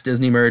the Fox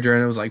Disney merger.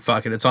 And it was like,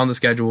 fuck it. It's on the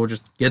schedule.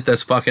 Just get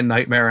this fucking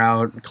nightmare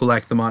out,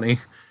 collect the money.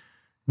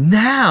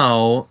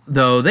 Now,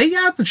 though, they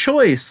got the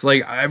choice.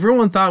 Like,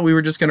 everyone thought we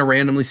were just going to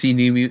randomly see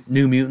New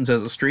Mutants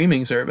as a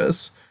streaming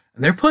service.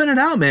 And they're putting it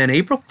out, man.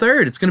 April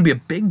 3rd. It's going to be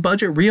a big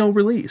budget real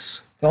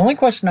release. The only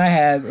question I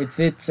have,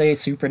 if it's a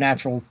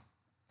supernatural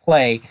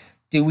play,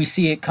 do we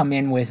see it come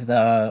in with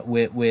Doctor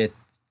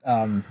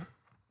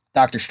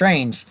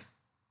Strange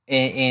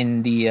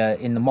in the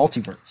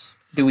multiverse?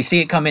 Do we see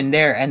it come in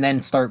there and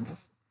then start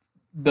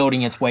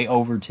building its way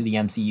over to the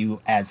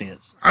MCU as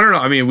is? I don't know.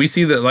 I mean, we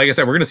see that, like I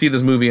said, we're going to see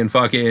this movie in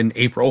fucking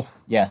April.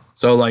 Yeah.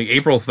 So, like,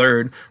 April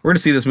 3rd, we're going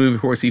to see this movie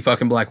before we see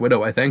fucking Black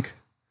Widow, I think.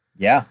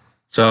 Yeah.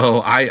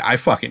 So, I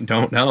fucking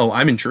don't know.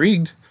 I'm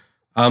intrigued.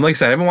 Like I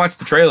said, I haven't watched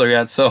the trailer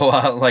yet, so,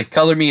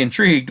 color me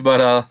intrigued,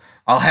 but,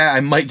 I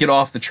might get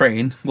off the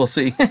train. We'll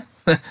see.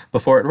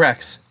 Before it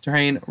wrecks.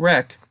 Train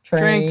wreck.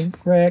 Train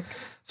wreck.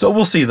 So,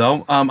 we'll see,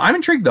 though. I'm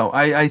intrigued, though.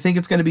 I think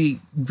it's going to be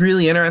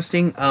really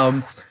interesting.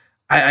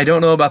 I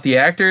don't know about the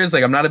actors.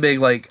 Like, I'm not a big,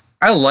 like,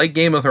 I like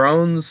Game of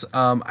Thrones.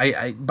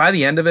 I by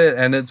the end of it,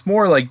 and it's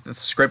more like the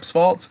script's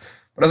fault.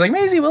 But I was like,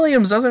 Maisie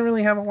Williams doesn't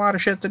really have a lot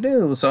of shit to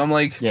do. So I'm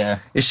like, yeah,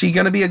 is she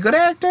going to be a good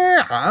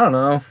actor? I don't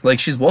know. Like,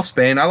 she's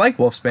Wolfsbane. I like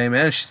Wolfsbane,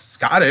 man. She's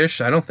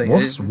Scottish. I don't think.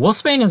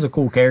 Wolfsbane is a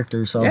cool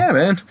character, so. Yeah,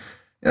 man.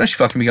 She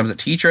fucking becomes a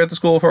teacher at the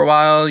school for a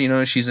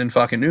while. She's in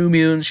fucking New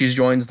Mutants. She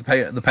joins the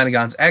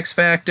Pentagon's X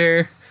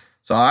Factor.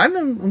 So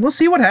we'll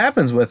see what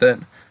happens with it.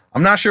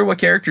 I'm not sure what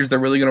characters they're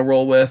really going to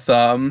roll with.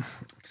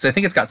 Because I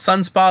think it's got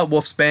Sunspot,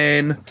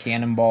 Wolfsbane,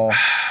 Cannonball.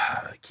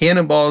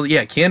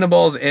 Yeah,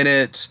 Cannonball's in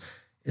it.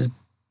 Is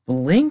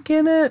Blink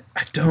in it?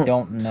 I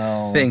don't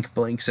know. Think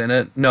Blink's in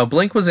it. No,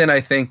 Blink was in,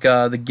 I think,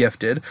 The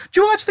Gifted. Did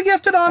you watch The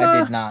Gifted on?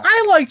 I did not.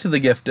 I liked The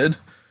Gifted.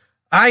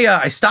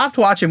 I stopped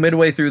watching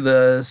midway through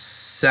the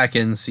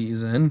second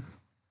season.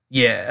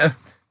 Yeah,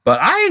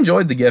 but I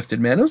enjoyed The Gifted,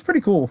 man. It was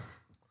pretty cool.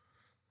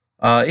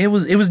 It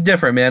was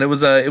different, man. It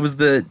was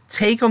the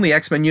take on the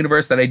X-Men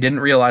universe that I didn't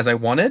realize I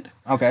wanted.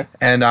 Okay.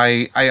 And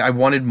I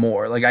wanted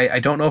more. Like,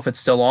 I don't know if it's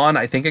still on.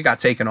 I think it got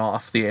taken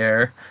off the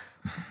air.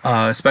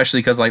 Especially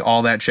because, like,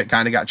 all that shit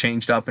kind of got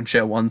changed up and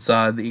shit once,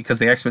 because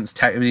the X-Men's,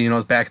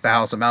 is back at the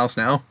House of Mouse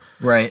now.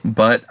 Right.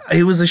 But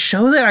it was a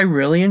show that I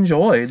really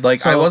enjoyed.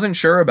 Like, so I wasn't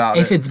sure about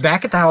it. If it's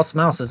back at the House of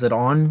Mouse, is it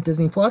on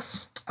Disney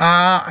Plus?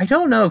 I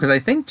don't know, because I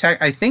think Fox...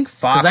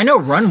 Because I know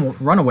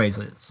Runaways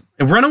is.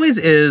 Runaways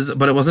is,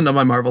 but it wasn't done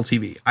by Marvel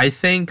TV. I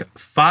think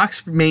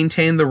Fox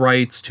maintained the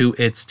rights to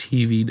its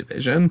TV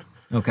division.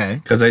 Okay.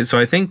 Because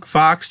I think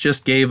Fox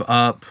just gave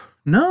up.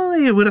 No,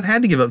 they would have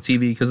had to give up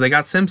TV because they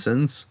got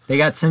Simpsons. They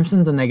got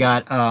Simpsons and they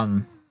got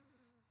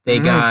they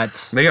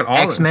got all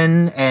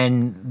X-Men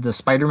and the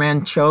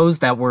Spider-Man shows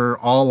that were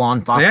all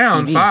on Fox Yeah, TV.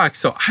 on Fox.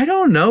 So I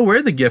don't know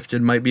where The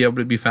Gifted might be able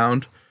to be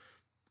found.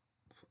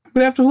 I'm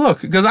gonna have to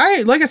look because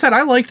like I said,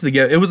 I liked The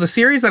Gift. It was a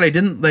series that I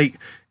didn't like.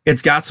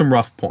 It's got some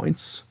rough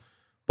points,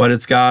 but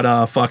it's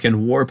got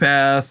fucking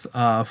Warpath,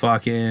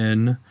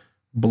 fucking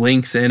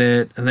Blinks in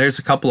it, and there's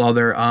a couple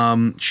other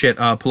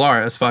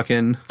Polaris,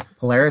 fucking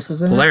Polaris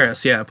is in it?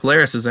 Polaris, yeah,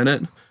 Polaris is in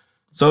it.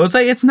 So it's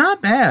like it's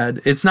not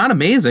bad. It's not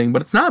amazing,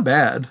 but it's not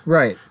bad.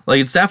 Right. Like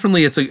it's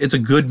definitely it's a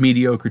good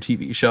mediocre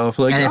TV show. If,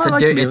 like, And it's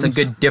it's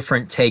a good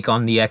different take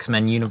on the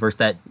X-Men universe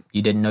that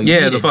you didn't know you yeah,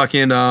 needed. the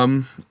fucking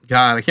God,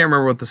 I can't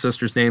remember what the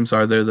sisters' names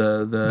are. They're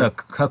the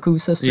Cuckoo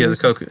sisters. yeah,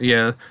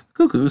 the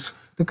Cuckoos.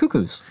 The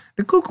Cuckoos.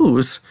 The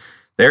Cuckoos.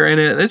 They're in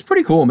it. It's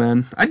pretty cool,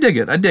 man. I dig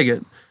it.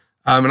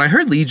 And I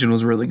heard Legion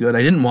was really good.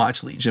 I didn't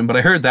watch Legion, but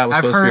I heard that was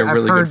supposed to be a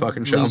really good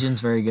fucking show. Legion's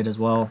very good as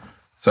well.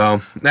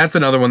 So that's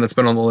another one that's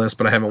been on the list,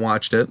 but I haven't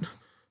watched it.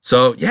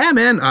 So yeah,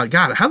 man.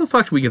 God, how the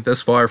fuck did we get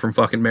this far from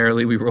fucking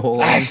Merrily We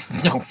Roll? I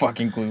have no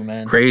fucking clue,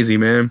 man. Crazy,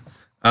 man.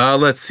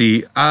 Let's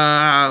see.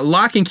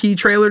 Lock and Key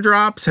trailer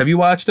drops. Have you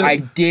watched it? I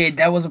did.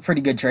 That was a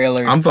pretty good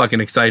trailer. I'm fucking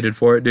excited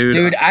for it, dude.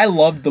 Dude, I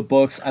loved the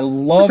books. I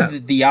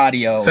loved the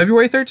audio.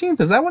 February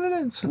 13th. Is that what it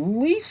is? I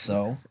believe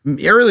so.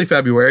 Early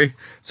February.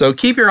 So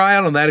keep your eye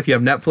out on that if you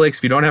have Netflix.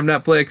 If you don't have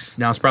Netflix,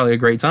 now's probably a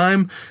great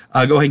time.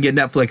 Go ahead and get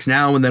Netflix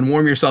now and then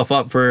warm yourself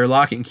up for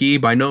Lock and Key.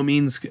 By no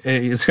means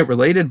is it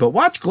related, but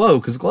watch Glow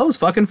because Glow is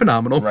fucking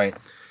phenomenal. Right.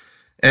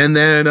 And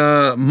then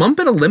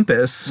Muppet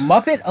Olympus.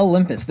 Muppet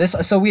Olympus.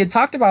 So we had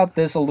talked about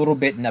this a little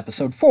bit in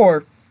episode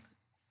 4,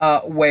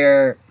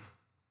 where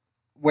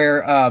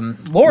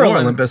Lore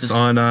Olympus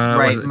on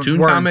right, was it Toon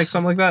Worms. Comics,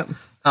 something like that.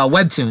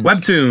 Webtoons.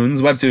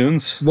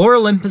 Webtoons. Lore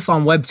Olympus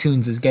on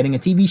Webtoons is getting a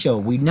TV show.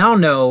 We now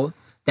know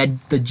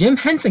that the Jim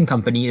Henson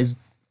Company is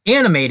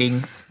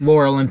animating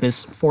Lore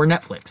Olympus for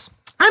Netflix.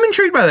 I'm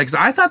intrigued by that because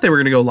I thought they were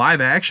going to go live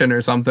action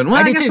or something. Well,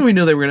 I guess too. we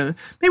knew they were going to.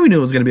 Maybe we knew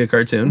it was going to be a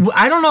cartoon.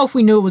 I don't know if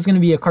we knew it was going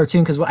to be a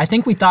cartoon because I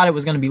think we thought it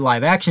was going to be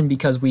live action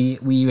because we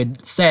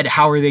had said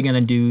how are they going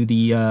to do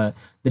the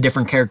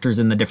different characters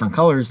in the different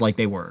colors like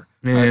they were.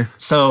 Yeah.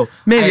 So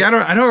maybe I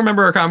don't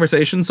remember our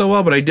conversation so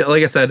well, but I did,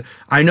 like I said,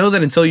 I know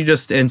that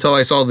until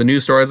I saw the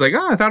news story, I was like,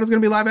 I thought it was going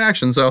to be live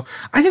action. So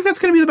I think that's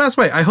going to be the best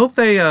way. I hope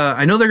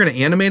I know they're going to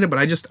animate it, but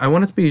I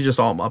want it to be just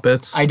all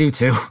Muppets. I do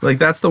too. Like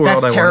that's the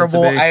world That's I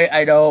terrible. want it to be.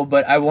 I know,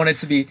 but I want it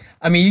to be.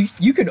 I mean,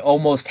 you could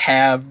almost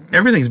have.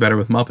 Everything's better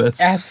with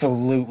Muppets.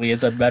 Absolutely,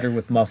 it's a better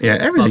with Muppets. Yeah,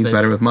 everything's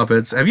better with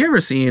Muppets. Have you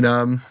ever seen?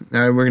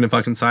 We're gonna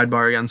fucking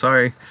sidebar again.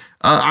 Sorry.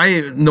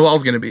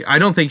 Noelle's gonna be. I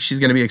don't think she's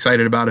gonna be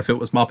excited about if it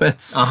was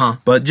Muppets.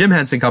 But Jim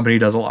Henson Company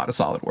does a lot of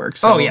solid work.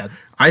 So Oh, yeah.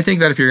 I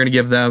think that if you're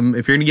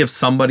gonna give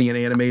somebody an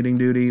animating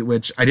duty,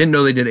 which I didn't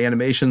know they did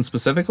animation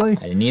specifically.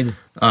 I didn't either.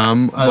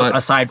 But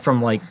Aside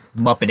from like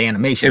Muppet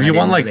animation, if you I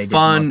want didn't know like they did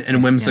fun Muppet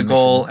and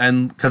whimsical, animation.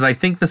 and because I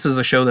think this is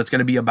a show that's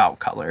gonna be about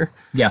color.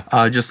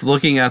 Yeah. Just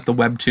looking at the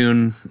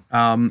webtoon,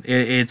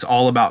 it's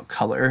all about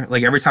color.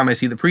 Like every time I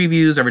see the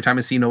previews, every time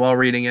I see Noelle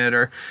reading it,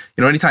 or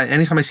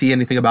anytime I see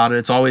anything about it,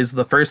 it's always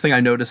the first thing I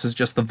notice is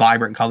just the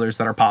vibrant colors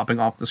that are popping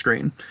off the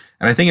screen.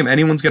 And I think if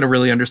anyone's going to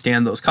really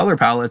understand those color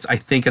palettes, I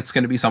think it's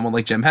going to be someone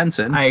like Jim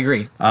Henson. I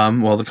agree.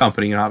 Well, the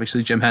company, and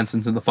obviously Jim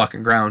Henson's in the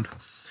fucking ground.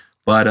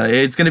 But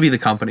it's going to be the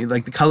company.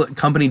 Like the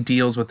company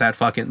deals with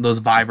those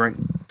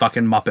vibrant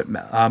fucking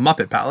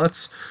Muppet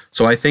palettes.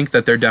 So I think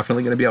that they're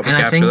definitely going to be able to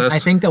capture this. I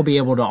think they'll be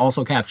able to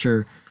also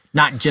capture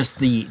not just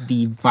the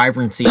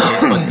vibrancy,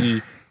 but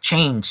the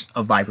change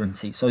of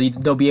vibrancy. So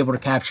they'll be able to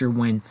capture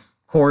when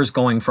Cora's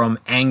going from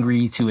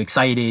angry to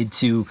excited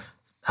to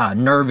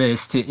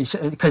nervous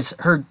because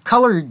her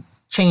color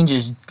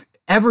changes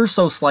ever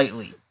so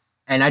slightly.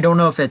 And I don't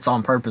know if it's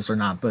on purpose or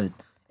not, but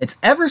it's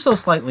ever so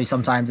slightly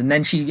sometimes, and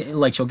then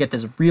she'll get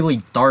this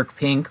really dark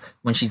pink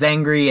when she's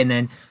angry, and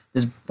then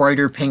this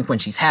brighter pink when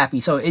she's happy.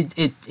 So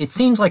it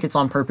seems like it's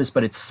on purpose,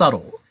 but it's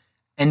subtle.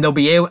 And they'll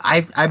be able.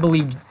 I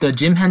believe the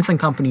Jim Henson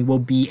Company will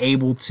be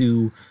able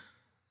to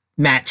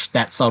match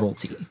that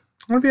subtlety.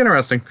 It'll be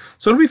interesting.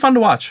 So it'll be fun to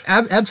watch.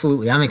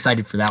 Absolutely, I'm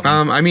excited for that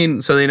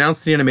one. So they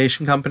announced the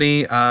animation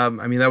company.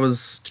 That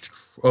was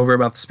over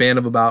about the span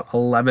of about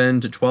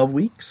 11 to 12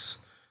 weeks.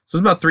 So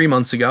it was about 3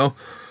 months ago.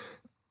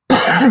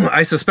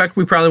 I suspect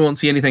we probably won't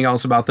see anything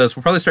else about this.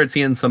 We'll probably start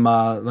seeing some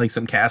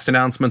cast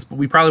announcements, but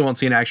we probably won't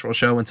see an actual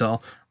show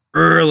until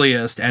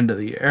earliest end of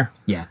the year.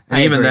 Yeah,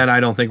 and even then, I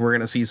don't think we're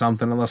going to see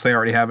something unless they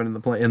already have it in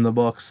the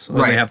books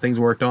or they have things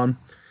worked on.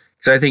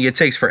 Because I think it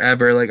takes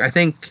forever. Like I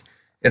think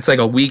it's like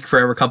a week for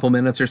every couple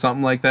minutes or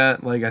something like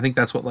that. Like I think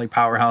that's what like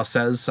Powerhouse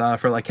says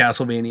for like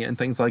Castlevania and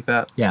things like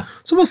that. Yeah.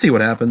 So we'll see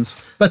what happens.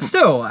 But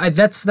still,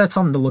 that's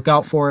something to look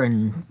out for,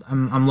 and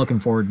I'm looking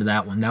forward to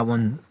that one. That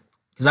one.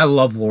 Because I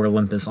love Lore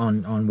Olympus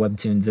on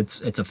Webtoons.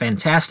 It's a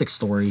fantastic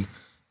story,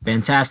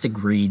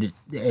 fantastic read.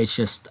 It's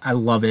just I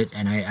love it,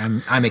 and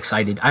I'm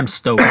excited. I'm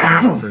stoked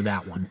for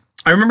that one.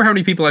 I remember how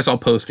many people I saw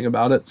posting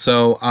about it.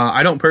 So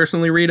I don't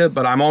personally read it,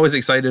 but I'm always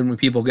excited when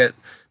people get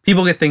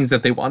things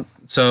that they want.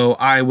 So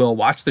I will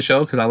watch the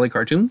show because I like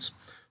cartoons.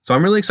 So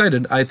I'm really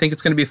excited. I think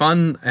it's going to be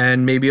fun,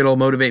 and maybe it'll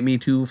motivate me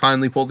to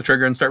finally pull the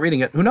trigger and start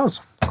reading it. Who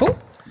knows? Cool.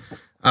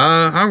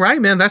 All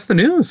right, man. That's the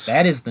news.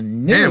 That is the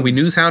news. Man, we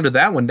news hounded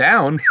that one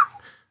down.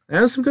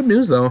 That was some good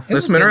news, though.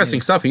 There's some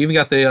interesting stuff. You even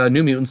got the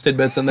New Mutants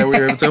tidbits in there we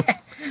were able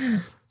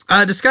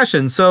to.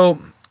 Discussion. So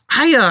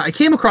I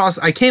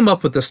came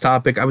up with this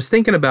topic. I was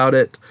thinking about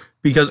it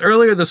because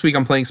earlier this week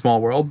I'm playing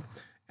Small World,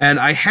 and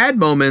I had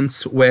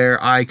moments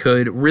where I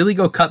could really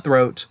go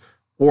cutthroat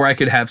or I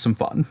could have some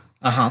fun.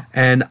 Uh-huh.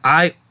 And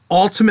I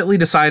ultimately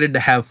decided to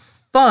have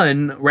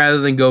fun rather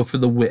than go for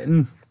the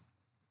win.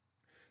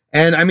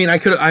 And I mean,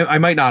 I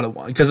might not have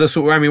won because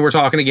we're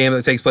talking a game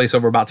that takes place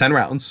over about 10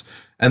 rounds.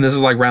 And this is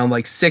like round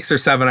like 6 or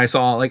 7. I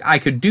saw like I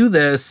could do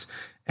this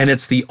and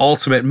it's the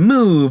ultimate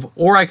move,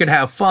 or I could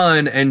have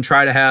fun and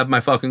try to have my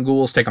fucking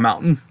ghouls take a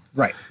mountain.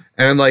 Right.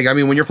 And like, I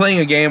mean, when you're playing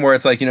a game where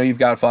it's like, you've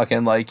got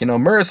fucking like,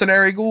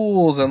 mercenary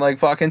ghouls and like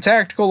fucking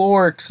tactical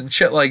orcs and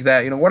shit like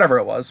that, whatever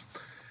it was.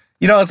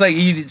 It's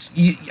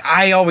like,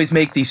 I always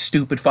make these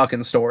stupid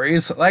fucking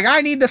stories. Like,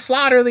 I need to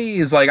slaughter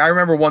these. Like, I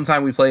remember one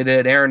time we played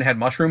it, Aaron had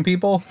mushroom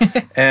people,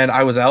 and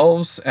I was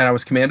elves, and I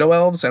was commando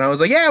elves, and I was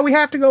like, yeah, we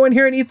have to go in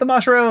here and eat the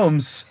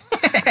mushrooms.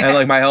 And,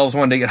 like, my elves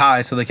wanted to get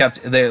high, so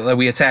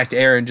we attacked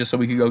Aaron just so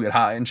we could go get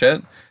high and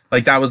shit.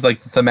 Like, that was,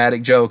 like, the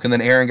thematic joke. And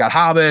then Aaron got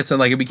hobbits, and,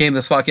 like, it became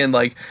this fucking,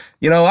 like,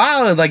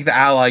 like, the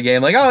ally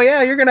game. Like, oh,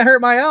 yeah, you're gonna hurt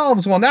my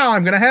elves. Well, now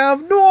I'm gonna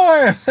have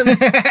dwarves.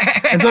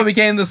 And so it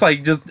became this,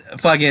 like, just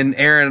fucking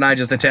Aaron and I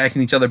just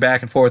attacking each other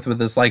back and forth with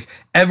this, like,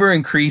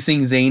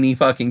 ever-increasing zany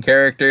fucking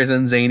characters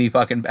and zany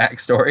fucking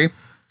backstory.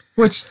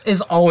 Which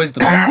is always the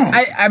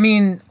best. I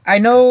mean, I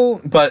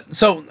know... But,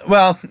 so,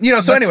 well,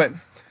 so anyway.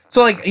 So,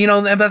 like,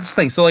 that's the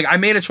thing. So, like, I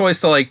made a choice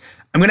to, like,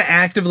 I'm gonna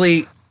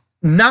actively...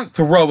 not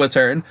throw a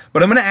turn,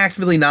 but I'm going to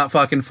actively not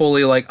fucking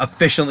fully, like,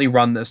 efficiently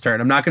run this turn.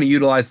 I'm not going to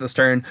utilize this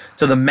turn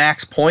to the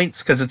max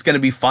points because it's going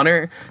to be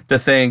funner to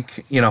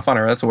think,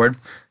 funner, that's a word.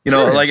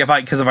 Sure. Like, if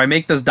I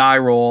make this die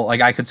roll, like,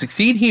 I could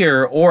succeed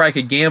here, or I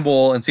could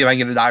gamble and see if I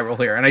can get a die roll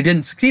here. And I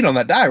didn't succeed on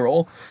that die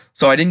roll,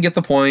 so I didn't get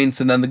the points,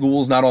 and then the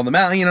ghoul's not on the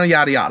mount,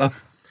 yada, yada.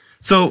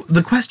 So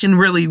the question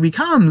really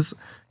becomes...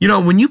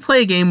 when you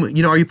play a game,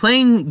 are you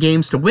playing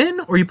games to win,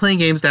 or are you playing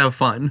games to have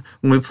fun?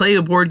 When we play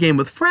a board game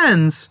with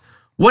friends...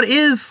 what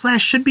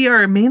should be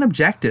our main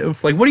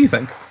objective? Like, what do you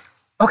think?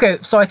 Okay,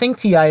 so I think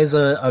TI is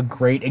a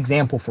great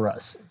example for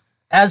us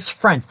as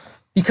friends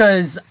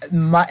because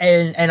I'm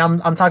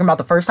talking about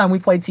the first time we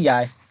played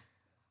TI,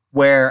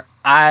 where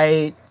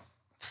I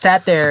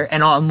sat there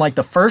and on like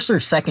the first or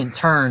second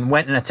turn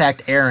went and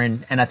attacked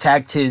Aaron and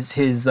attacked his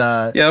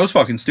yeah, that was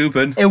fucking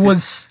stupid. It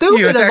was stupid.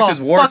 You attacked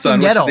his war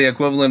son, which is out. the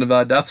equivalent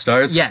of Death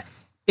Stars. Yeah,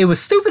 it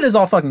was stupid as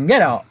all fucking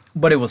get out,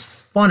 but it was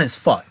fun as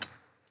fuck.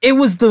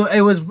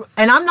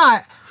 And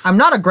I'm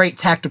not a great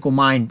tactical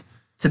mind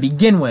to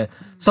begin with.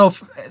 So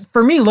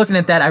for me looking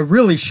at that,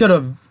 I should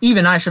have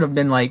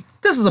been like,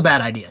 this is a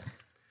bad idea.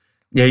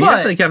 Yeah,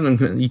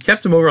 you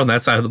kept him over on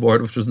that side of the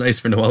board, which was nice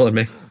for Noelle and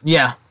me.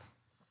 Yeah.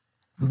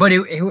 But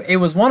it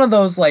was one of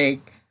those, like,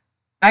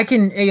 I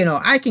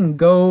can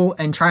go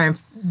and try and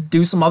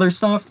do some other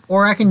stuff,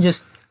 or I can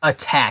just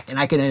attack and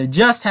I can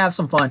just have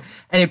some fun.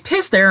 And it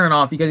pissed Aaron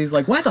off because he's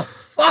like, why the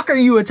fuck are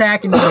you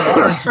attacking me?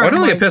 Why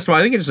don't get pissed off?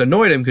 I think it just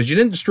annoyed him because you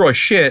didn't destroy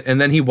shit, and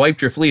then he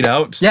wiped your fleet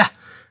out. Yeah.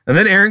 And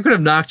then Aaron could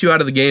have knocked you out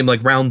of the game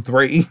like round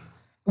 3.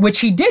 Which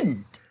he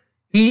didn't.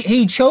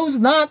 He chose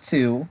not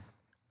to.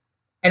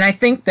 And I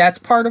think that's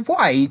part of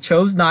why he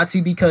chose not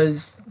to,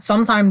 because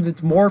sometimes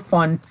it's more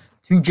fun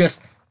to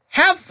just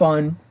have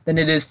fun than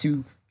it is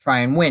to try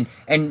and win.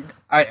 And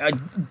I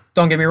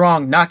don't get me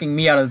wrong, knocking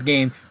me out of the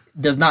game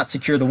does not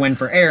secure the win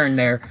for Aaron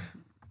there.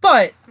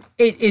 But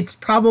it's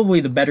probably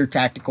the better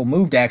tactical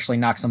move to actually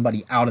knock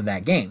somebody out of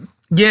that game.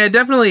 Yeah,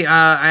 definitely.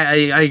 I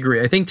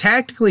agree. I think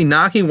tactically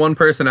knocking one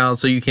person out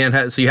so you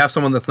have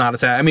someone that's not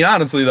attacked. I mean,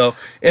 honestly though,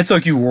 it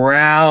took you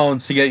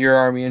rounds to get your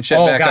army and shit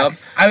back up.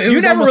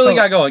 You never really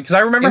got going because I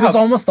remember it was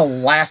almost the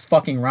last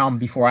fucking round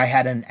before I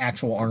had an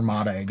actual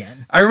armada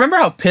again. I remember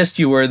how pissed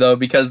you were though,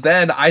 because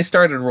then I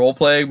started role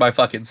playing my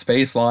fucking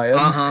Space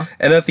Lions,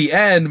 and at the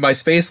end, my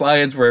Space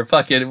Lions were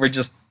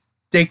just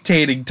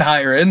dictating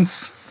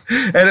tyrants.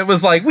 And it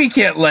was like, we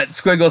can't let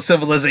Squiggle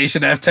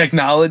Civilization have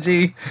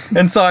technology.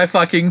 And so I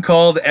fucking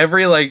called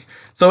every, like...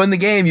 So in the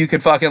game, you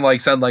could fucking,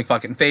 like, send, like,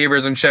 fucking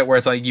favors and shit where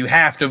it's like, you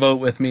have to vote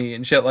with me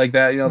and shit like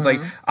that. It's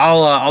like,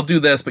 I'll do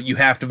this, but you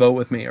have to vote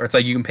with me. Or it's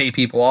like, you can pay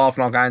people off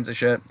and all kinds of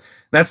shit.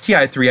 That's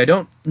TI3. I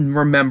don't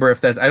remember if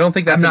that's... I don't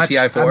think that's in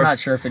TI4. I'm not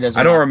sure if it is or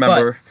I don't not,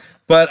 remember.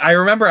 But I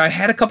remember I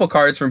had a couple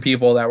cards from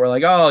people that were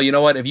like, "Oh, you know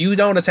what? If you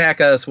don't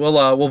attack us,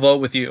 we'll vote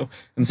with you."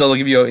 And so they'll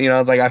give you,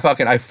 it's like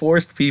I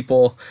forced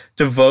people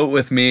to vote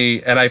with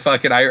me, and I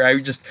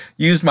just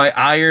used my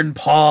iron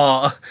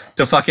paw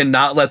to fucking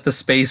not let the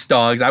space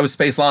dogs. I was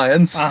Space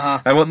Lions.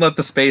 I wouldn't let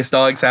the space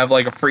dogs have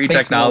like a free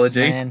Space technology.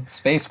 Wolves, man.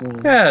 Space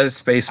wolves. Yeah,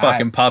 space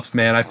fucking pups,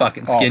 man. I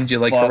fucking skinned you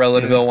like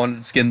Corella DeVille wanted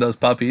to skin those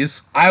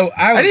puppies. I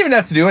didn't even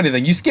have to do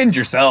anything. You skinned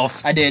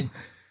yourself. I did.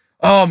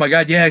 Oh my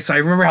god, yes, I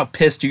remember how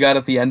pissed you got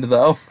at the end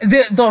though.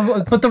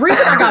 But the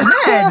reason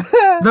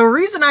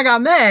I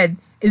got mad,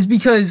 is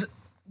because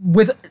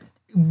with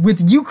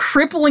you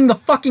crippling the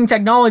fucking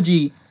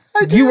technology,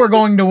 you were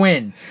going to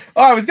win.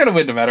 Oh, I was gonna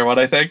win no matter what,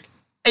 I think.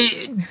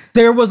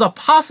 There was a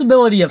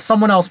possibility of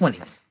someone else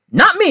winning.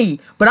 Not me,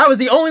 but I was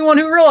the only one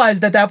who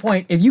realized at that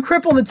point, if you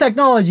cripple the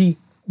technology,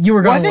 you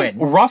were going to win.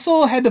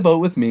 Russell had to vote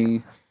with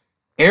me.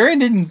 Aaron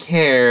didn't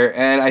care,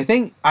 and I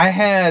think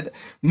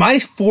my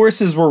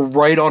forces were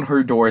right on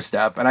her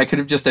doorstep, and I could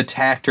have just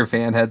attacked her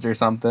fan heads or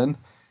something.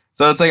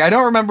 So it's like, I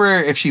don't remember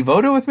if she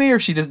voted with me or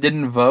if she just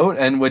didn't vote,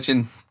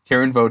 and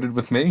Karen voted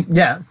with me.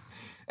 Yeah.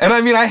 And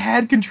I mean, I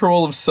had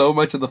control of so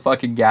much of the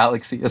fucking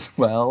galaxy as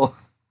well.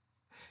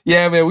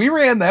 Yeah, man, we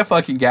ran that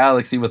fucking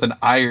galaxy with an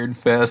iron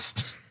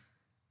fist.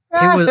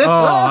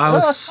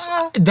 That's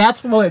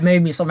what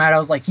made me so mad. I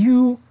was like,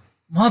 you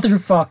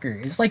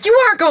motherfucker. It's like,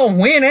 you aren't going to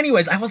win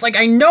anyways. I was like,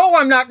 I know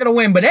I'm not going to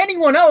win, but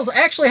anyone else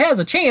actually has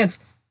a chance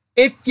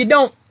if you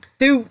don't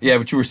do. Yeah,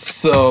 but you were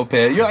so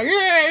pissed. You're like,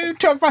 yeah, you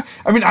took my.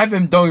 I mean,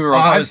 don't get me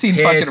wrong. I've seen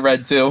fucking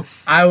Red too.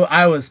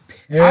 I was pissed.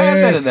 I have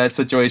been in that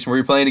situation where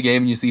you're playing a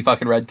game and you see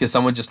fucking Red because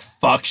someone just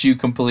fucks you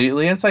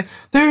completely, and it's like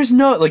there was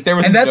no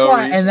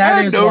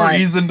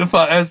reason to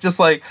fuck. I was just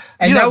like,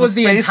 and that was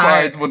the Space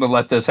Lines wouldn't have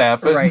let this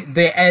happen, right?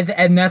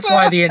 And that's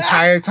why the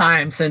entire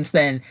time since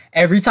then,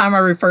 every time I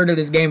refer to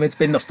this game, it's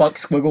been the fuck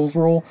Squiggles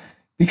rule.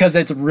 Because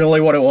it's really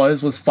what it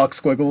was fuck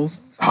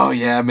Squiggles. Oh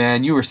yeah,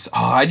 man, you were.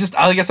 Like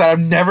I said,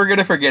 I'm never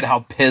gonna forget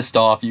how pissed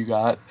off you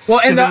got. Well,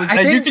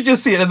 and you could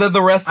just see it, and then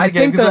the rest of the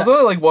game because there was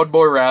only like one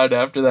more round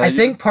after that. I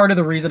think part of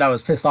the reason I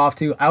was pissed off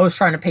too, I was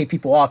trying to pay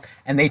people off,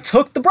 and they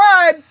took the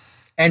bribe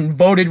and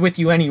voted with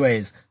you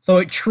anyways. So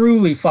it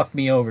truly fucked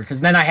me over because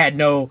then I had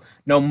no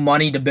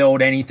money to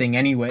build anything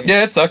anyway.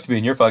 Yeah, it sucked to be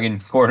in your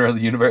fucking corner of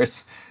the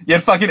universe. You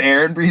had fucking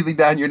Aaron breathing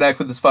down your neck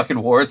with his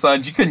fucking war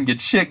signs. You couldn't get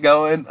shit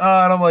going. And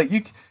I'm like,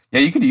 you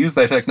could use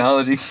that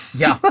technology.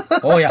 Yeah.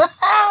 Oh, yeah.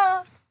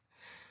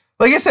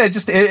 Like I said,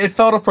 just it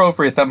felt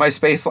appropriate that my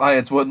Space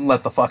Lions wouldn't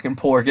let the fucking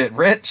poor get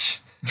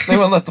rich. They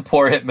wouldn't let the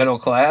poor hit middle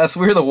class.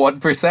 We're the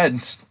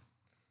 1%.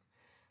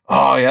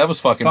 Oh, yeah, that was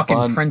fucking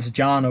fun. Prince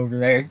John over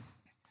there.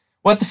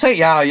 What to say?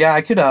 Yeah,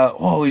 I could,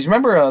 you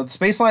remember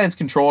Space Lions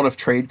controlled if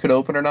trade could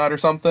open or not or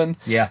something?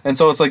 Yeah. And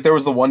so it's like there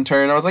was the one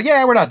turn, I was like,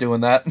 yeah, we're not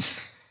doing that.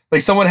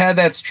 Like someone had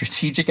that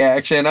strategic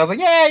action. I was like,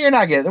 yeah,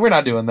 we're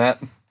not doing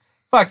that.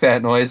 Fuck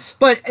that noise.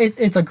 But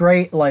it's a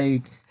great,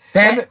 like...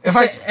 That, if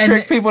I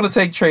trick people to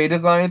take trade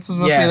alliances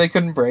with me, they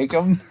couldn't break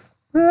them.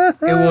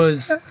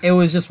 It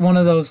was just one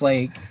of those,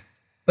 like...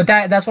 But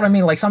that's what I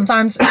mean. Like,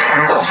 sometimes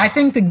I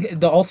think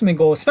the ultimate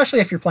goal,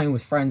 especially if you're playing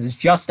with friends, is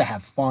just to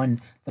have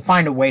fun, to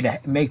find a way to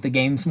make the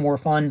games more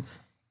fun,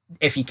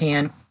 if you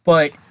can.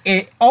 But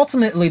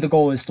ultimately, the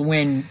goal is to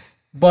win.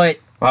 But...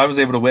 Well, I was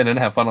able to win and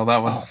have fun on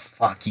that one. Oh,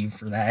 fuck you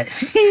for that.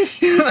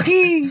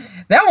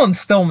 That one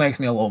still makes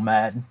me a little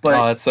mad.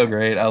 But that's so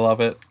great. I love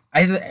it.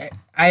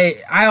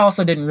 I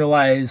also didn't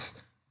realize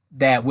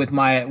that with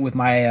my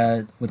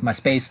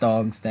space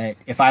dogs that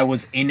if I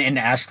was in an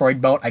asteroid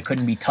belt, I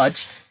couldn't be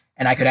touched,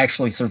 and I could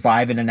actually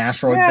survive in an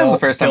asteroid belt. That was the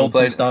first time we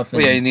played stuff.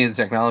 Well, you needed the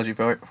technology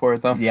for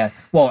it though. Yeah.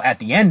 Well, at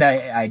the end,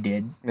 I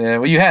did. Yeah.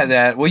 Well, you had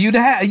that. Well, you'd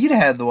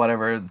had the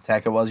whatever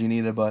tech it was you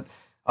needed, but.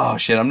 Oh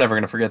shit! I'm never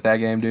gonna forget that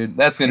game, dude.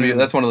 That's one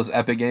of those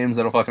epic games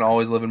that'll fucking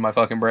always live in my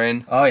fucking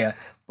brain. Oh yeah.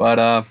 But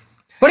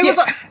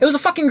it was a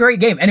fucking great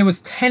game, and it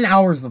was 10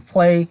 hours of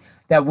play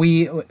that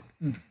we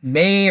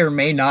may or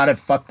may not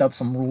have fucked up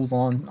some rules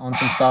on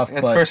some stuff.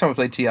 It's the first time we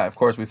played TI. Of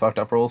course, we fucked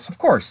up rules. Of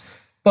course,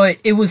 but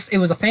it was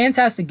a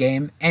fantastic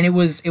game, and it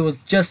was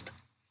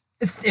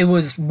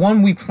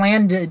one we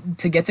planned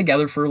to get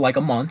together for like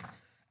a month,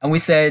 and we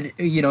said,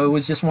 it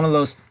was just one of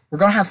those. We're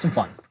gonna have some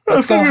fun.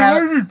 Let's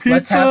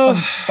have some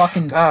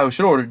fucking... God, we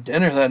should order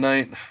dinner that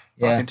night.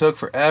 Yeah. Fucking took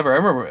forever. I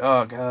remember...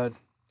 Oh, God.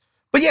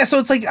 But yeah, so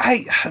it's like...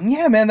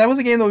 Yeah, man, that was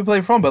a game that we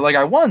played for fun, but like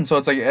I won, so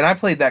it's like... And I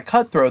played that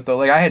cutthroat, though.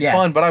 Like, I had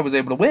fun, but I was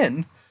able to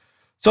win.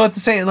 So at the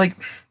same... Like,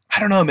 I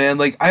don't know, man.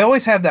 Like, I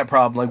always have that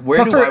problem. Like,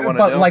 where do I want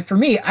to go? But like, for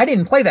me, I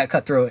didn't play that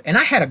cutthroat, and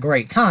I had a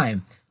great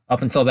time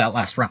up until that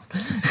last round.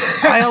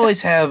 I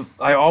always have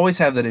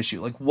that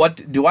issue. Like,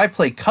 what... Do I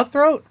play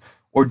cutthroat,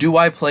 or do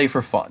I play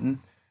for fun?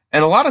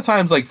 And a lot of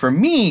times, like, for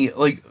me,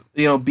 like,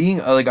 being,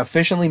 like,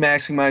 efficiently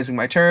maximizing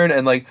my turn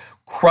and, like,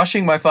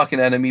 crushing my fucking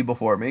enemy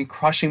before me,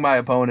 crushing my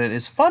opponent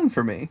is fun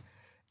for me.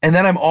 And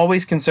then I'm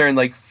always concerned,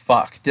 like,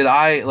 fuck, did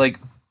I, like,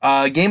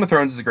 Game of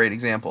Thrones is a great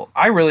example.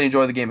 I really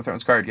enjoy the Game of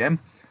Thrones card game.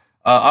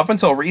 Up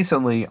until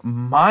recently,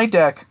 my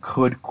deck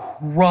could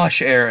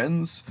crush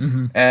Aaron's,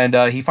 and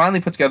he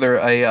finally put together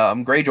a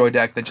Greyjoy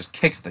deck that just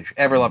kicks the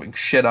ever-loving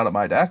shit out of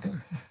my deck,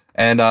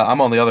 and I'm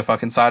on the other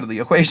fucking side of the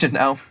equation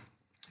now.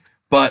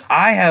 But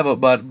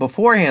but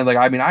beforehand, like,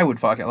 I mean, I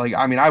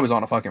was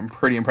on a fucking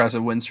pretty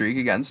impressive win streak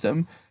against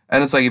him,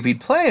 and it's like, if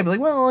he'd play, I'd be like,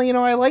 well, you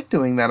know, I like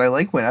doing that, I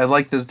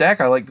like this deck,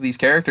 I like these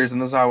characters,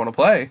 and this is how I want to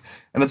play,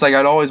 and it's like,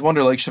 I'd always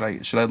wonder, like, should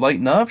I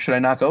lighten up, should I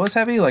not go as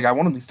heavy, like, I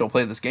want him to still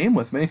play this game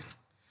with me.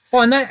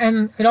 Well,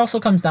 and it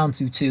also comes down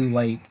to too,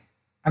 like,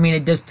 I mean,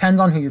 it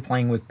depends on who you're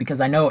playing with, because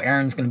I know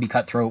Aaron's going to be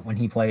cutthroat when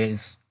he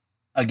plays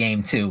a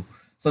game too.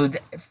 So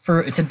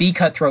to be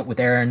cutthroat with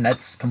Aaron,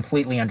 that's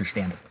completely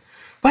understandable.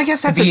 But I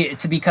guess that's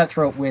to be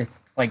cutthroat with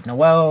like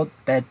Noelle,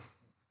 that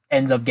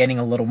ends up getting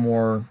a little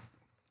more.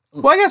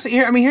 Well, I guess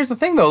here's the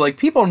thing though. Like,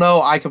 people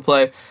know I can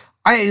play.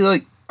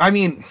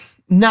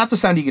 Not to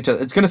sound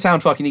egotistical. It's going to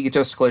sound fucking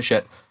egotistical as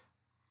shit.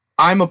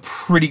 I'm a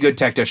pretty good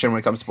tactician when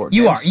it comes to board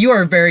games. You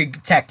are very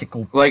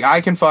tactical. Like,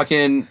 I can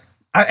fucking...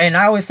 I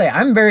always say,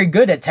 I'm very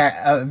good at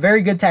a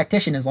very good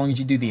tactician as long as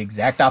you do the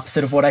exact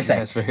opposite of what I say.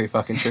 That's very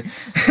fucking true.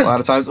 A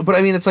lot of times. But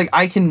I mean, it's like,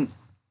 I can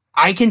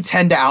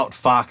tend to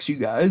outfox you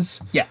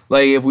guys. Yeah.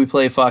 Like, if we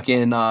play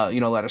fucking,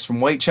 Letters from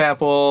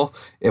Whitechapel,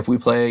 if we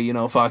play,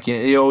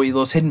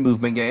 those hidden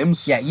movement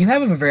games. Yeah, you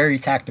have a very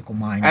tactical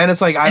mind. And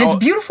it's like, it's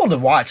beautiful to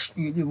watch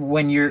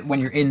when you're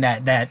in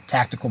that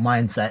tactical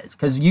mindset,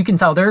 because you can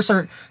tell there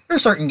are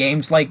certain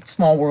games like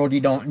Small World,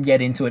 you don't get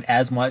into it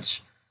as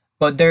much,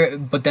 but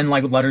then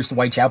like with Letters to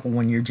Whitechapel,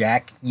 when you're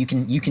Jack, you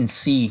can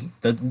see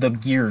the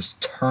gears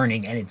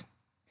turning, and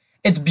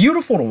it's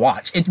beautiful to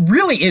watch. It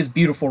really is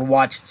beautiful to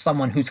watch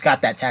someone who's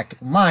got that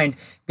tactical mind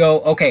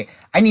go, okay,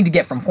 I need to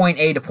get from point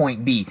A to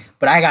point B,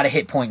 but I got to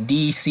hit point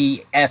D,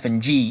 C, F,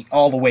 and G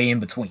all the way in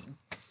between.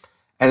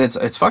 And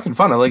it's fucking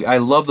fun. I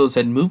love those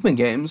hidden movement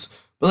games.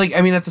 But, like,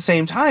 I mean, at the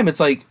same time, it's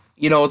like,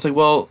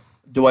 well,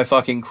 do I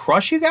fucking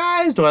crush you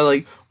guys? Do I,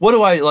 like, what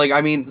do I, like, I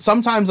mean,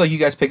 sometimes, like, you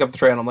guys pick up the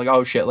trail and I'm like,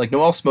 oh, shit. Like,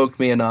 Noelle smoked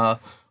me in a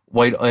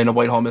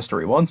Whitehall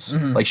Mystery once.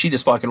 Mm-hmm. Like, she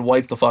just fucking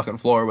wiped the fucking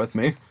floor with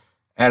me.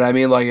 And I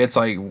mean, like, it's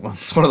one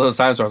of those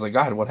times where I was like,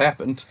 God, what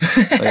happened?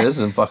 Like, this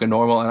isn't fucking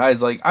normal. And I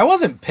was like, I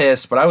wasn't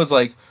pissed, but I was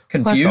like,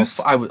 confused.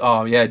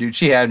 Oh yeah, dude,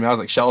 she had me. I was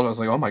like, Sheldon. I was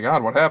like, oh my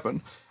God, what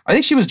happened? I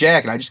think she was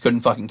Jack, and I just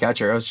couldn't fucking catch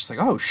her. I was just like,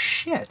 oh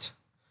shit.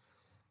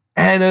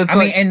 And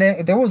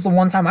it's there was the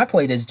one time I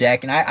played as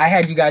Jack, and I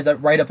had you guys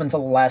up right up until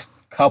the last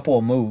couple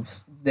of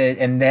moves,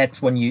 and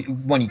that's when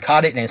you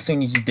caught it, and as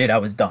soon as you did, I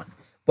was done.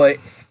 But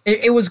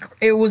it was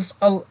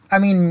I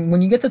mean,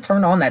 when you get to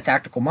turn on that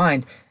tactical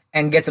mind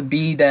and get to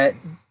be that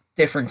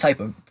different type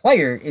of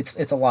player, it's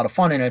a lot of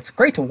fun, and it's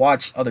great to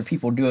watch other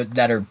people do it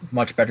that are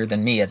much better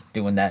than me at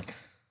doing that.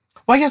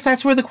 Well, I guess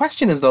that's where the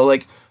question is, though.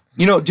 Like,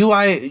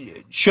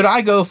 should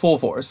I go full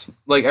force,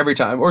 like, every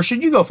time? Or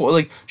should you go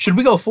should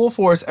we go full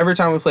force every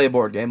time we play a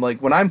board game?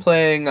 Like, when I'm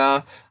playing,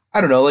 I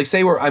don't know, like,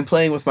 say I'm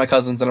playing with my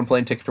cousins and I'm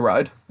playing Ticket to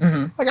Ride.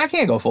 Mm-hmm. Like, I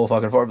can't go full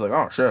fucking force. Like,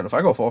 oh, shit, if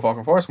I go full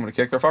fucking force, I'm going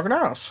to kick their fucking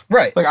ass.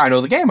 Right. Like, I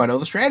know the game. I know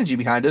the strategy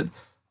behind it.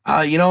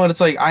 And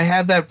it's like, I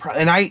have that,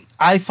 and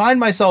I find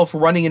myself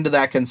running into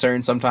that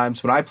concern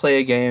sometimes when I play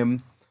a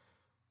game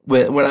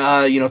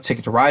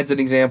Ticket to Ride's an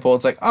example.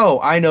 It's like, oh,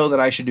 I know that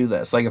I should do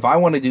this. Like, if I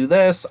want to do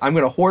this, I'm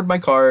going to hoard my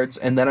cards,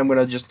 and then I'm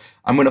going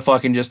to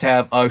fucking just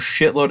have a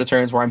shitload of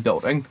turns where I'm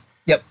building.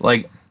 Yep.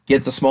 Like,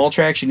 get the small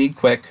tracks you need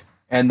quick,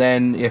 and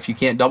then if you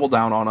can't double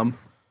down on them,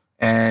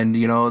 and,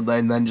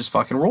 then just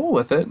fucking roll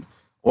with it.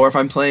 Or if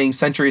I'm playing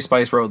Century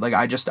Spice Road, like,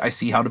 I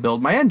see how to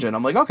build my engine.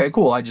 I'm like, okay,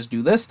 cool. I just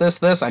do this.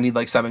 I need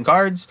like 7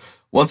 cards.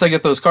 Once I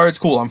get those cards,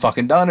 cool, I'm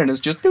fucking done. And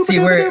it's just see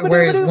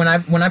whereas when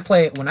I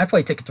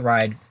play Ticket to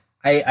Ride,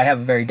 I have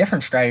a very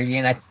different strategy,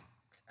 and I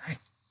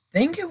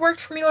think it worked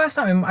for me last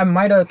time. I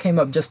might have came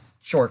up just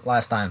short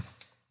last time,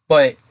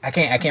 but I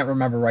can't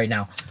remember right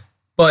now.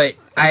 But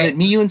was it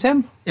me, you, and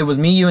Tim? It was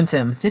me, you, and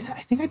Tim.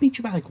 I think I beat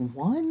you by like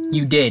 1?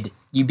 You did.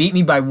 You beat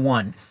me by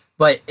 1.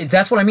 But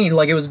that's what I mean.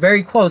 Like, it was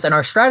very close, and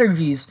our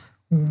strategies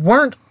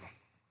weren't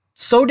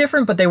so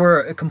different, but they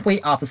were a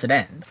complete opposite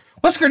end.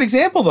 Well, that's a great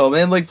example, though,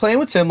 man. Like, playing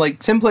with Tim, like,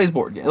 Tim plays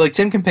board game. Like,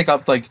 Tim can pick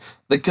up, like,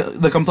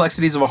 the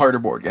complexities of a harder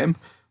board game.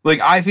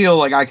 Like, I feel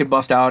like I could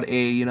bust out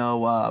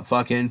a,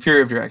 fucking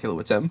Fury of Dracula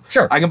with Tim.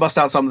 Sure. I can bust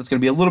out something that's going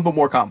to be a little bit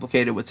more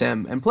complicated with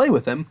Tim and play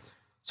with him.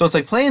 So it's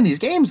like, playing these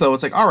games, though,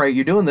 it's like, all right,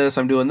 you're doing this,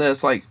 I'm doing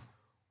this, like,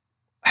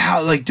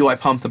 how, like, do I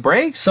pump the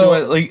brakes? So,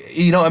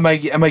 am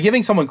I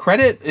giving someone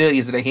credit?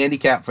 Is it a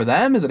handicap for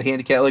them? Is it a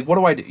handicap? Like, what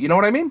do I do? You know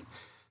what I mean?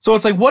 So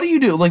it's like, what do you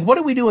do? Like, what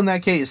do we do in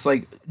that case?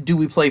 Like, do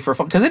we play for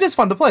fun? Because it is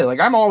fun to play. Like,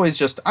 I'm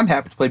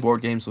happy to play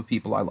board games with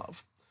people I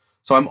love.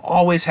 So I'm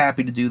always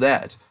happy to do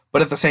that.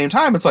 But at the same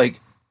time, it's like,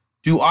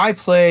 do I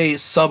play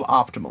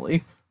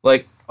suboptimally?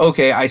 Like,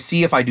 okay, I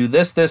see if I do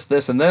this,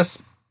 and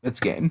this, it's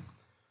game.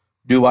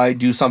 Do I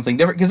do something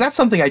different? Because that's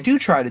something I do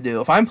try to do.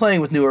 If I'm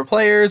playing with newer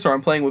players or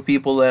I'm playing with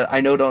people that I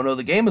know don't know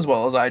the game as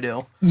well as I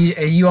do.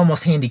 You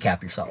almost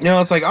handicap yourself.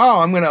 It's like, oh,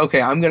 I'm going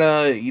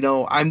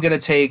to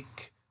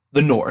take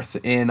the north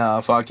in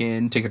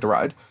fucking Ticket to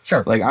Ride.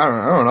 Sure. Like I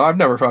don't know. I've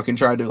never fucking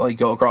tried to like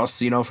go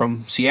across,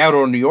 from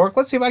Seattle to New York.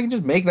 Let's see if I can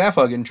just make that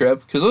fucking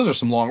trip because those are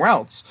some long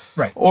routes.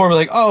 Right. Or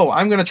like, oh,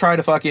 I'm gonna try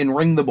to fucking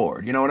ring the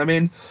board. You know what I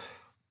mean?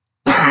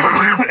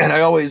 And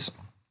I always,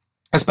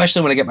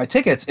 especially when I get my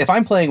tickets, if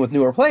I'm playing with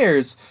newer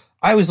players,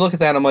 I always look at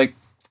that and I'm like,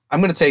 I'm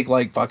gonna take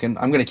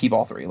I'm gonna keep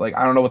all three. Like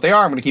I don't know what they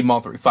are. I'm gonna keep them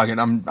all three. Fucking,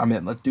 I'm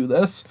in. Let's do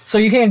this. So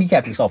you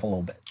handicap yourself a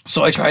little bit.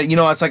 So I try.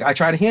 It's like I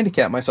try to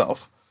handicap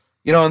myself.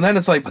 And then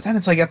it's like, but then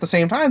it's like at the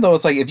same time though,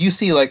 it's like if you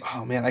see like,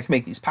 oh man, I can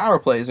make these power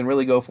plays and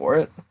really go for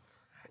it.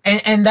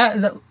 And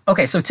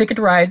okay, so Ticket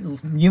to Ride,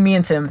 you, me,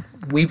 and Tim,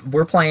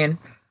 we're playing.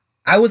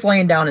 I was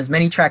laying down as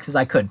many tracks as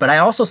I could, but I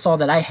also saw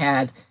that I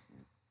had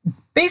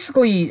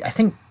basically, I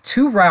think,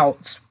 2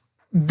 routes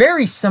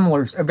very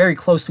similar, or very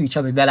close to each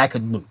other that I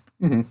could loop.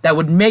 Mm-hmm. That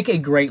would make a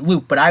great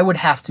loop, but I would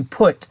have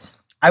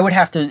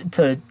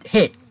to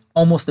hit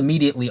almost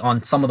immediately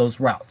on some of those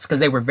routes because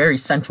they were very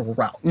central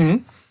routes.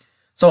 Mm-hmm.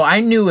 So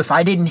I knew if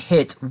I didn't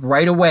hit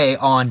right away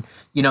on,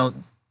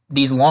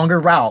 these longer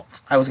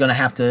routes, I was going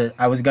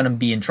to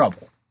be in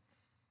trouble.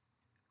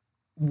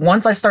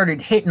 Once I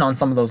started hitting on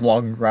some of those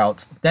longer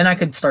routes, then I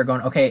could start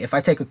going, okay, if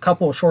I take a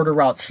couple of shorter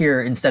routes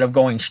here instead of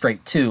going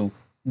straight to,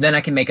 then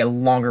I can make a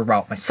longer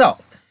route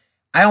myself.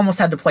 I almost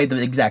had to play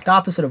the exact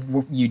opposite of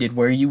what you did,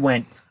 where you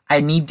went, I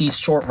need these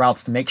short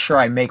routes to make sure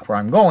I make where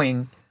I'm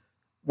going,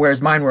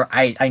 whereas mine were,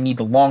 I need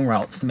the long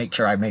routes to make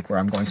sure I make where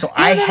I'm going. So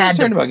yeah, I had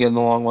concerned about getting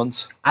the long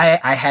ones. I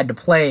had to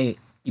play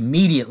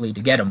immediately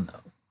to get them, though.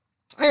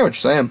 I get what you're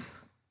saying.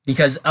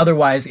 Because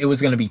otherwise, it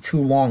was going to be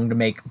too long to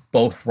make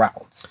both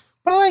routes.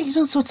 But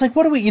so it's like,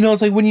 what do we?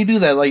 It's like when you do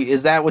that, like,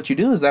 is that what you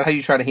do? Is that how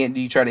you try to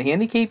do you try to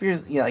handicap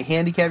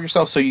handicap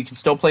yourself so you can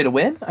still play to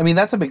win? I mean,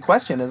 that's a big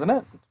question, isn't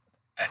it?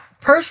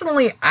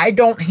 Personally, I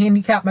don't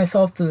handicap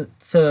myself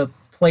to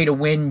play to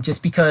win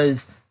just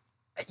because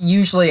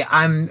usually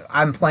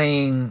I'm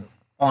playing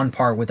on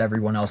par with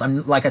everyone else.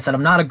 Like I said,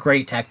 I'm not a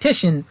great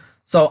tactician,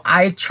 so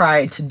I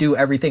try to do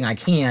everything I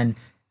can,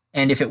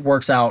 and if it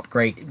works out,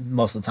 great.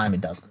 Most of the time,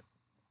 it doesn't.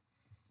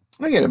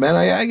 I get it, man.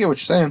 I get what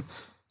you're saying.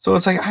 So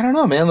it's like, I don't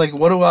know, man. Like,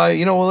 what do I,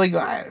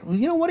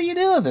 what do you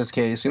do in this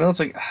case? It's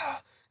like,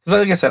 because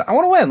like I said, I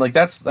want to win. Like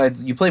that's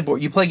you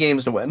play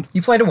games to win.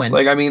 You play to win.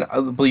 Like I mean,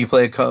 you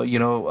play a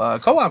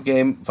co-op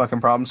game. Fucking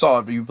problem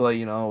solved. You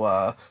play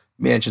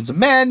Mansions of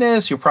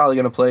Madness. You're probably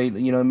gonna play.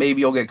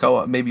 Maybe you'll get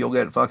co-op. Maybe you'll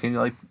get fucking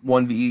like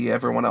 1v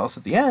everyone else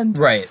at the end.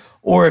 Right.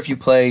 Or if you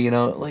play,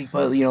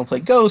 play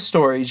ghost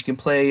stories. You can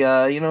play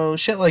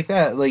shit like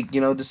that. Like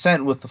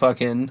Descent with the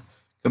fucking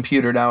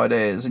computer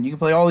nowadays, and you can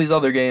play all these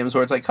other games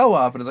where it's like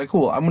co-op, and it's like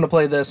cool. I'm gonna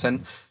play this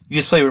and. You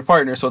just play with a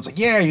partner, so it's like,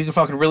 yeah, you can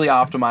fucking really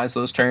optimize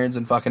those turns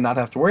and fucking not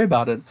have to worry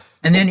about it.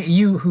 And then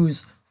you,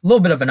 who's a little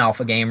bit of an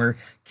alpha gamer,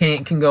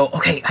 can go,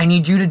 okay, I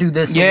need you to do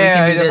this, so we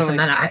can do this, and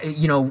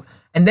then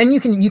and then you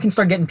can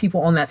start getting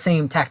people on that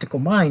same tactical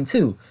mind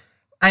too.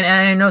 And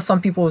I know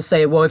some people will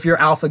say, well, if you're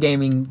alpha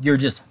gaming, you're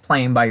just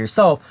playing by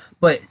yourself,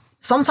 but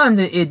sometimes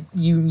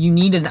you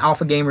need an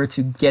alpha gamer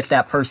to get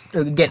that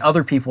person, get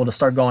other people to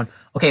start going,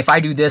 okay, if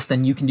I do this,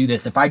 then you can do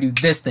this. If I do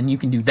this, then you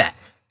can do that.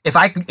 If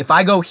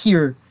I go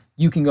here.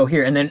 You can go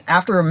here. And then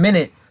after a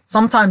minute,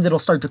 sometimes it'll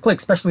start to click,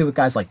 especially with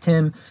guys like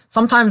Tim.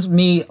 Sometimes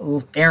me,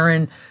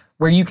 Aaron,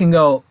 where you can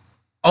go,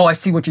 oh, I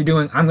see what you're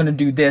doing. I'm going to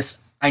do this.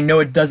 I know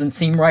it doesn't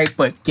seem right,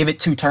 but give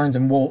it 2 turns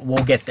and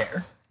we'll get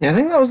there. Yeah, I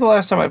think that was the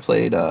last time I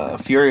played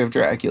Fury of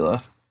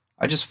Dracula.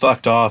 I just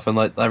fucked off and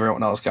let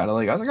everyone else kind of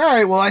I was like, all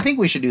right, well, I think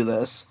we should do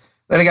this.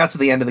 Then I got to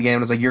the end of the game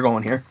and it's like, you're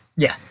going here.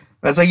 Yeah.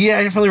 And it's like, yeah,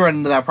 I definitely run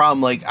into that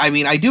problem. Like, I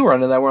mean, I do run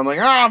into that where I'm like,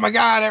 oh my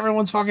God,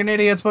 everyone's fucking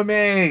idiots but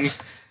me.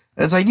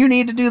 And it's like, you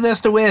need to do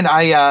this to win.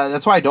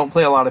 That's why I don't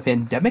play a lot of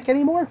Pandemic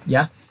anymore.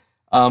 Yeah.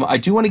 I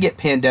do want to get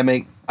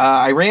Pandemic.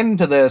 I ran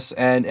into this,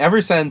 and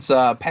ever since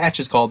Patch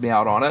has called me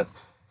out on it,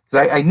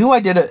 because I knew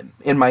I did it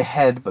in my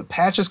head, but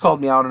Patch has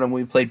called me out on it when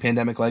we played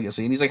Pandemic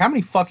Legacy. And he's like, how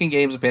many fucking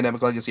games of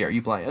Pandemic Legacy are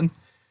you playing?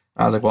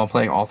 I was like, well, I'm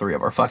playing all 3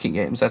 of our fucking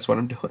games. That's what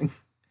I'm doing.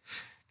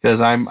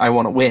 Because I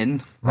want to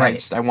win.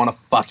 Right. I want to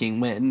fucking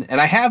win. And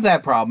I have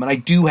that problem, and I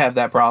do have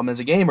that problem as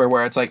a gamer,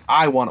 where it's like,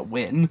 I want to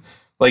win.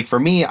 Like,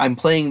 for me, I'm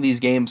playing these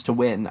games to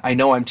win. I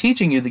know I'm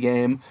teaching you the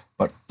game,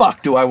 but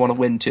fuck do I want to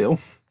win too.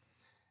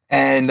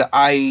 And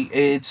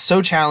it's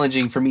so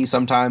challenging for me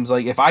sometimes,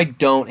 like, if I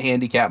don't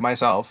handicap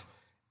myself,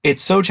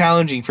 it's so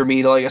challenging for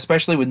me to, like,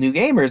 especially with new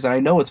gamers, and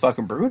I know it's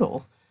fucking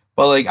brutal,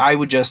 but, like, I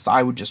would just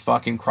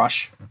fucking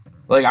crush.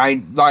 Like,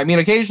 I mean,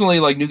 occasionally,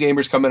 like, new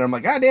gamers come in, and I'm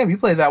like, God damn, you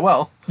played that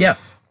well. Yeah.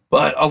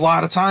 But a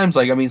lot of times,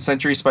 like, I mean,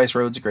 Century Spice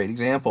Road's a great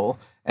example.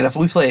 And if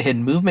we play a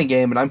hidden movement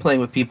game, and I'm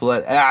playing with people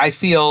that I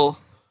feel...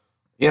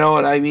 You know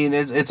what I mean?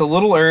 It's a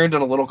little earned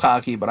and a little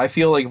cocky, but I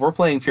feel like if we're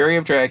playing Fury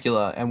of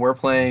Dracula and we're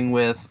playing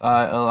with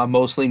a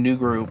mostly new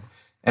group,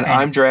 and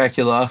I'm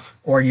Dracula,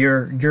 or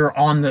you're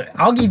on the,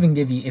 I'll even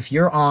give you, if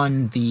you're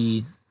on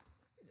the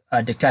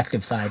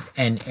detective side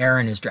and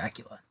Aaron is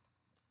Dracula,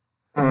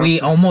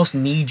 we almost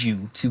need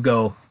you to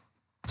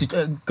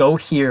go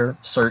here,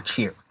 search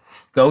here.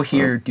 Go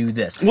here, do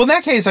this. Well, in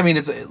that case, I mean,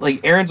 it's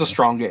like Aaron's a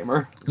strong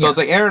gamer, so it's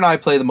like Aaron and I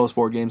play the most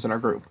board games in our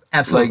group.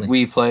 Absolutely. Like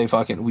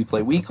we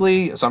play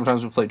weekly.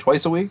 Sometimes we play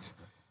twice a week.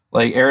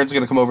 Like Aaron's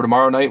gonna come over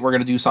tomorrow night. We're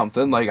gonna do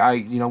something. Like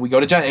we go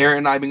to Aaron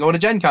and I've been going to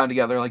Gen Con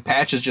together. Like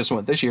Patches just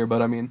went this year,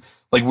 but I mean,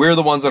 like we're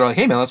the ones that are like,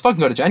 hey man, let's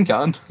fucking go to Gen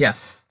Con. Yeah.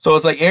 So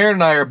it's like Aaron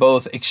and I are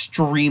both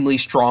extremely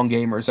strong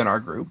gamers in our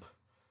group,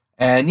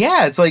 and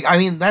yeah, it's like I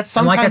mean that's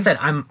sometimes. And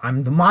like I said,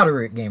 I'm the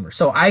moderate gamer,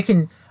 so I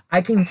can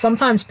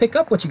sometimes pick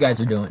up what you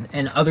guys are doing,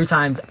 and other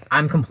times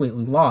I'm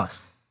completely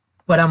lost.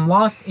 But I'm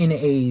lost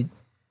in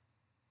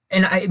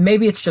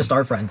maybe it's just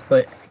our friends,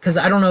 but because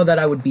I don't know that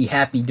I would be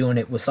happy doing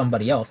it with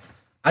somebody else.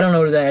 I don't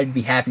know that I'd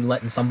be happy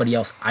letting somebody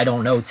else I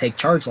don't know take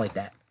charge like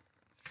that.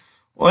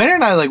 Well, Aaron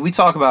and I, like, we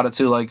talk about it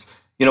too, like,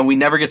 you know, we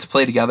never get to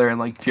play together in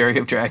like Fury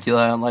of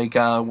Dracula and like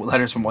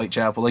Letters from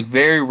Whitechapel. Like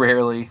very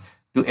rarely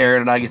do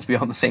Aaron and I get to be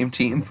on the same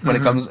team when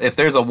it comes. If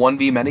there's a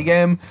 1v mini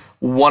game,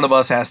 one of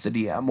us has to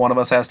DM, one of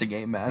us has to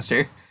game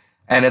master,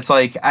 and it's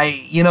like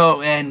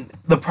and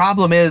the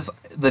problem is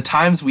the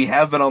times we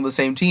have been on the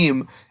same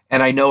team,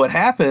 and I know it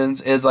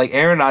happens is like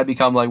Aaron and I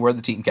become like we're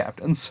the team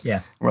captains.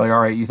 Yeah, we're like,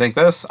 all right, you think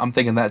this? I'm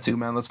thinking that too,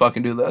 man. Let's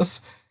fucking do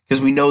this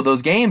because we know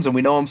those games and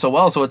we know them so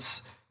well. So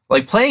it's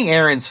like playing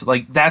Aaron's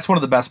like that's one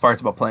of the best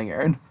parts about playing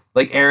Aaron.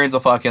 Like Aaron's a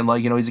fucking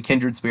like he's a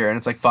kindred spirit, and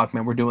it's like fuck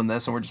man, we're doing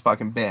this and we're just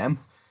fucking bam.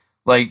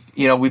 Like,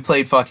 we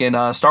played fucking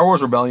Star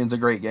Wars Rebellion's a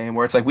great game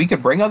where it's like we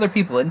could bring other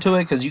people into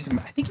it because I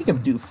think you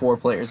can do 4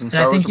 players in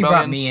Star Wars Rebellion. I think you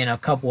brought me in a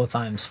couple of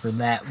times for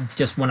that,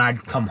 just when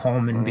I'd come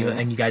home and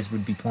and you guys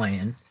would be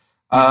playing.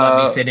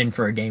 Let me sit in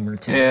for a game or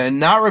two. Yeah,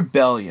 not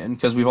Rebellion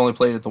because we've only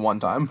played it the one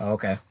time. Oh,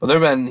 okay. But there've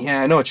been,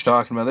 I know what you're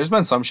talking about. There's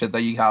been some shit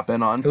that you hop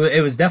in on.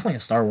 It was definitely a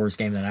Star Wars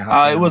game that I hopped in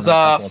on. It was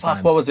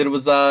what was it? It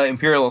was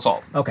Imperial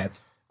Assault. Okay.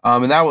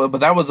 And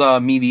that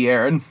was me v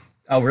Aaron.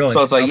 Oh, really?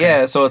 So it's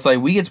like, so it's like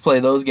we get to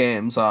play those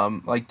games.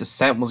 Like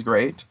Descent was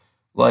great.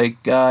 Like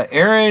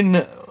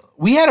Aaron,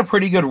 we had a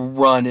pretty good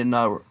run in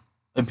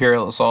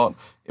Imperial Assault.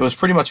 It was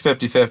pretty much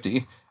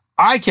 50-50.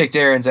 I kicked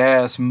Aaron's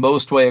ass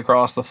most way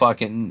across the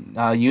fucking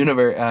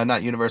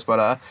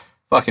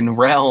fucking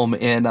realm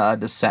in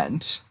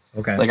Descent.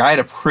 Okay. Like I had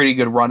a pretty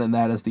good run in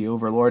that as the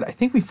Overlord. I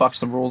think we fucked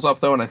some rules up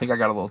though, and I think I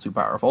got a little too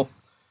powerful.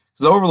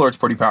 Because the Overlord's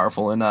pretty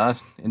powerful in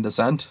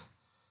Descent.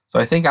 So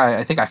I think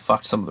I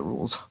fucked some of the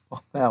rules on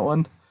that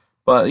one.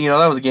 But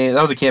that was a game.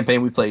 That was a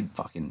campaign we played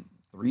fucking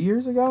 3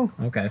 years ago.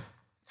 Okay.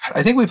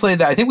 I think we played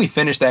that. I think we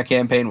finished that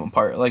campaign when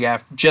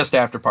just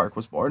after Park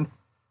was born,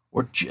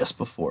 or just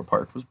before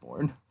Park was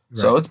born. Right.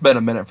 So it's been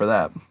a minute for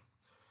that.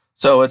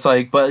 So it's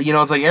like, but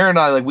it's like Aaron and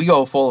I like we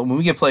go full when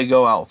we get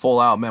full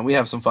out, man. We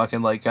have some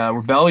fucking like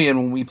Rebellion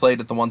when we played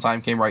it the one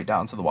time came right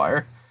down to the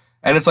wire.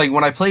 And it's like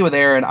when I play with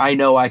Aaron, I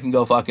know I can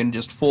go fucking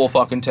just full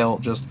fucking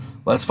tilt, just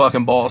let's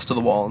fucking balls to the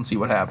wall and see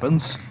what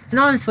happens. And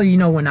honestly,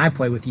 when I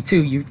play with you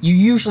too, you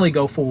usually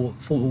go full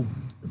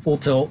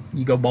tilt.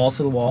 You go balls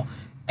to the wall.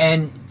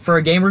 And for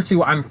a game or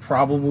two, I'm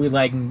probably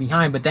lagging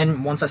behind. But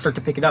then once I start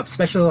to pick it up,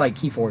 especially like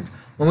Keyforge,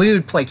 when we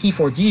would play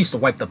Keyforge, you used to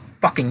wipe the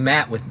fucking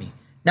mat with me.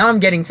 Now I'm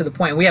getting to the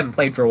point. We haven't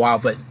played for a while,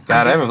 but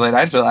God, I haven't played.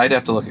 I'd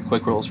have to look at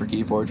quick rolls for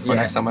Keyforge for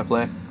next time I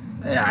play.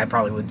 Yeah, I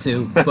probably would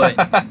too. But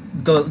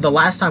the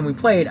last time we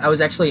played, I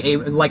was actually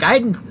able, like I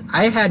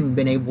hadn't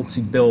been able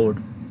to build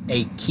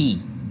a key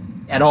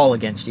at all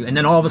against you, and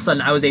then all of a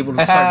sudden I was able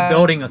to start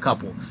building a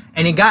couple,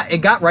 and it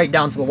got right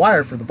down to the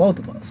wire for the both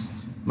of us.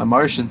 My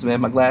Martians,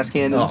 man, my glass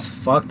cannons. Oh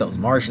fuck those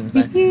Martians,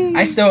 man!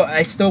 I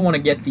still want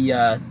to get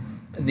the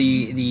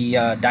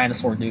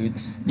dinosaur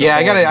dudes. Yeah,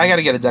 I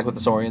gotta get a deck with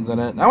the Saurians in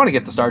it. I want to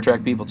get the Star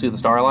Trek people too, the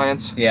Star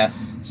Alliance. Yeah.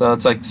 So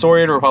it's like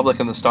Saurian Republic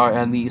and the Star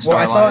Alliance.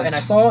 I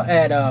saw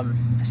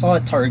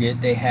at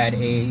Target they had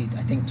I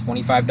think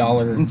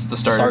 $25. It's the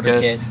starter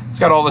kit.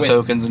 It's got all the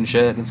tokens and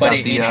shit. And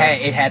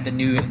it had the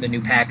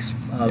new packs.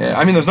 Yeah,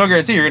 I mean, there's no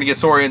guarantee you're gonna get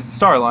Saurians and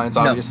Star Alliance.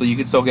 Obviously, you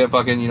could still get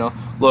fucking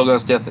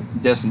Logos,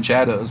 Death, and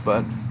Shadows,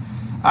 but.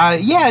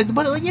 Yeah,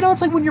 but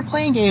it's like when you're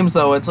playing games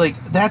though, it's like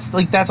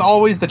that's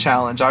always the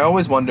challenge. I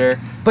always wonder,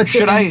 but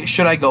should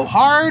I go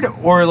hard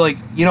or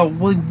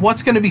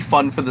what's going to be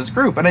fun for this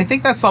group? And I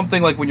think that's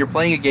something like when you're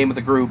playing a game with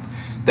a group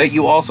that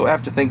you also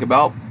have to think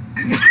about.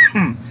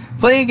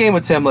 Playing a game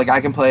with Tim, like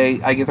I can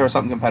throw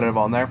something competitive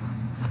on there,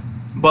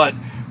 but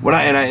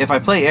if I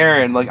play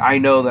Aaron, like I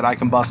know that we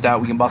can bust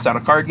out a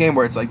card game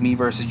where it's like me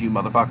versus you,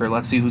 motherfucker.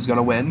 Let's see who's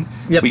gonna win.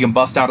 Yep. We can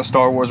bust out a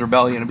Star Wars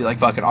Rebellion and be like,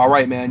 fucking, all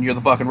right, man, you're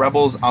the fucking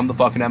rebels, I'm the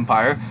fucking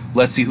Empire.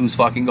 Let's see who's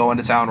fucking going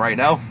to town right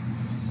now.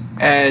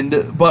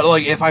 But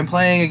like if I'm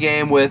playing a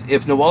game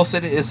if Noelle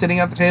is sitting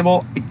at the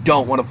table, I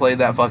don't want to play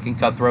that fucking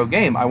cutthroat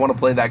game. I want to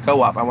play that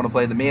co-op. I want to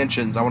play the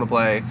mansions. I want to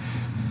play,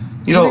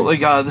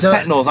 the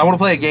Sentinels. I want to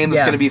play a game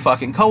that's gonna be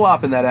fucking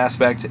co-op in that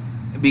aspect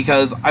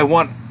because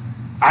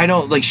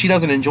she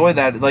doesn't enjoy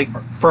that. Like,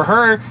 for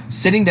her,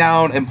 sitting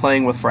down and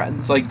playing with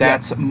friends, like,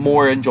 that's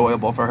more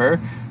enjoyable for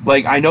her.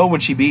 Like, I know when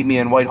she beat me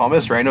in Whitehall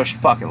Mystery, I know she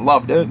fucking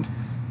loved it.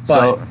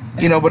 But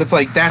it's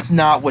like, that's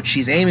not what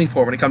she's aiming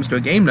for when it comes to a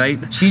game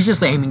night. She's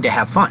just aiming to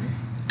have fun.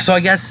 So I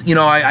guess,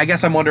 I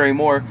guess I'm wondering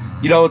more,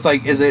 it's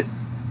like, is it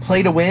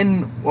play to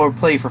win or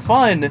play for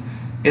fun?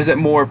 Is it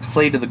more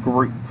play to the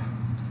group?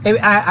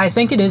 I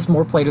think it is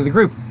more play to the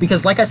group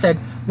because, like I said,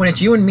 when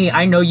it's you and me,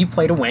 I know you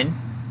play to win,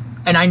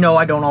 and I know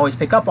I don't always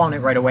pick up on it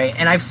right away.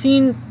 And I've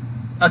seen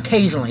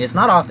occasionally, it's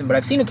not often, but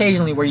I've seen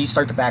occasionally where you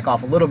start to back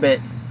off a little bit.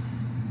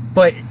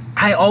 But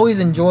I always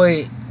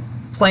enjoy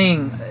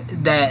playing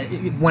that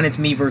when it's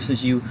me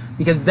versus you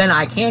because then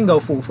I can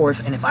go full force,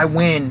 and if I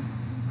win,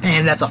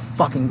 man, that's a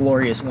fucking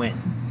glorious win.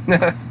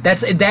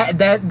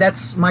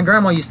 That's my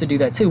grandma used to do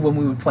that too when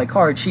we would play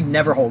cards. She'd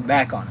never hold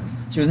back on us.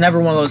 She was never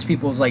one of those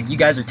people who's like, you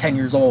guys are 10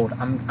 years old.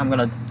 I'm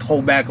gonna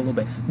hold back a little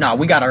bit. No,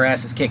 we got our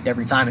asses kicked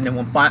every time, and then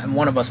when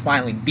one of us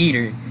finally beat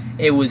her,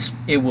 it was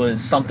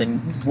something.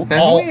 We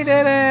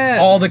did it.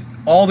 All the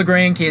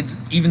grandkids,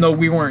 even though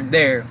we weren't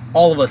there,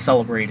 all of us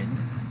celebrated.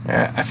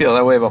 Yeah, I feel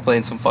that way about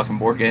playing some fucking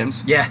board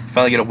games. Yeah.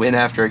 Finally get a win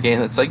after a game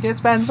that's like, it's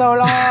been so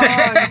long.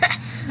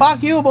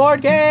 Fuck you,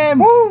 board game.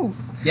 Woo!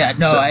 Yeah,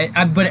 no,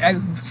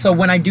 so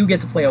when I do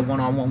get to play a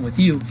one-on-one with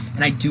you,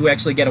 and I do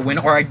actually get a win,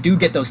 or I do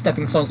get those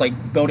stepping stones like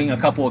building a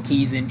couple of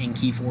keys in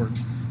Keyforge,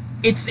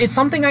 it's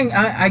something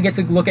I get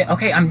to look at,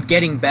 okay, I'm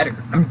getting better.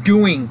 I'm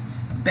doing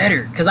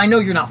better, because I know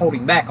you're not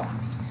holding back on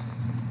me.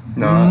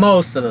 No.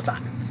 Most of the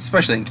time.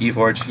 Especially in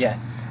Keyforge. Yeah.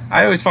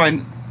 I always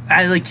find,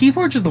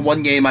 Keyforge is the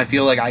one game I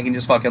feel like I can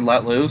just fucking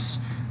let loose.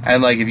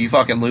 And, like, if you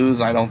fucking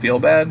lose, I don't feel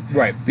bad.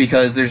 Right.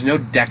 Because there's no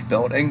deck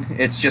building.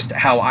 It's just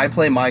how I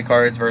play my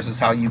cards versus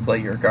how you play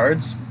your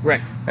cards. Right.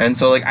 And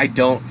so, like,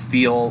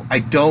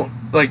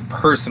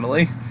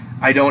 personally,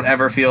 I don't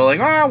ever feel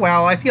like, oh,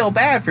 well, I feel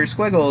bad for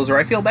Squiggles, or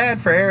I feel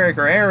bad for Eric,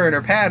 or Aaron,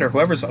 or Pat, or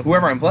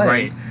whoever I'm playing.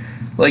 Right.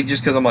 Like,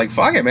 just because I'm like,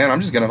 fuck it, man, I'm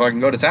just gonna fucking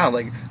go to town.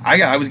 Like, I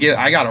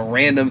got a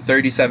random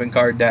 37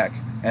 card deck.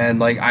 And,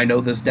 like, I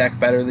know this deck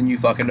better than you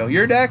fucking know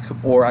your deck,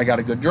 or I got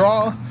a good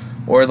draw.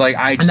 Or like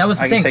I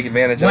can take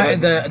advantage of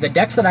it. The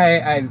decks that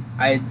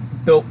I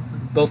built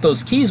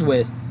those keys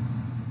with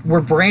were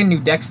brand new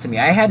decks to me.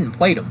 I hadn't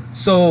played them,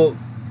 so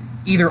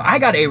either I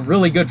got a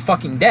really good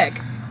fucking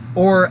deck,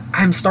 or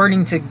I'm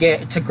starting to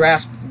get to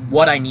grasp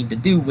what I need to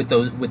do with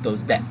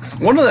those decks.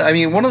 One of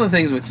the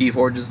things with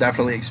Keyforge is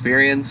definitely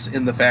experience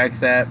in the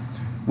fact that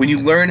when you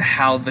learn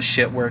how the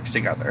shit works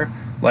together.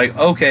 Like,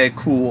 okay,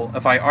 cool.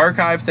 If I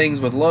archive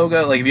things with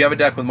logo, like if you have a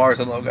deck with Mars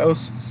and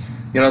logos.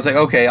 You know, it's like,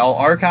 okay, I'll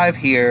archive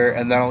here,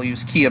 and then I'll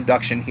use key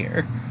abduction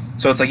here.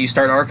 So it's like you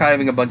start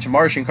archiving a bunch of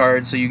Martian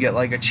cards, so you get,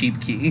 like, a cheap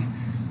key.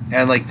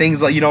 And, like,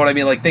 things like, you know what I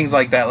mean? Like, things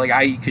like that. Like,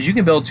 because you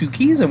can build 2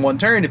 keys in one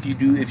turn if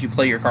you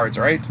play your cards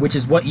right. Which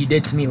is what you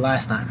did to me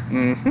last time.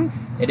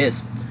 Mm-hmm. It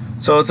is.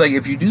 So it's like,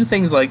 if you do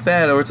things like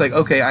that, or it's like,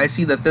 okay, I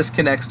see that this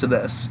connects to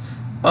this.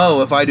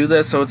 Oh, if I do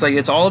this, so it's like,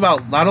 it's all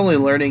about not only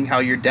learning how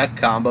your deck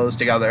combos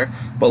together,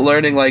 but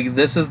learning, like,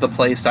 this is the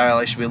play style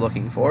I should be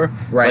looking for.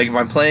 Right. Like, if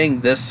I'm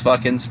playing this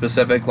fucking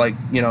specific, like,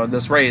 you know,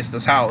 this race,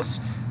 this house,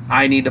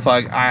 I need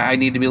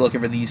to be looking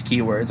for these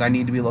keywords. I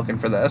need to be looking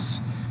for this.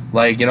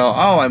 Like, you know,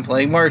 oh, I'm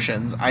playing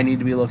Martians. I need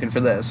to be looking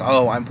for this.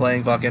 Oh, I'm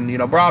playing fucking, you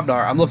know,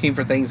 Brobnar. I'm looking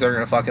for things that are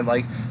going to fucking,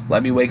 like,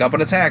 let me wake up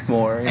and attack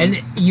more.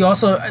 And you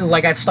also,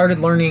 like, I've started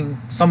learning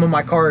some of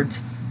my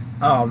cards,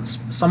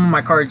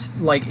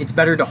 like, it's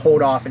better to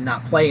hold off and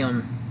not play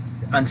them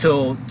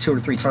until 2 or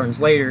 3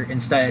 turns later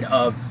instead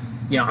of,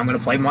 you know, I'm gonna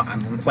play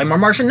my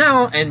Martian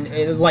now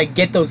and like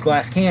get those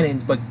glass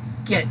cannons, but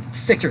get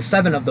 6 or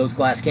 7 of those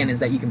glass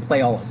cannons that you can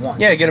play all at once.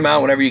 Yeah, get them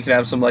out whenever you can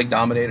have some, like,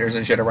 dominators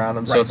and shit around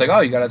them. So Right. it's like,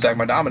 oh, you gotta attack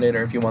my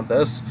dominator if you want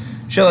this.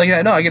 Shit like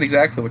that. No, I get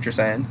exactly what you're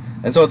saying.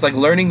 And so it's like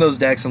learning those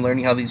decks and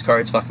learning how these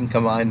cards fucking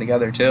combine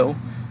together too.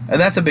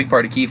 And that's a big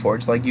part of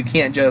Keyforge. Like, you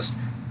can't just...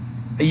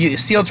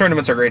 Seal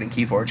tournaments are great in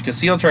Keyforge, because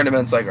Seal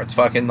tournaments, like, it's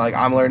fucking, like,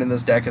 I'm learning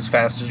this deck as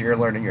fast as you're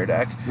learning your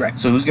deck. Right.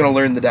 So who's gonna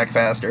learn the deck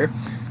faster?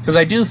 Because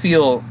I do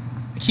feel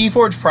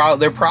Keyforge,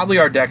 there probably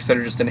are decks that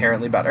are just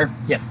inherently better.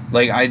 Yeah.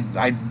 Like,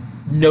 I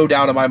no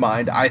doubt in my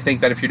mind, I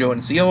think that if you're doing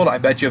sealed, I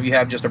bet you if you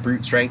have just a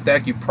brute strength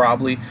deck, you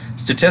probably,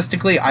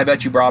 statistically, I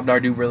bet you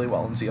Brobnar do really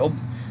well in sealed.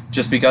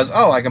 Just because,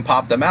 oh, I can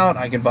pop them out,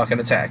 I can fucking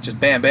attack. Just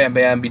bam, bam,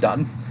 bam, be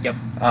done. Yep.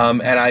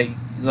 And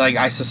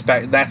I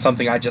suspect, that's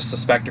something I just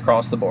suspect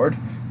across the board.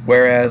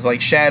 Whereas,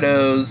 like,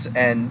 Shadows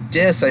and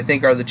Dis, I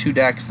think, are the 2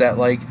 decks that,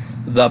 like,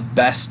 the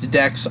best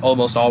decks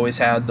almost always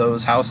had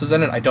those houses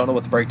in it. I don't know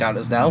what the breakdown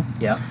is now.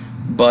 Yeah.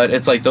 But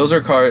it's like, those are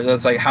cards,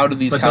 it's like, how do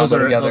these combo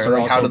together? Those are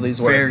like, how do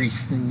these work? very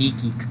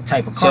sneaky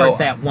type of cards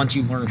that once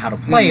you learn how to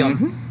play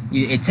them,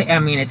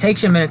 it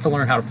takes you a minute to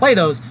learn how to play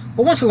those,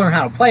 but once you learn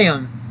how to play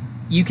them,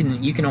 you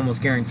can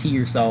almost guarantee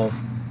yourself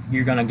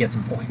you're gonna get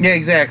some points. Yeah,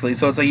 exactly.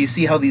 So it's like, you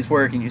see how these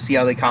work and you see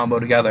how they combo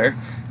together.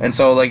 And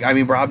so, like, I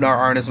mean, Brobnar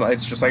aren't as much,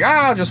 it's just like,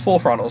 just full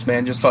frontals,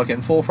 man. Just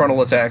fucking full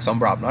frontal attacks on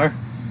Brobnar.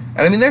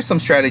 And I mean, there's some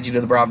strategy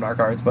to the Brobnar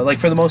cards, but, like,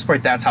 for the most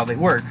part, that's how they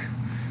work.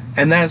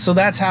 And that's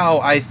how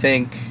I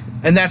think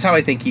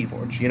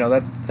Keyforge. You know,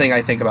 that's the thing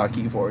I think about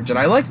Keyforge, and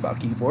I like about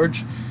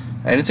Keyforge.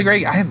 And it's a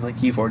great... I haven't played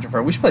Keyforge in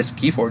forever. We should play some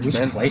Keyforge, We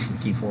man. should play some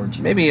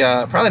Keyforge. Maybe,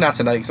 probably not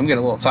tonight, because I'm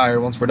getting a little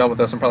tired. Once we're done with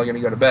this, I'm probably going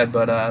to go to bed.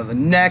 But the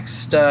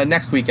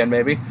next weekend,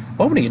 maybe. I'm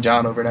hoping to get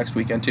John over next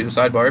weekend, too.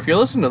 Sidebar. If you're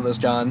listening to this,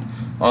 John,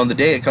 on the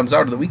day it comes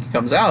out or the week it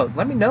comes out,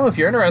 let me know if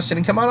you're interested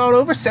and come on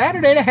over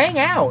Saturday to hang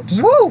out.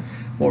 Woo!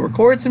 We'll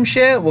record some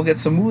shit. We'll get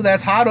some Ooh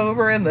That's Hot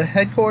over in the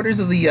headquarters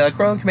of the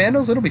Crowing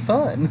Commandos. It'll be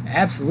fun.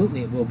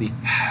 Absolutely, it will be.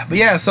 But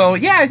yeah, so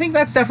yeah, I think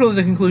that's definitely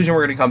the conclusion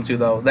we're going to come to,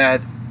 though. That,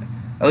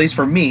 at least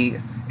for me,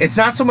 it's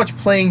not so much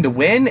playing to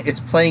win, it's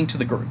playing to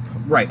the group.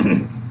 Right.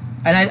 And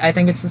I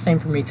think it's the same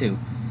for me, too.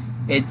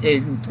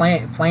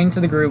 Playing to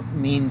the group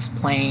means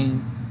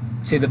playing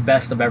to the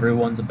best of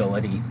everyone's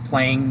ability.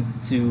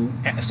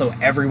 So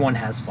everyone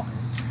has fun.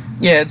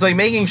 Yeah, it's like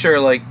making sure,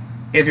 like,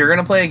 if you're going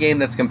to play a game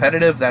that's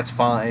competitive, that's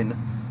fine.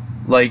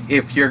 Like,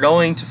 if you're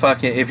going to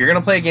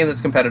play a game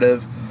that's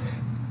competitive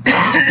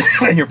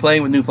and you're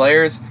playing with new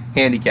players,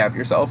 handicap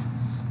yourself.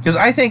 Because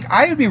I think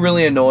I would be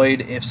really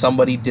annoyed if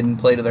somebody didn't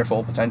play to their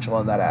full potential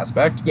in that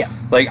aspect. Yeah.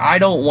 Like, I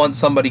don't want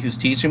somebody who's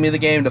teaching me the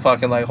game to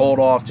fucking, like, hold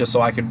off just so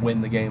I could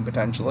win the game,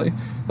 potentially.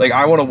 Like,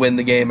 I want to win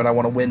the game and I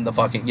want to win the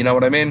fucking... You know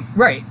what I mean?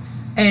 Right.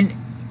 And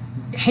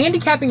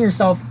handicapping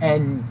yourself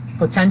and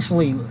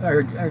potentially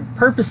or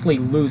purposely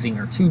losing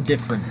are two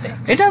different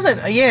things. It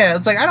doesn't, yeah,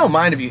 it's like, I don't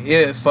mind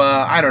if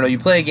I don't know, you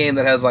play a game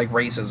that has, like,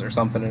 races or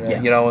something in it,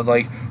 Yeah. you know,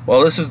 like,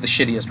 well, this is the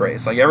shittiest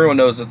race. Like, everyone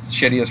knows it's the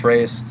shittiest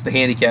race. It's the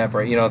handicap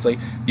race. You know, it's like,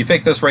 you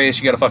pick this race,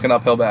 you got a fucking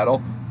uphill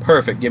battle.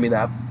 Perfect, give me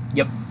that.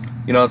 Yep.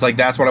 You know, it's like,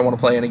 that's what I want to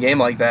play in a game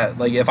like that,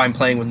 like, if I'm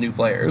playing with new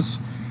players.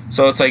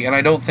 So it's like, and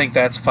I don't think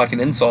that's a fucking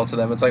insult to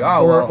them. It's like,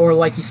 oh, or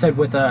like you said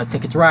with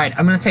Ticket to Ride,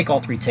 I'm going to take all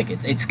 3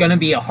 tickets. It's going to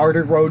be a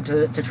harder road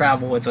to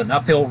travel. It's an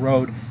uphill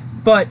road,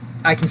 but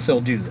I can still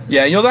do this.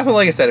 Yeah, you'll definitely,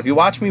 like I said, if you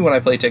watch me when I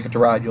play Ticket to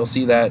Ride, you'll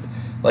see that,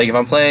 like,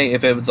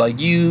 if it was like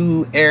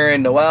you,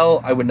 Aaron,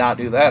 Noel, I would not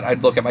do that.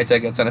 I'd look at my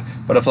tickets,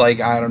 but if,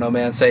 like, I don't know,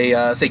 man, say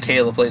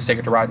Kayla plays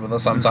Ticket to Ride with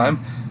us sometime,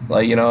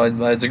 like, you know,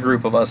 it's a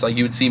group of us, like,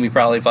 you would see me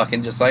probably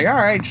fucking just like, all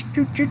right,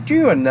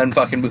 and then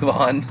fucking move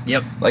on.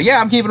 Yep. Like, yeah,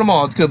 I'm keeping them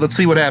all. It's good. Let's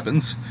see what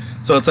happens.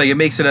 So it's like, it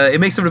makes it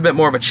a bit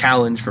more of a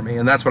challenge for me,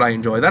 and that's what I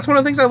enjoy. That's one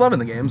of the things I love in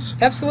the games.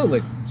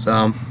 Absolutely. So,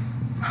 oh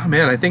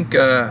man, I think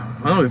I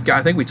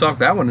think we talked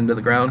that one into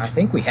the ground. I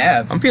think we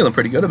have. I'm feeling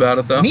pretty good about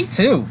it, though. Me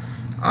too.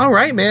 All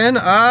right, man.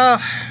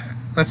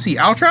 Let's see.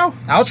 Outro?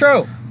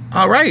 Outro.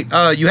 All right.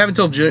 You have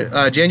until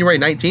January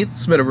 19th to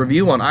submit a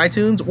review on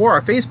iTunes or our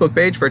Facebook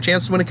page for a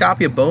chance to win a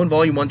copy of Bone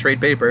Volume 1 trade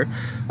paper.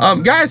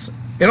 Guys,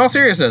 in all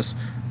seriousness,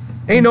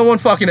 ain't no one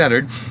fucking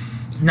entered.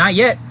 Not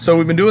yet. So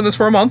we've been doing this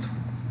for a month.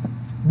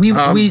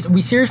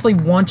 We seriously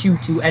want you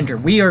to enter.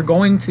 We are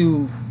going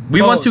to...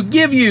 We want to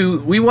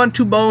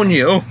bone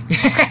you.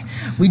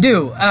 We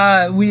do.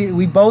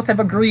 We both have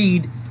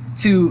agreed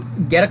to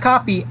get a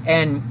copy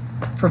and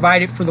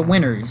provide it for the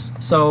winners.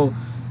 So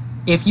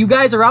if you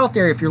guys are out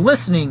there, if you're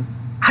listening,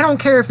 I don't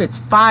care if it's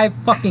 5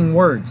 fucking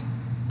words.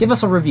 Give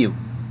us a review.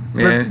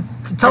 Yeah.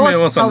 I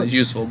want something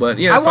useful, but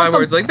yeah, 5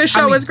 words like, this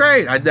show is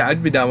great.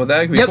 I'd be down with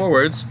that. It could be 4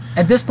 words.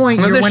 At this point,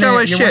 you're this winning, show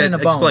is you're shit. winning a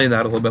bone. Explain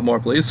that a little bit more,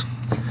 please.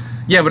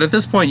 Yeah, but at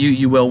this point,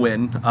 you will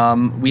win.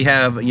 We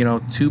have,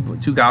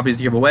 two copies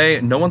to give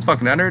away. No one's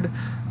fucking entered.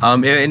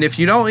 And if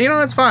you don't,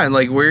 it's fine.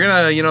 Like, we're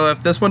gonna,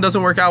 if this one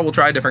doesn't work out, we'll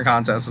try a different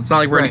contest. It's not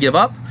like we're gonna give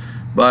up.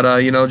 But,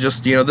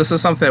 this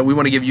is something that we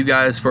want to give you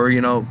guys for,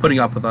 putting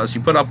up with us.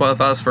 You put up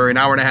with us for an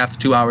hour and a half to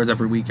 2 hours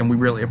every week, and we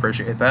really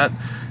appreciate that.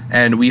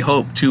 And we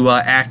hope to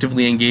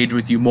actively engage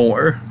with you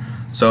more.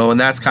 So, and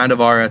that's kind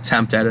of our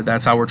attempt at it.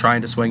 That's how we're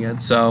trying to swing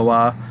it.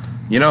 So,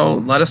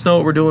 let us know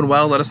what we're doing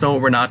well. Let us know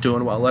what we're not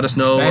doing well. Let us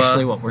know...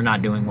 Especially what we're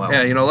not doing well.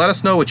 Yeah, let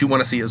us know what you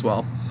want to see as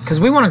well. Because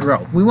we want to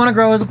grow. We want to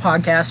grow as a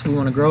podcast. We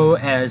want to grow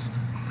as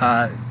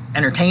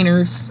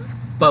entertainers.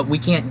 But we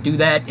can't do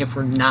that if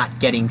we're not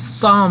getting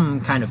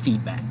some kind of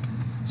feedback.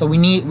 So we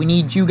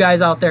need you guys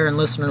out there in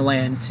listener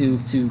land to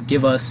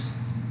give us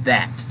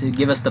that, to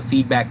give us the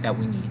feedback that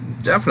we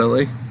need.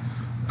 Definitely.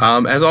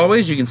 As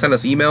always, you can send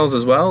us emails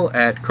as well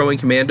at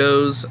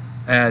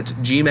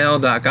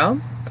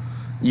crowingcommandos@gmail.com.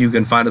 You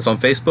can find us on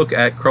Facebook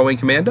at Crowing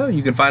Commando.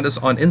 You can find us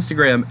on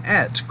Instagram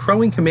at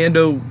Crowing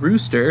Commando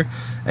Rooster.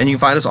 And you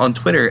can find us on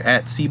Twitter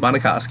at C.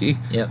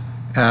 Yep.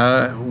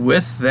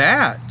 With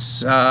that,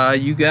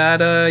 you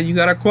got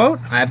our quote?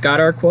 I've got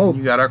our quote.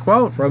 You got our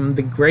quote. From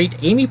the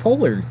great Amy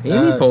Poehler.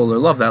 Amy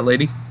Poehler. Love that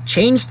lady.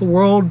 Change the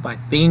world by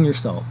being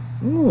yourself.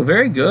 Ooh,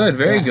 very good.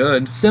 Very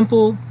good.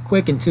 Simple,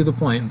 quick, and to the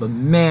point. But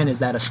man, is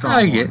that a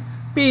strong one. It.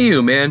 Be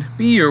you, man.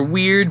 Be your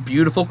weird,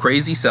 beautiful,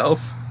 crazy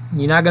self.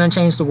 You're not going to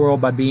change the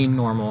world by being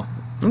normal.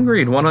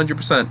 Agreed,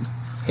 100%.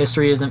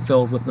 History isn't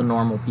filled with the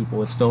normal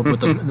people. It's filled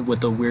with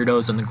the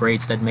weirdos and the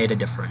greats that made a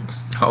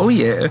difference. Oh,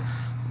 yeah.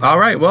 All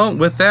right, well,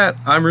 with that,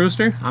 I'm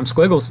Rooster. I'm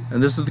Squiggles.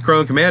 And this is the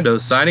Crowing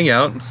Commandos signing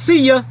out.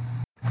 See ya!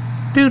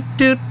 Doot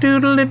doot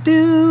doodle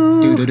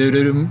doo. Doom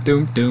doom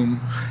doom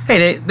doom. Hey,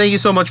 Nate, thank you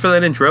so much for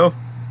that intro.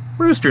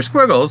 Rooster,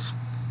 Squiggles,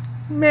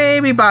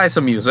 maybe buy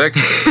some music.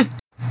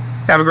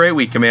 Have a great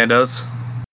week, Commandos.